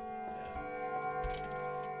 Yeah.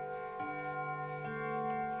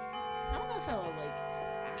 I don't know if it will like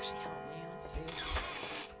actually help me. Let's see.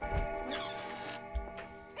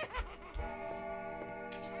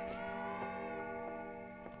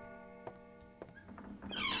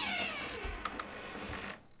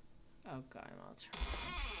 Oh god, I'm all turned.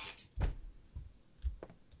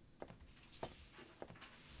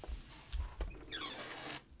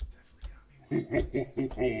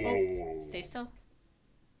 Oh, stay still.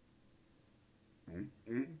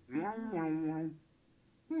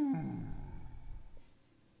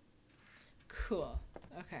 Cool.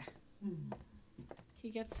 Okay. He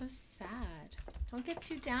gets so sad. Don't get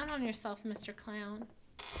too down on yourself, Mr. Clown.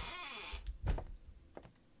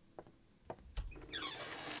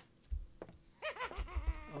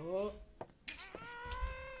 Oh.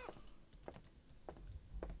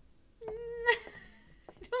 I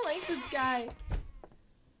don't like this guy.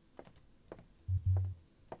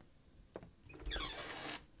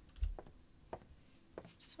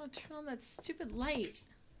 Just want to turn on that stupid light.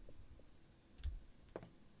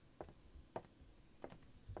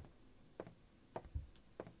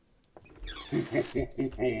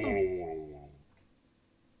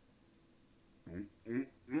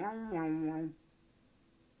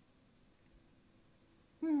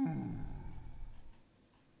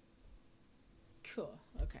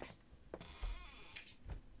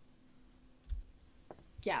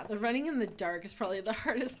 Yeah, the running in the dark is probably the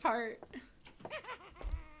hardest part.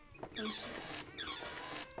 Oh shit.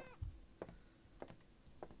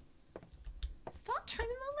 Stop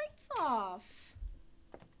turning the lights off.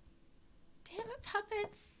 Damn it,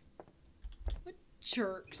 puppets. What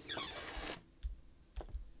jerks.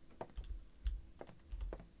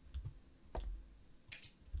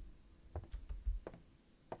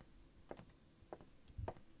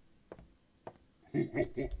 Stay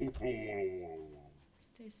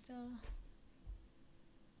still.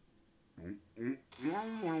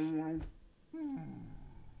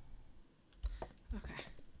 Okay.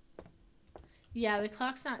 Yeah, the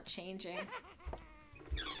clock's not changing.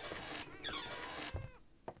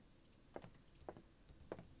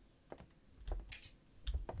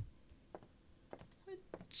 What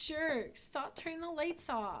jerk. Stop turning the lights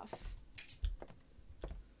off.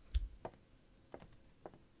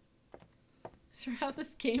 So how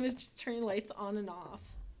this game is just turning lights on and off.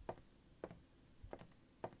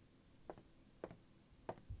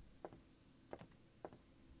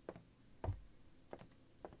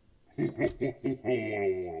 Okay.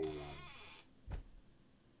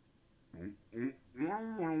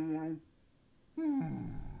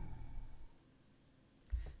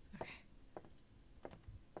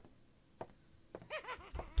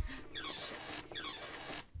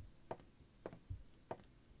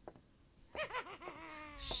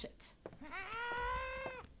 Shit.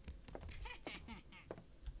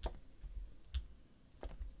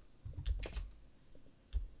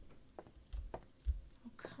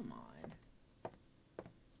 Oh, come on.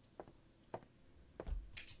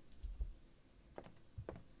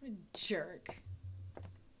 What a jerk.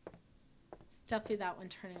 It's definitely that one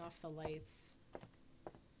turning off the lights.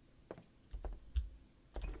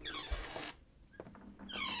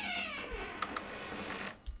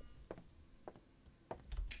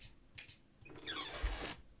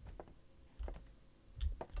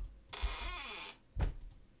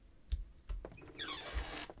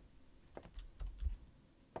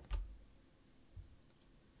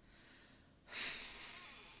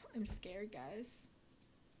 I'm scared, guys.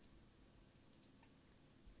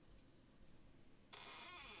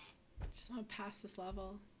 Just want to pass this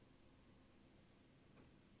level.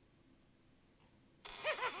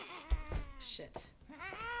 Shit.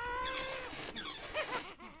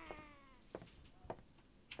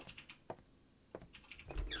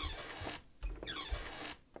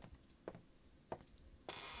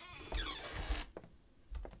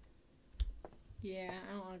 Yeah,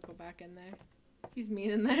 I don't want to go back in there. He's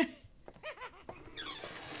mean in there.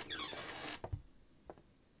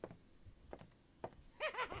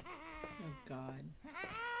 Oh God.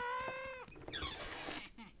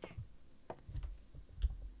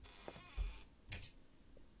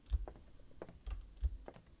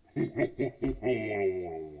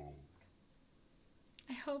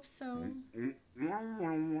 I hope so.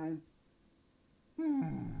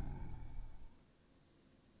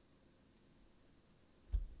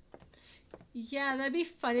 Yeah, that'd be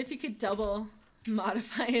fun if you could double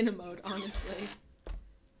modify an emote, honestly.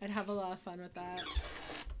 I'd have a lot of fun with that.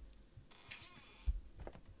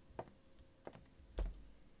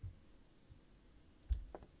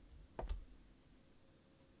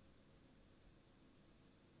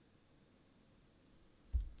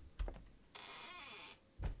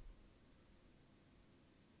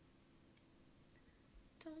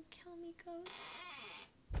 Don't kill me, ghost.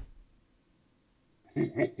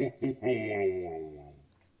 Shit.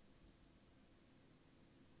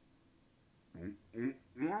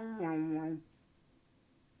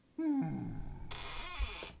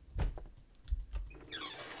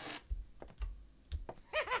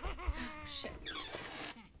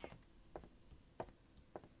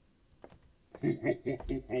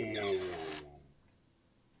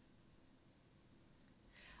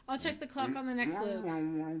 I'll check the clock on the next loop.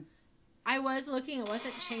 I was looking, it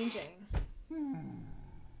wasn't changing.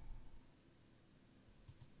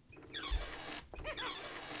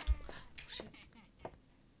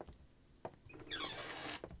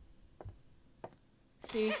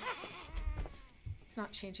 See? It's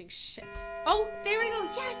not changing shit. Oh, there we go.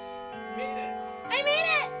 Yes! You made it! I made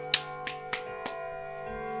it!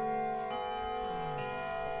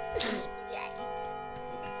 Yay!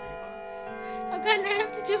 So the 3 o'clock? Oh god, and I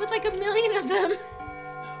have to do it with like a million of them.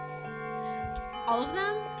 Now All of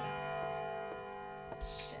them?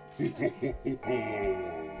 it's all. Shit. Okay.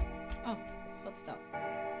 Oh, hold still.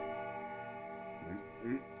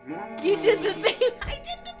 You did the thing! I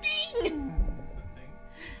did the thing! The thing?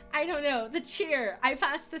 I don't know. The cheer. I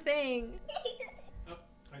passed the thing. Oh,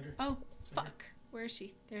 find her. Oh, fuck. Where is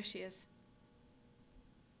she? There she is.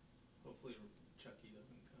 Hopefully Chucky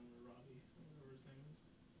doesn't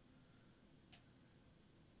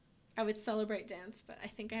I would celebrate dance, but I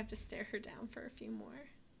think I have to stare her down for a few more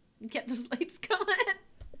and get those lights going.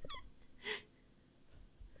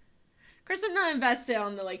 Of course, I'm not invested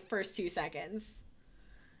on the like first 2 seconds.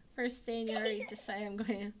 First day, and you already decide I'm going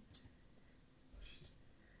to.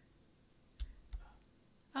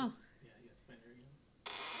 Oh. Yeah, you have to find her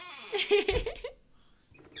again.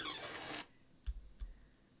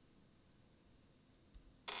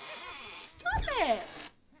 Stop it!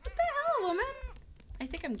 What the hell, woman? I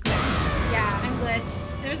think I'm glitched. Yeah, I'm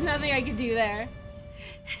glitched. There's nothing I could do there.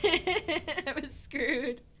 I was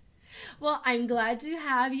screwed. Well, I'm glad to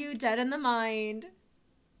have you dead in the mind.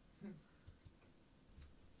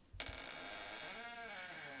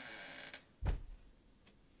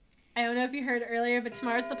 I don't know if you heard earlier, but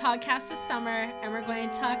tomorrow's the podcast with Summer, and we're going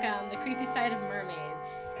to talk on the creepy side of mermaids.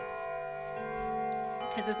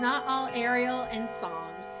 Because it's not all Ariel and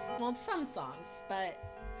songs. Well, some songs, but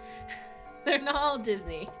they're not all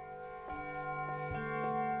Disney.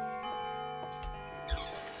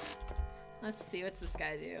 Let's see, what's this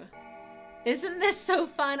guy do? Isn't this so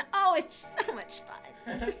fun? Oh, it's so much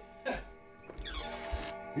fun.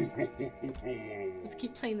 Let's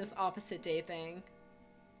keep playing this opposite day thing.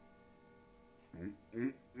 Oh,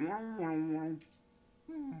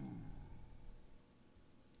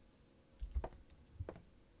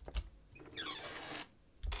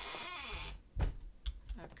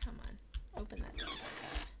 come on. Open that door back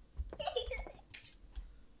up.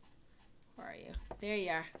 Where are you? There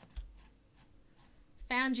you are.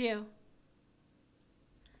 Found you.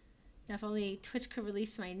 Now, if only Twitch could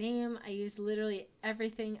release my name, I use literally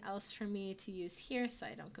everything else for me to use here so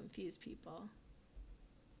I don't confuse people.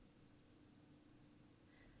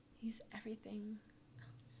 Use everything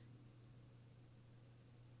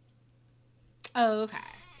else. Oh, okay.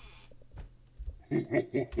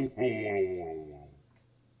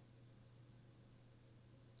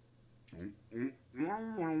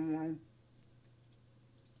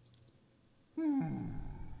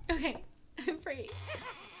 Okay, I'm free.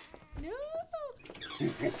 No!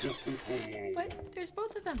 What? There's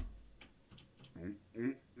both of them.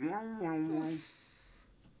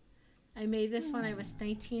 I made this when I was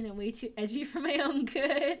 19 and way too edgy for my own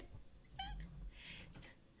good.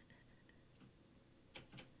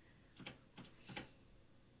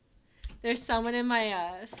 There's someone in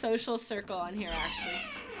my social circle on here, actually,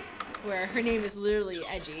 where her name is literally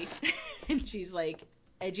Edgy. And she's like,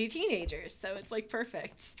 edgy teenagers, so it's like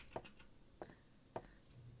perfect.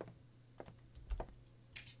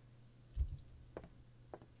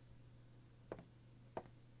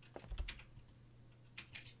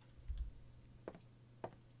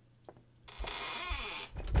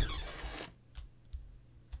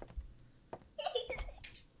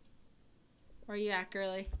 Where are you at,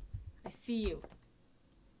 girly? I see you.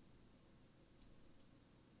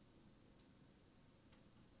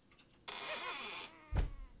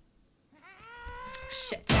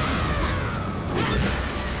 Shit.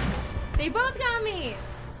 They both got me!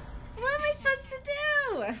 What am I supposed to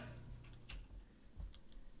do?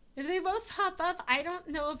 If they both pop up, I don't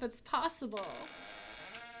know if it's possible.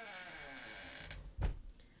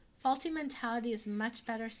 Faulty Mentality is much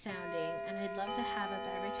better sounding, and I'd love to have it,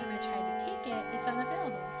 but every time I try to take it, it's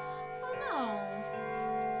unavailable. Oh no.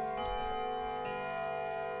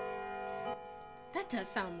 That does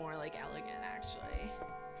sound more like elegant, actually.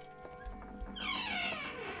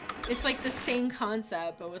 It's like the same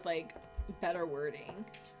concept, but with like better wording.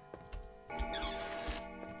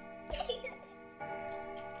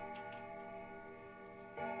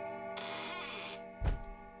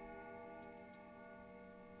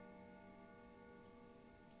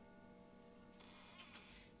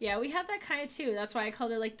 Yeah, we had that kind of too. That's why I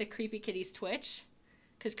called it like the Creepy Kitties Twitch.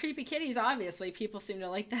 Because Creepy Kitties, obviously, people seem to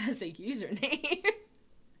like that as a username.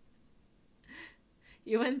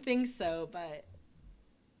 You wouldn't think so, but...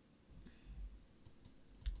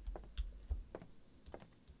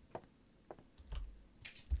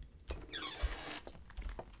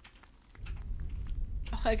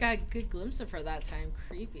 Oh, I got a good glimpse of her that time.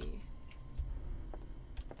 Creepy.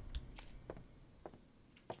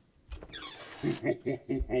 I think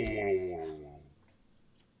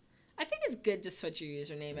it's good to switch your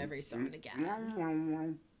username every so and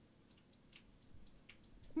again.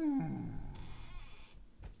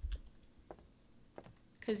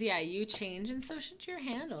 Because, yeah, you change and so should your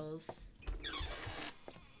handles.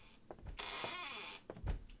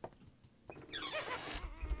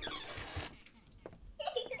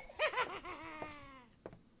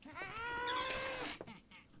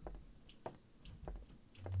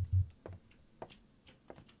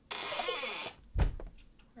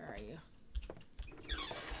 Where are you?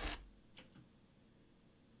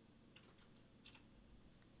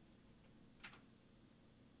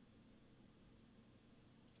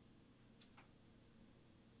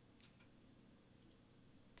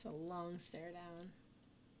 It's a long stare down.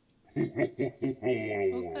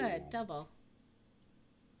 Oh, good. Double.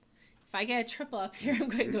 If I get a triple up here, I'm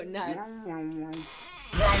going to go nuts. I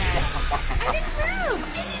didn't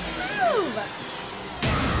move!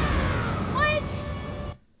 What?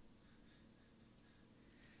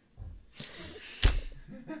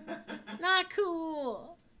 Not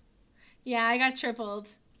cool. Yeah, I got tripled.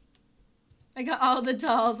 I got all the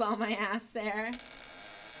dolls on my ass there.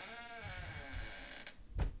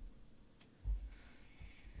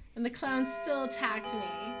 And the clown still attacked me.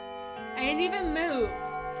 I didn't even move.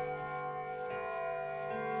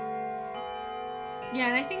 Yeah,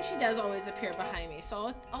 and I think she does always appear behind me,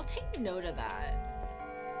 so I'll take note of that.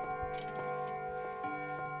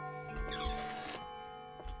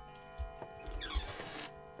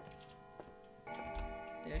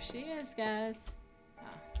 There she is, guys. Oh,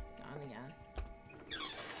 gone again.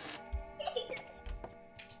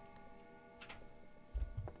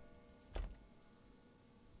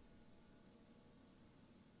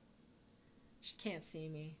 She can't see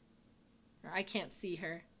me. Or I can't see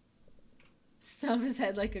her. Stomp his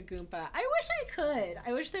head like a Goomba. I wish I could.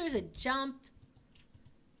 I wish there was a jump.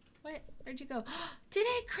 What? Where'd you go? Did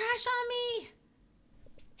it crash on me?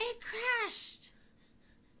 It crashed.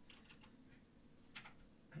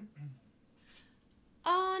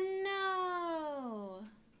 Oh no.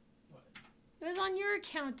 What? It was on your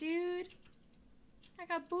account, dude. I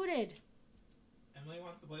got booted. Emily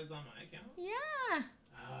wants to play this on my account? Yeah.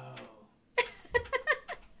 Oh.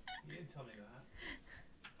 You didn't tell me that.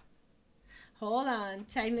 Hold on.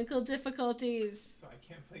 Technical difficulties. So I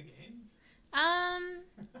can't play games? I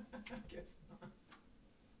Guess not.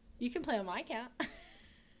 You can play on my account.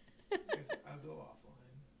 Guess I'll go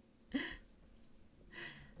offline.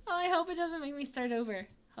 Oh, I hope it doesn't make me start over.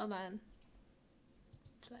 Hold on.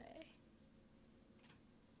 Play.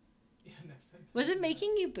 Yeah, next time. Was it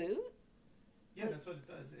making you boot? Yeah, that's what it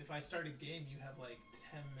does. If I start a game, you have like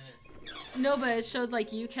 10 minutes to go. No, but it showed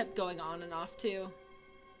like you kept going on and off too.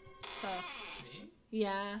 So. Me?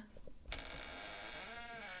 Yeah.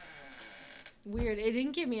 Weird. It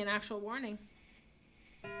didn't give me an actual warning.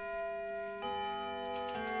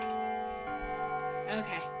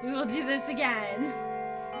 Okay, we will do this again.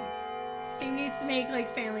 Steve needs to make like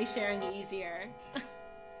family sharing easier. I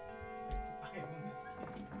own this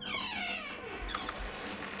game.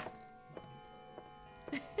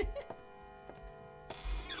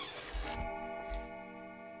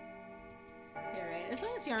 You're right. As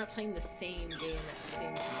long as you aren't playing the same game at the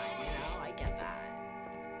same time, you know? I get that.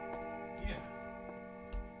 Yeah.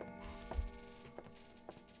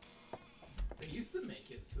 They used to make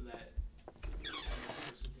it so that one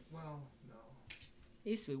person could, well, no. It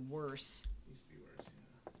used to be worse. It used to be worse,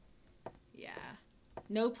 yeah. Yeah.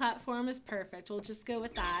 No platform is perfect. We'll just go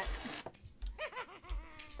with that.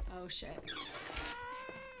 Oh, shit.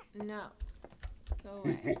 No. Go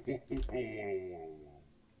away.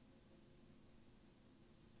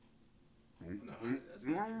 No, that's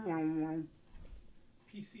not true.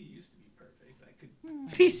 PC used to be perfect. I could.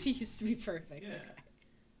 PC used to be perfect. Yeah. Okay.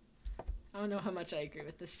 I don't know how much I agree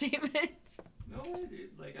with this statement. No,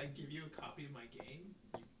 it, like I give you a copy of my game,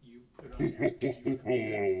 you put it on your computer,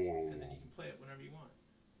 and then you can play it whenever you want.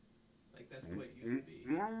 Like that's the way it used to be.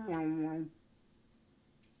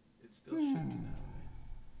 It still should be that way.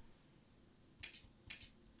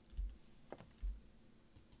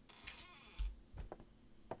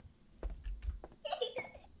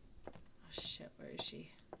 Oh shit, where is she?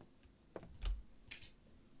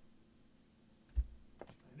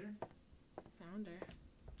 Find her? Found her.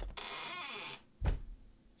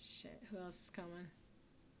 Shit, who else is coming?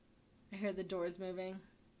 I hear the doors moving.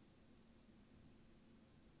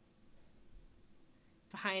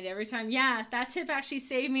 Behind every time. Yeah, that tip actually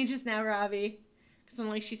saved me just now, Robbie. Because I'm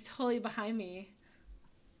like, she's totally behind me.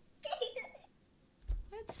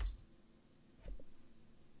 What?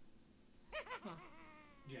 Huh.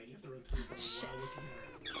 Yeah, you have to rotate it Shit.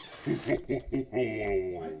 while looking at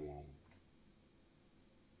her. What?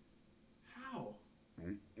 How?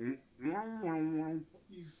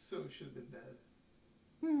 You so should have been dead.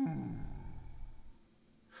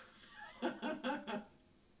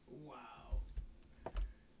 Wow.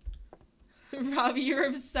 Robbie, you're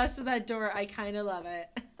obsessed with that door. I kind of love it.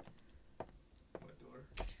 What door?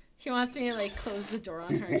 He wants me to, like, close the door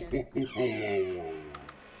on her again. It's,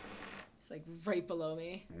 like, right below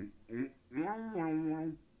me.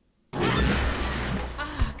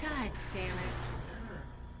 Ah, god damn it.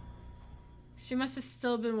 She must have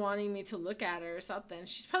still been wanting me to look at her or something.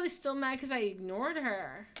 She's probably still mad because I ignored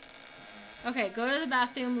her. Okay, go to the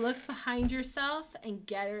bathroom, look behind yourself, and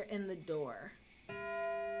get her in the door.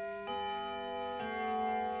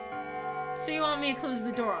 So you want me to close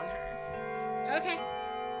the door on her? Okay.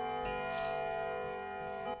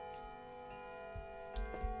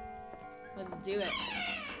 Let's do it.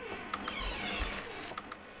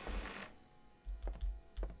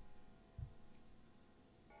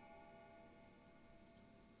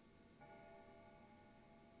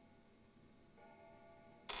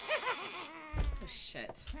 Oh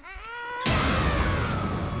shit.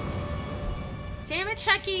 Damn it,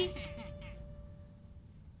 Chucky!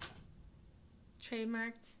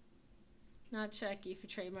 Trademarked. Not Chucky for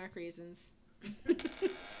trademark reasons.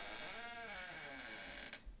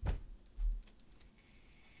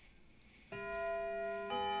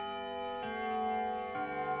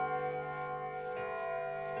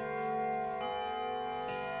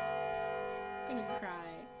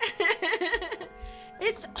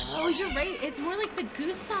 Oh, you're right. It's more like the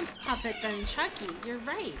Goosebumps puppet than Chucky. You're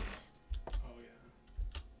right. Oh,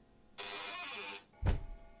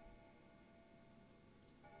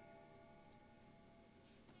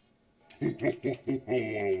 yeah.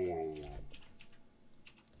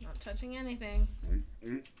 Not touching anything.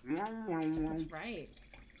 That's right.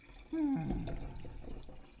 Not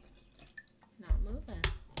moving.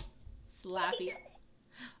 Slappy.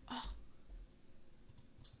 Oh.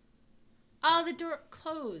 Oh, the door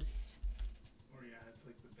closed. Or yeah, it's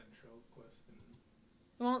like the ventriloquist and...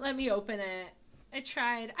 It won't let me open it. I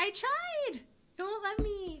tried. It won't let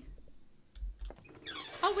me.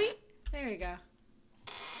 Oh, wait. There you go.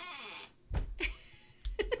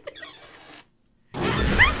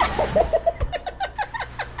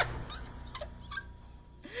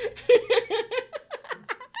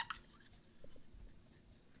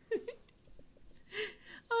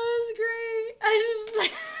 Oh, that's great. I just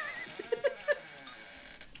like...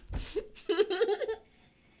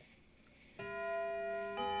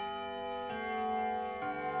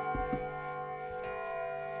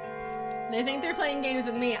 They think they're playing games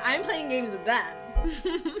with me. I'm playing games with them.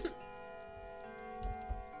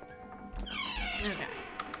 Okay.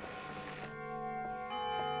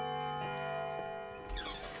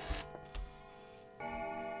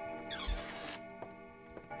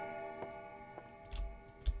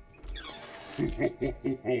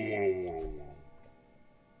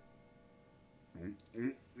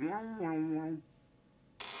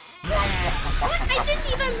 What? I didn't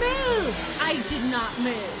even move! I did not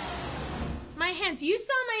move. My hands. You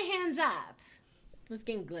saw my hands up. This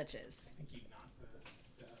game glitches. I think you knocked the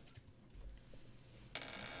desk.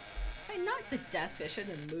 If I knocked the desk, I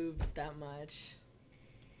shouldn't have moved that much.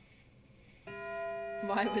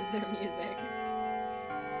 Why was there music?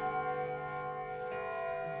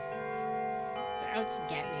 They're out to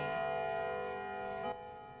get me.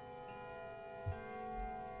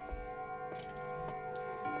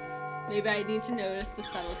 Maybe I need to notice the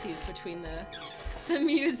subtleties between the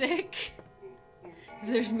music. If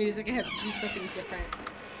there's music, I have to do something different.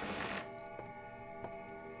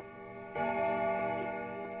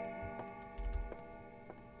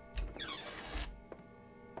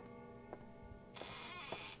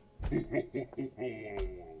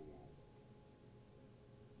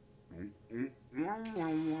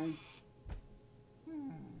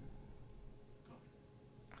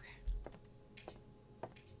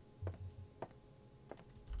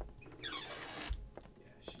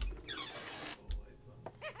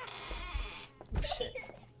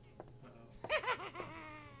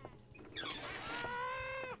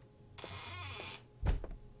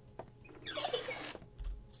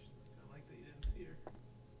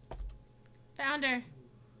 Found her.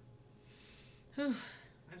 Whew.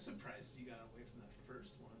 I'm surprised you got away from that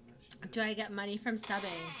first one. That she Do I get money from subbing?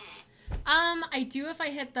 I do if I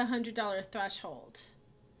hit the $100 threshold.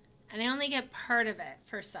 And I only get part of it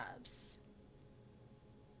for subs.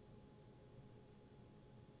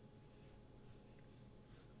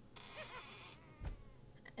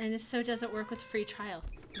 And if so, does it work with free trial?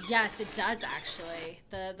 Yes, it does actually.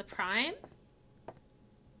 The Prime?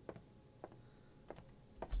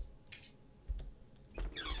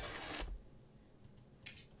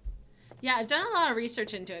 Yeah, I've done a lot of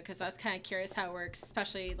research into it because I was kind of curious how it works,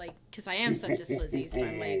 especially like because I am sub to Slizzy, so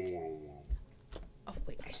I'm like, oh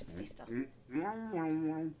wait, I should stay still.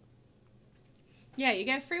 Yeah, you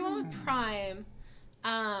get a free one with Prime.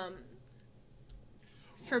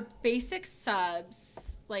 For basic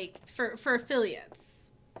subs, like for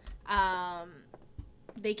affiliates,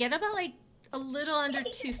 they get about like a little under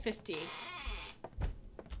 $250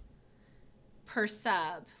 per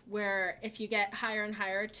sub, where if you get higher and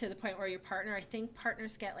higher to the point where your partner, I think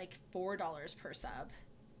partners get like $4 per sub.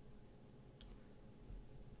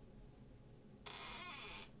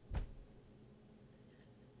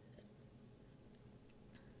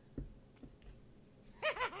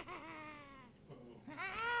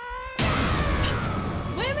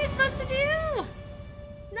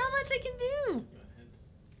 much I can do. You want a hint?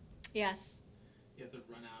 Yes. You have to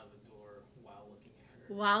run out of the door while looking at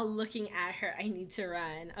her. While looking at her, I need to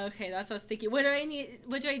run. Okay, that's what I was thinking. What do I need?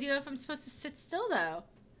 What do I do if I'm supposed to sit still though?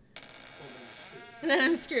 Well, Then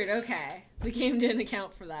I'm screwed. Okay, the game didn't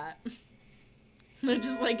account for that. But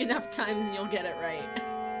just like enough times and you'll get it right.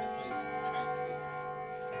 that's why you try to stay.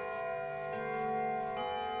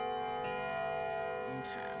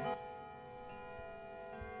 Okay.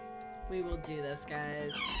 We will do this,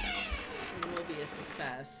 guys. It will be a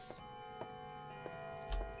success.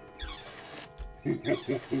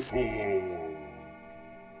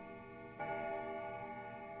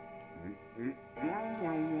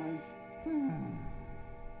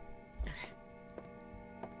 Okay.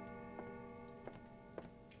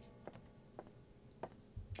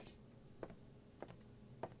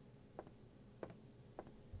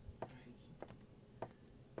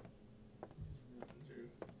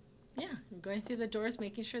 Yeah, I'm going through the doors,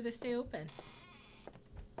 making sure they stay open.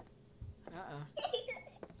 Uh-oh.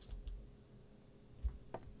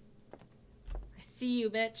 I see you,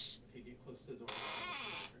 bitch. Okay, get close to the door.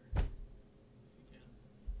 If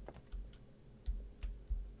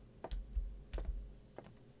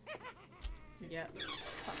you can. Yep.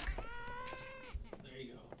 Fuck. There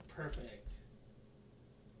you go. Perfect.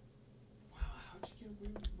 Wow, how'd you get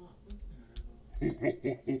away with not looking at her though?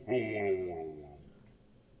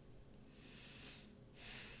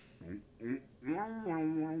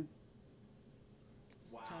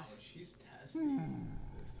 It's Wow, tough. she's testing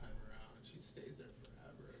this time around. She stays there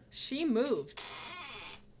forever. She moved.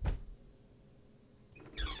 Where's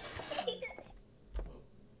she at? Oh,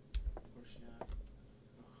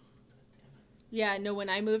 God damn it. Yeah, no, when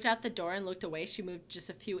I moved out the door and looked away, she moved just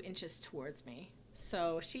a few inches towards me.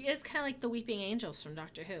 So she is kind of like the Weeping Angels from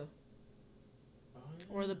Doctor Who. Oh, yeah.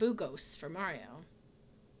 Or the Boo Ghosts from Mario.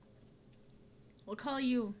 We'll call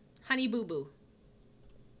you Honey Boo Boo.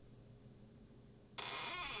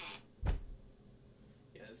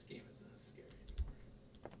 Yeah, this game isn't as scary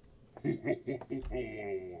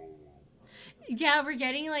anymore. Yeah, we're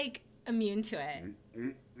getting like immune to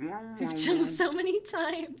it. We've jumped so many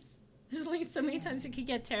times. There's only so many times you could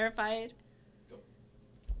get terrified. Go.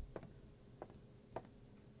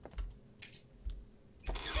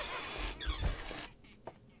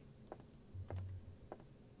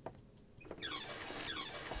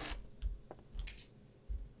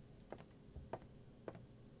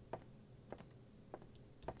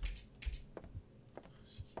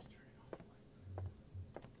 She keeps turning off the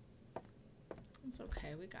lights. It's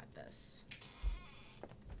okay, we got this.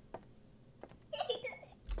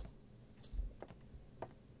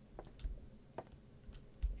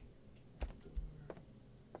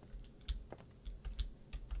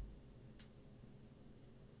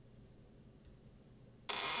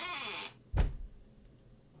 Ugh,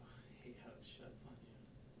 I hate how it shuts on you.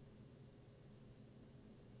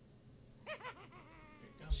 Here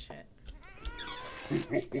it comes. Shit.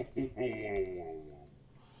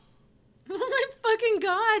 Oh my fucking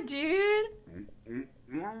god, dude!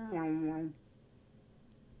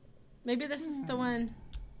 Maybe this is the one.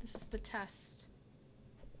 This is the test.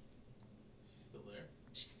 She's still there.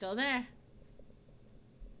 She's still there.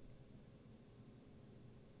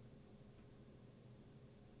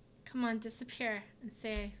 Come on, disappear and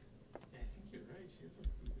say, Yeah, I think you're right. She is a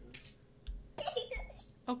Boo Ghost.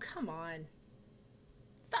 oh, come on.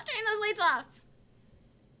 Stop turning those lights off!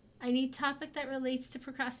 I need topic that relates to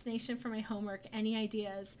procrastination for my homework. Any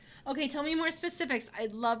ideas? Okay, tell me more specifics.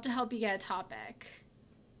 I'd love to help you get a topic.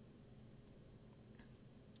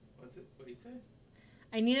 What's it? What do you say?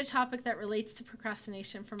 I need a topic that relates to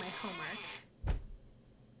procrastination for my homework.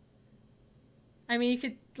 I mean, you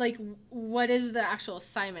could, like, what is the actual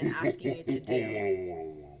assignment asking you to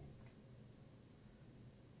do?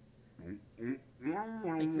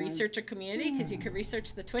 Like, research a community? Because you could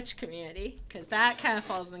research the Twitch community. Because that kind of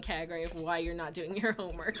falls in the category of why you're not doing your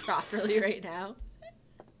homework properly right now.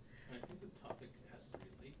 I think the topic has to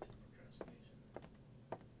relate to procrastination.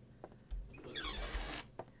 That's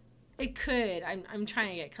what It could. I'm trying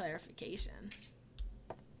to get clarification.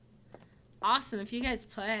 Awesome. If you guys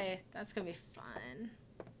play, that's going to be fun.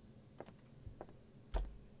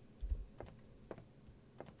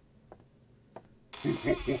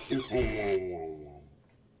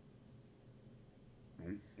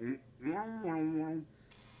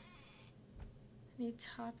 Any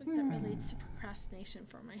topic that relates to procrastination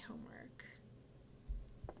for my homework.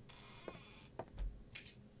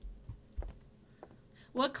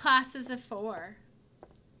 What class is it for?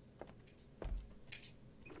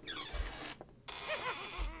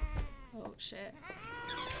 Oh shit.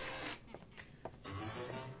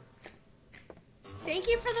 Thank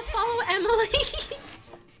you for the follow, Emily.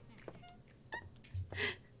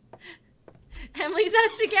 Emily's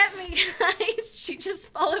out to get me, guys. She just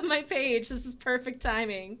followed my page. This is perfect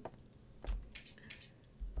timing.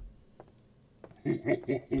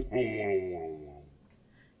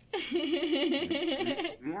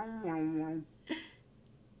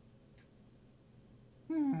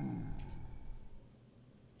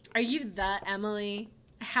 Are you the Emily?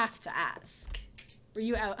 I have to ask. Were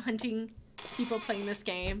you out hunting people playing this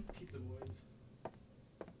game? Pizza boys.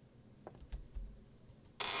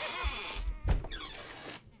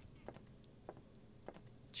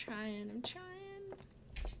 I'm trying.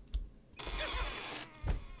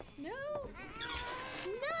 No.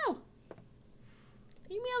 No.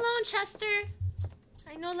 Leave me alone, Chester.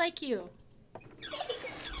 I know like you.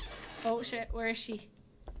 Oh shit, where is she?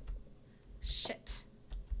 Shit.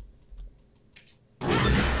 Ah,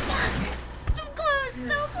 fuck! So close,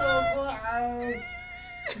 so close!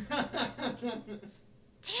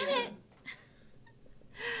 Damn it!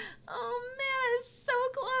 Oh man, it's so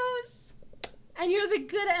close! And you're the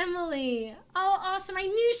good Emily. Oh, awesome. I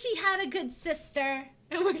knew she had a good sister.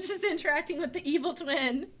 And we're just interacting with the evil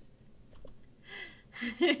twin.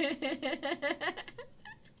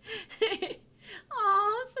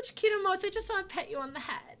 Oh, such cute emotes. I just want to pet you on the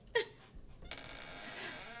head.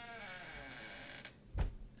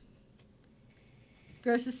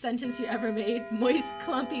 Grossest sentence you ever made. Moist,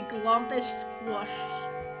 clumpy, glompish squash.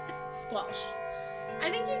 Squash. I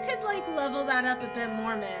think you could, like, level that up a bit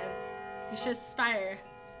more, man. You should aspire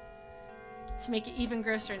to make it even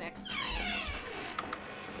grosser next time.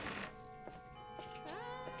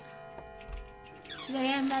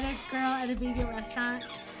 Today I met a girl at a vegan restaurant.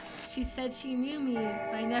 She said she knew me,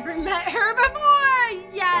 but I never met her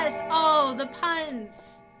before! Yes! Oh, the puns!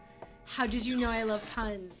 How did you know I love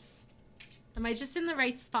puns? Am I just in the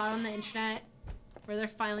right spot on the internet where they're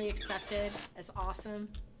finally accepted as awesome?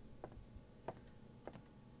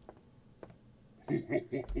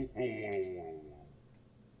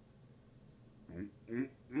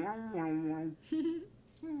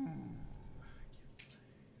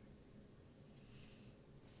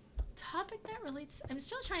 Topic that relates. I'm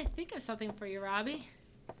still trying to think of something for you, Robbie.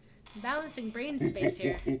 I'm balancing brain space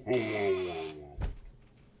here.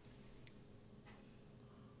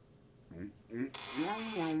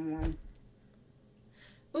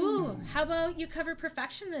 Ooh, how about you cover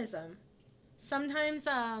perfectionism? Sometimes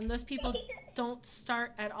those people don't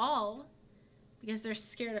start at all because they're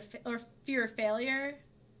scared of or fear of failure.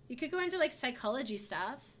 You could go into like psychology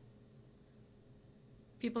stuff.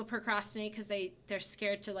 People procrastinate because they're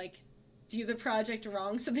scared to like do the project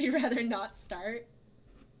wrong, so they'd rather not start.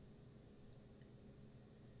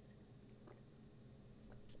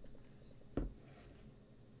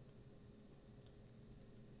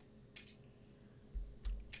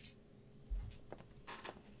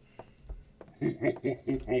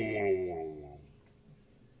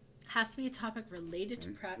 Has to be a topic related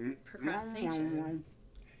to procrastination.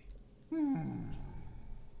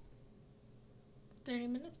 30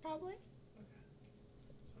 minutes probably?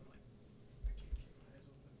 So I'm like, I can't keep my eyes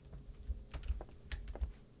open.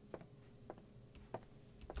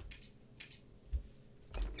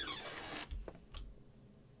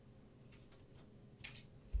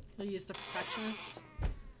 We'll use the perfectionist.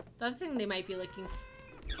 The other thing they might be looking for.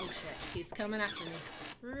 Oh shit, he's coming after me.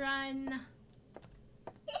 Run!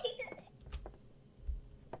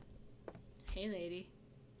 Hey, lady.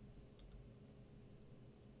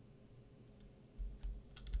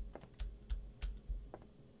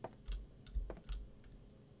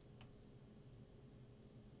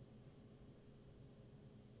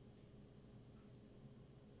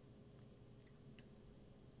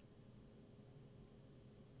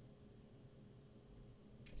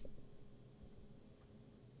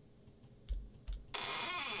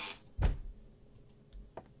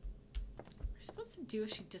 Supposed to do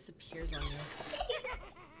if she disappears on you.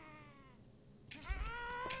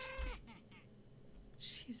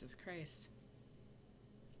 Jesus Christ.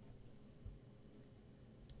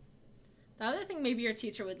 The other thing maybe your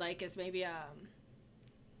teacher would like is maybe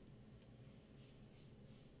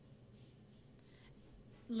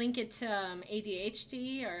link it to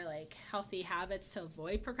ADHD or like healthy habits to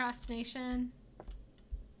avoid procrastination.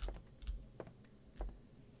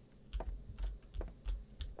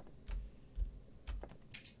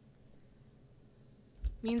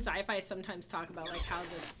 Me and Sci-Fi sometimes talk about like how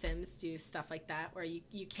the Sims do stuff like that, where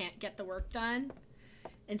you can't get the work done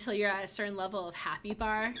until you're at a certain level of happy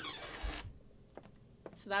bar.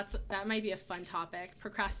 So that might be a fun topic.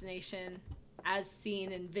 Procrastination as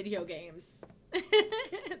seen in video games.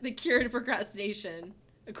 The cure to procrastination.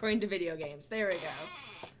 According to video games. There we go.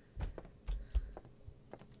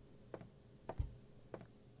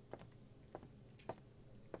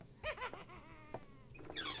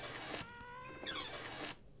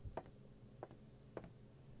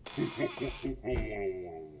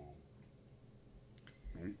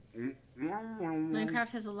 Minecraft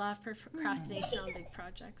has a lot of procrastination on big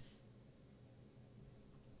projects.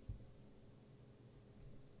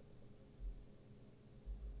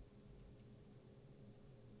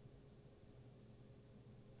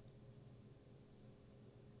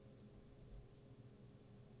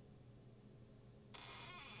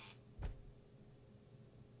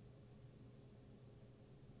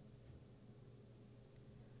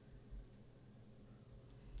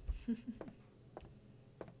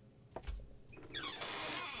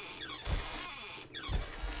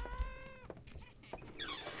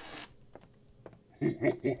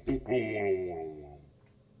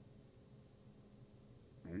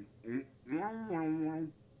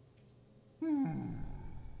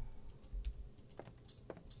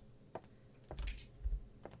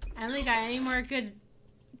 Emily, got any more good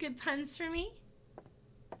puns for me?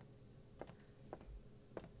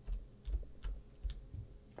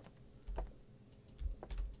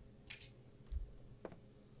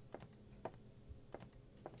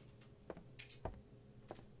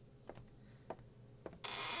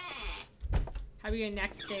 How about your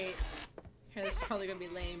next date? Here, this is probably gonna be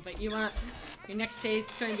lame, but you want your next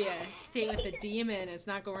date's gonna be a date with a demon. It's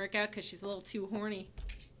not gonna work out because she's a little too horny.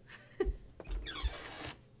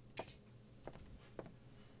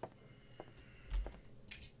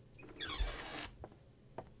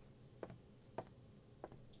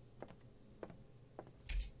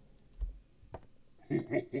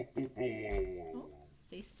 Oh,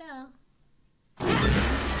 stay still.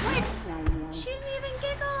 What? She didn't even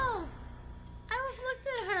giggle. I would have looked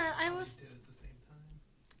at her. I would. Did it at the same time.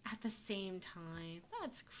 At the same time.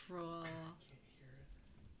 That's cruel. I can't hear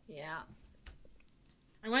it. Yeah.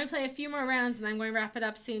 I'm going to play a few more rounds and I'm going to wrap it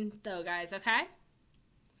up soon, though, guys. Okay?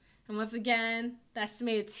 And once again, the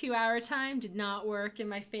estimated 2-hour time did not work in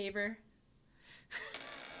my favor.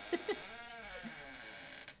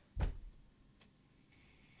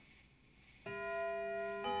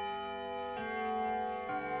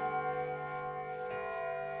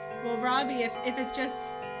 Well, Robbie, if it's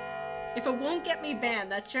just, if it won't get me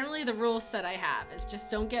banned, that's generally the rule set I have, is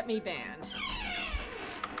just don't get me banned.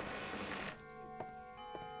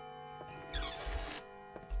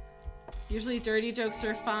 Usually dirty jokes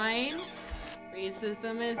are fine,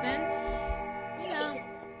 racism isn't, you know.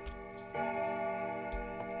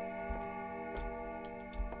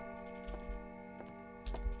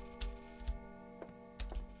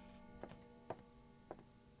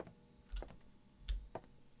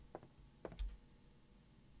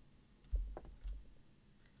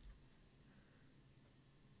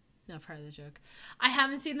 Not part of the joke. I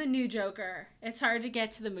haven't seen the new Joker. It's hard to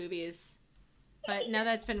get to the movies, but now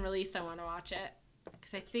that it's been released, I want to watch it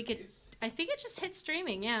because I think it just hit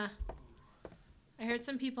streaming. Yeah, I heard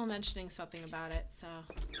some people mentioning something about it. So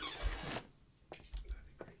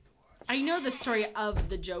I know the story of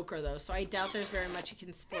the Joker though, so I doubt there's very much you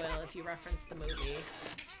can spoil if you reference the movie.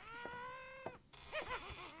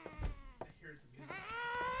 I hear the music.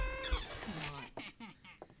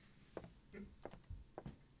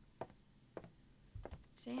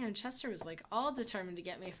 Damn, Chester was like all determined to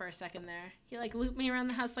get me for a second there. He like looped me around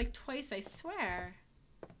the house like twice, I swear.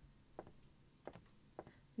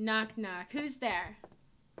 Knock knock, who's there?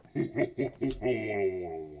 It's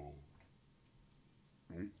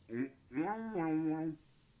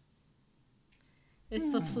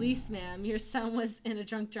the police, ma'am. Your son was in a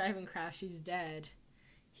drunk driving crash. He's dead.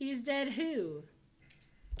 He's dead who?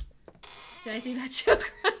 Did I do that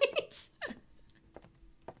joke right?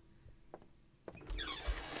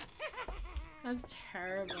 That's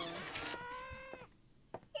terrible.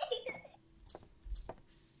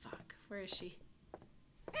 Fuck, where is she?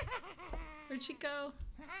 Where'd she go?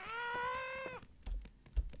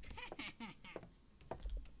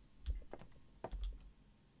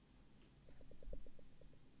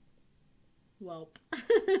 Welp.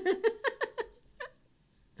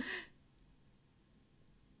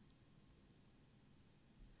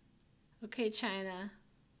 Okay, China.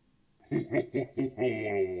 You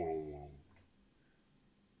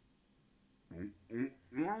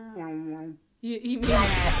mean,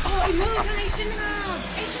 oh, I moved and I shouldn't have.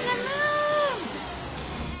 I shouldn't have moved.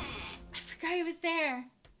 I forgot he was there.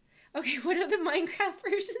 Okay, what are the Minecraft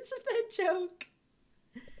versions of that joke?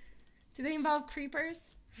 Do they involve creepers?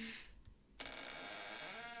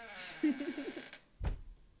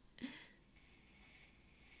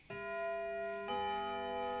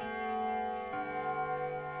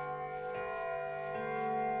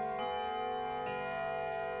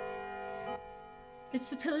 It's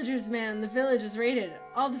the pillagers, man. The village is raided.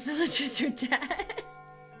 All the villagers are dead.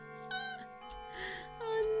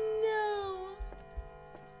 Oh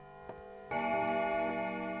no.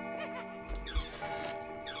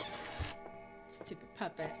 Stupid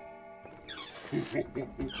puppet. No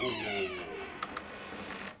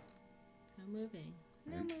moving.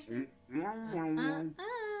 No moving.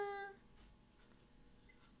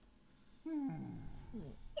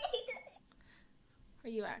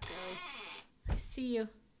 Where you at, girlie? I see you.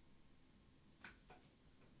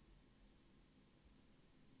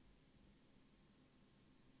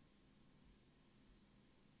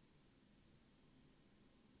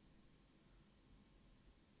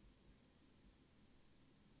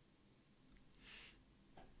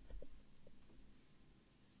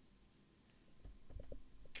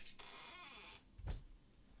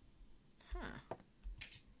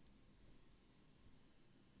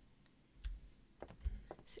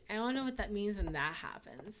 See, I don't know what that means when that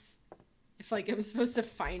happens. If, like, I'm supposed to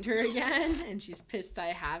find her again and she's pissed that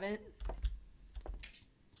I haven't.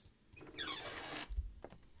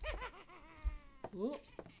 Ooh.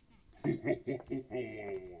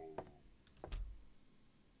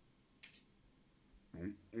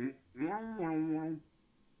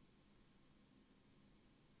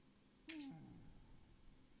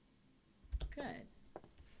 Good.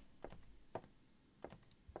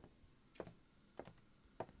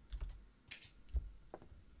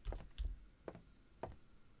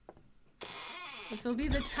 This will be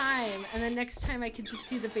the time, and then next time I can just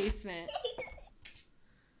do the basement.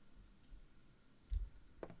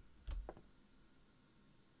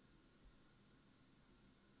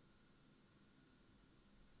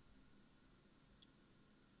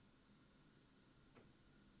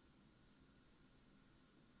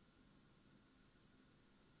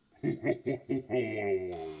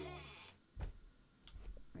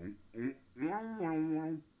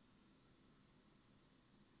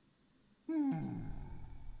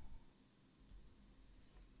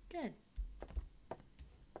 Good.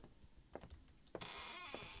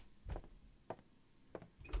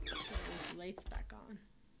 Put these lights back on.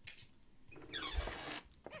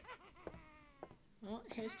 Oh,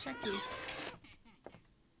 here's Chucky.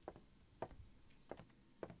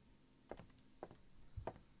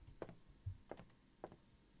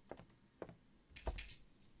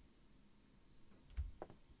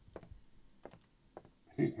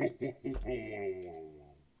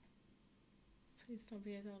 Please don't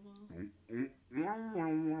be a double.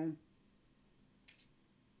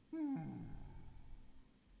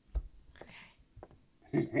 Okay.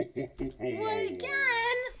 What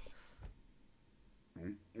again?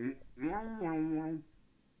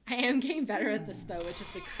 I am getting better at this though, which is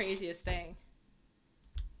the craziest thing.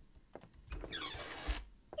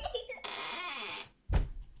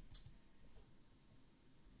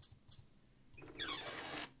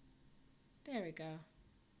 There we go.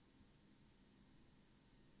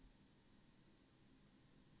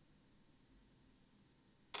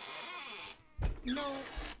 No.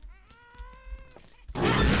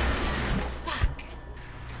 Fuck.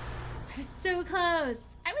 I was so close.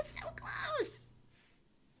 I was so close.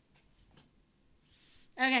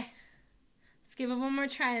 Okay. Let's give it one more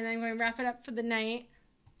try and then I'm going to wrap it up for the night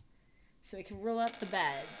so we can roll up the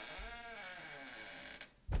beds.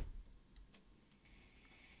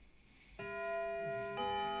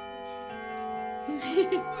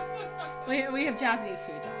 we have Japanese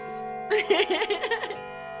futons.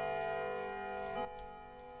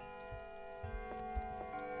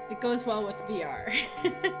 It goes well with VR.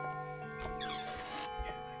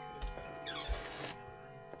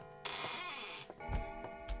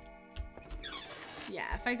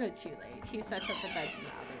 Yeah, if I go too late, he sets up the beds in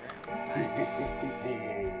the other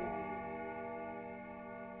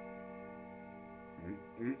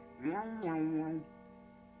room.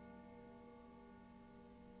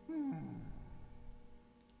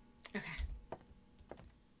 Okay.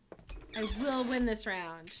 I will win this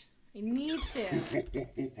round. I need to.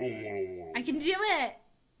 I can do it.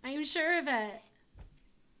 I am sure of it.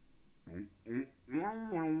 I'm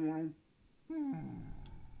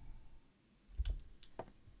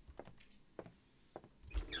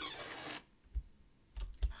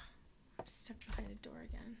stuck behind a door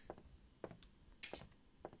again.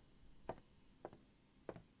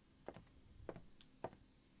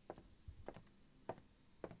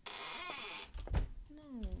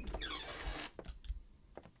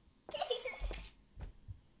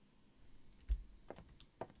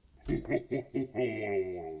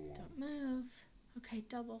 Don't move. Okay,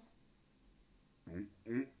 double.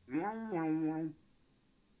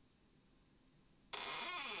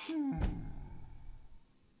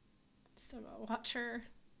 So I'll watch her.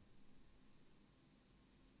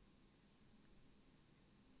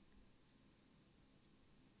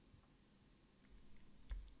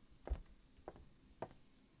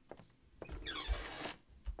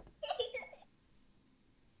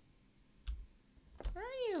 Where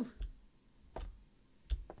are you?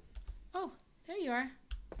 Oh, there you are.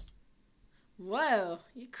 Whoa,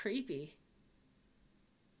 you creepy.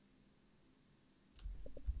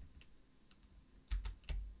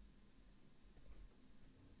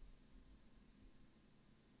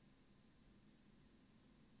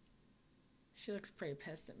 She looks pretty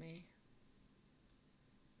pissed at me.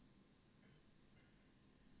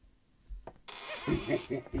 I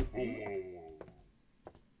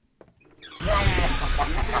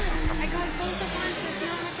got both at once. There's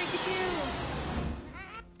not much I could do.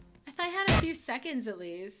 I thought I had a few seconds at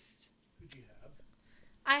least. Who'd you have?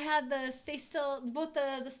 I had the stay still, both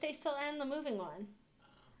the stay still and the moving one.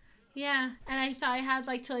 Yeah, and I thought I had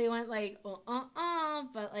like till he went like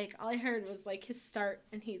but like all I heard was like his start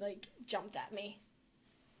and he like jumped at me.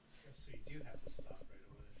 So you do have to stop right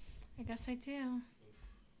away. I guess I do.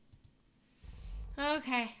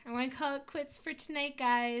 Okay, I'm going to call it quits for tonight,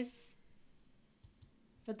 guys.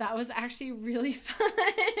 But that was actually really fun.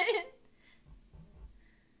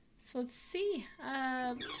 So let's see.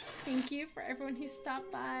 Thank you for everyone who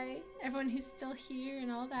stopped by, everyone who's still here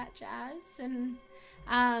and all that jazz. And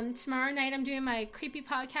tomorrow night I'm doing my creepy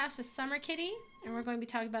podcast with Sammi Kitty. And we're going to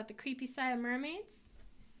be talking about the creepy side of mermaids.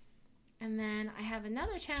 And then I have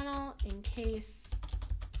another channel in case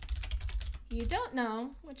you don't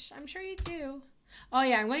know, which I'm sure you do. Oh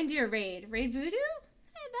yeah, I'm going to do a raid. Raid Voodoo?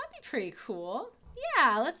 Hey, that'd be pretty cool.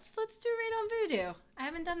 Yeah, let's do a raid on Voodoo. I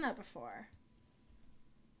haven't done that before.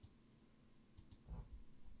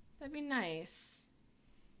 That'd be nice.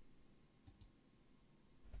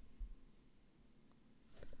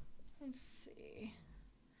 Let's see.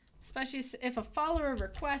 Especially if a follower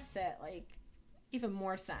requests it, like, even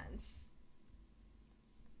more sense.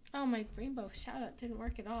 Oh, my rainbow shout out didn't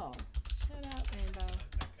work at all. Shout out, rainbow.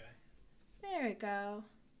 There we go.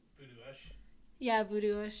 Voodoo-ish. Yeah,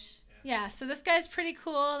 Voodoo-ish. Yeah, so this guy's pretty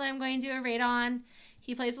cool that I'm going to do a raid on.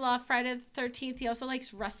 He plays a lot of Friday the 13th. He also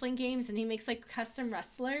likes wrestling games, and he makes, like, custom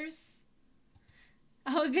wrestlers.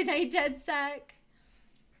 Oh, good night, Dead Sec.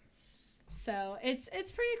 So, it's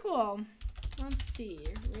pretty cool. Let's see.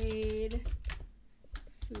 Raid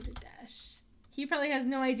Voodoo Dash. He probably has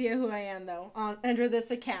no idea who I am, though, under this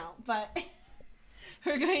account, but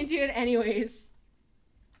we're going to do it anyways.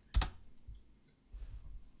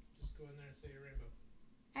 Just go in there and say your rainbow.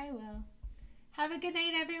 I will. Have a good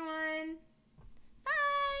night, everyone.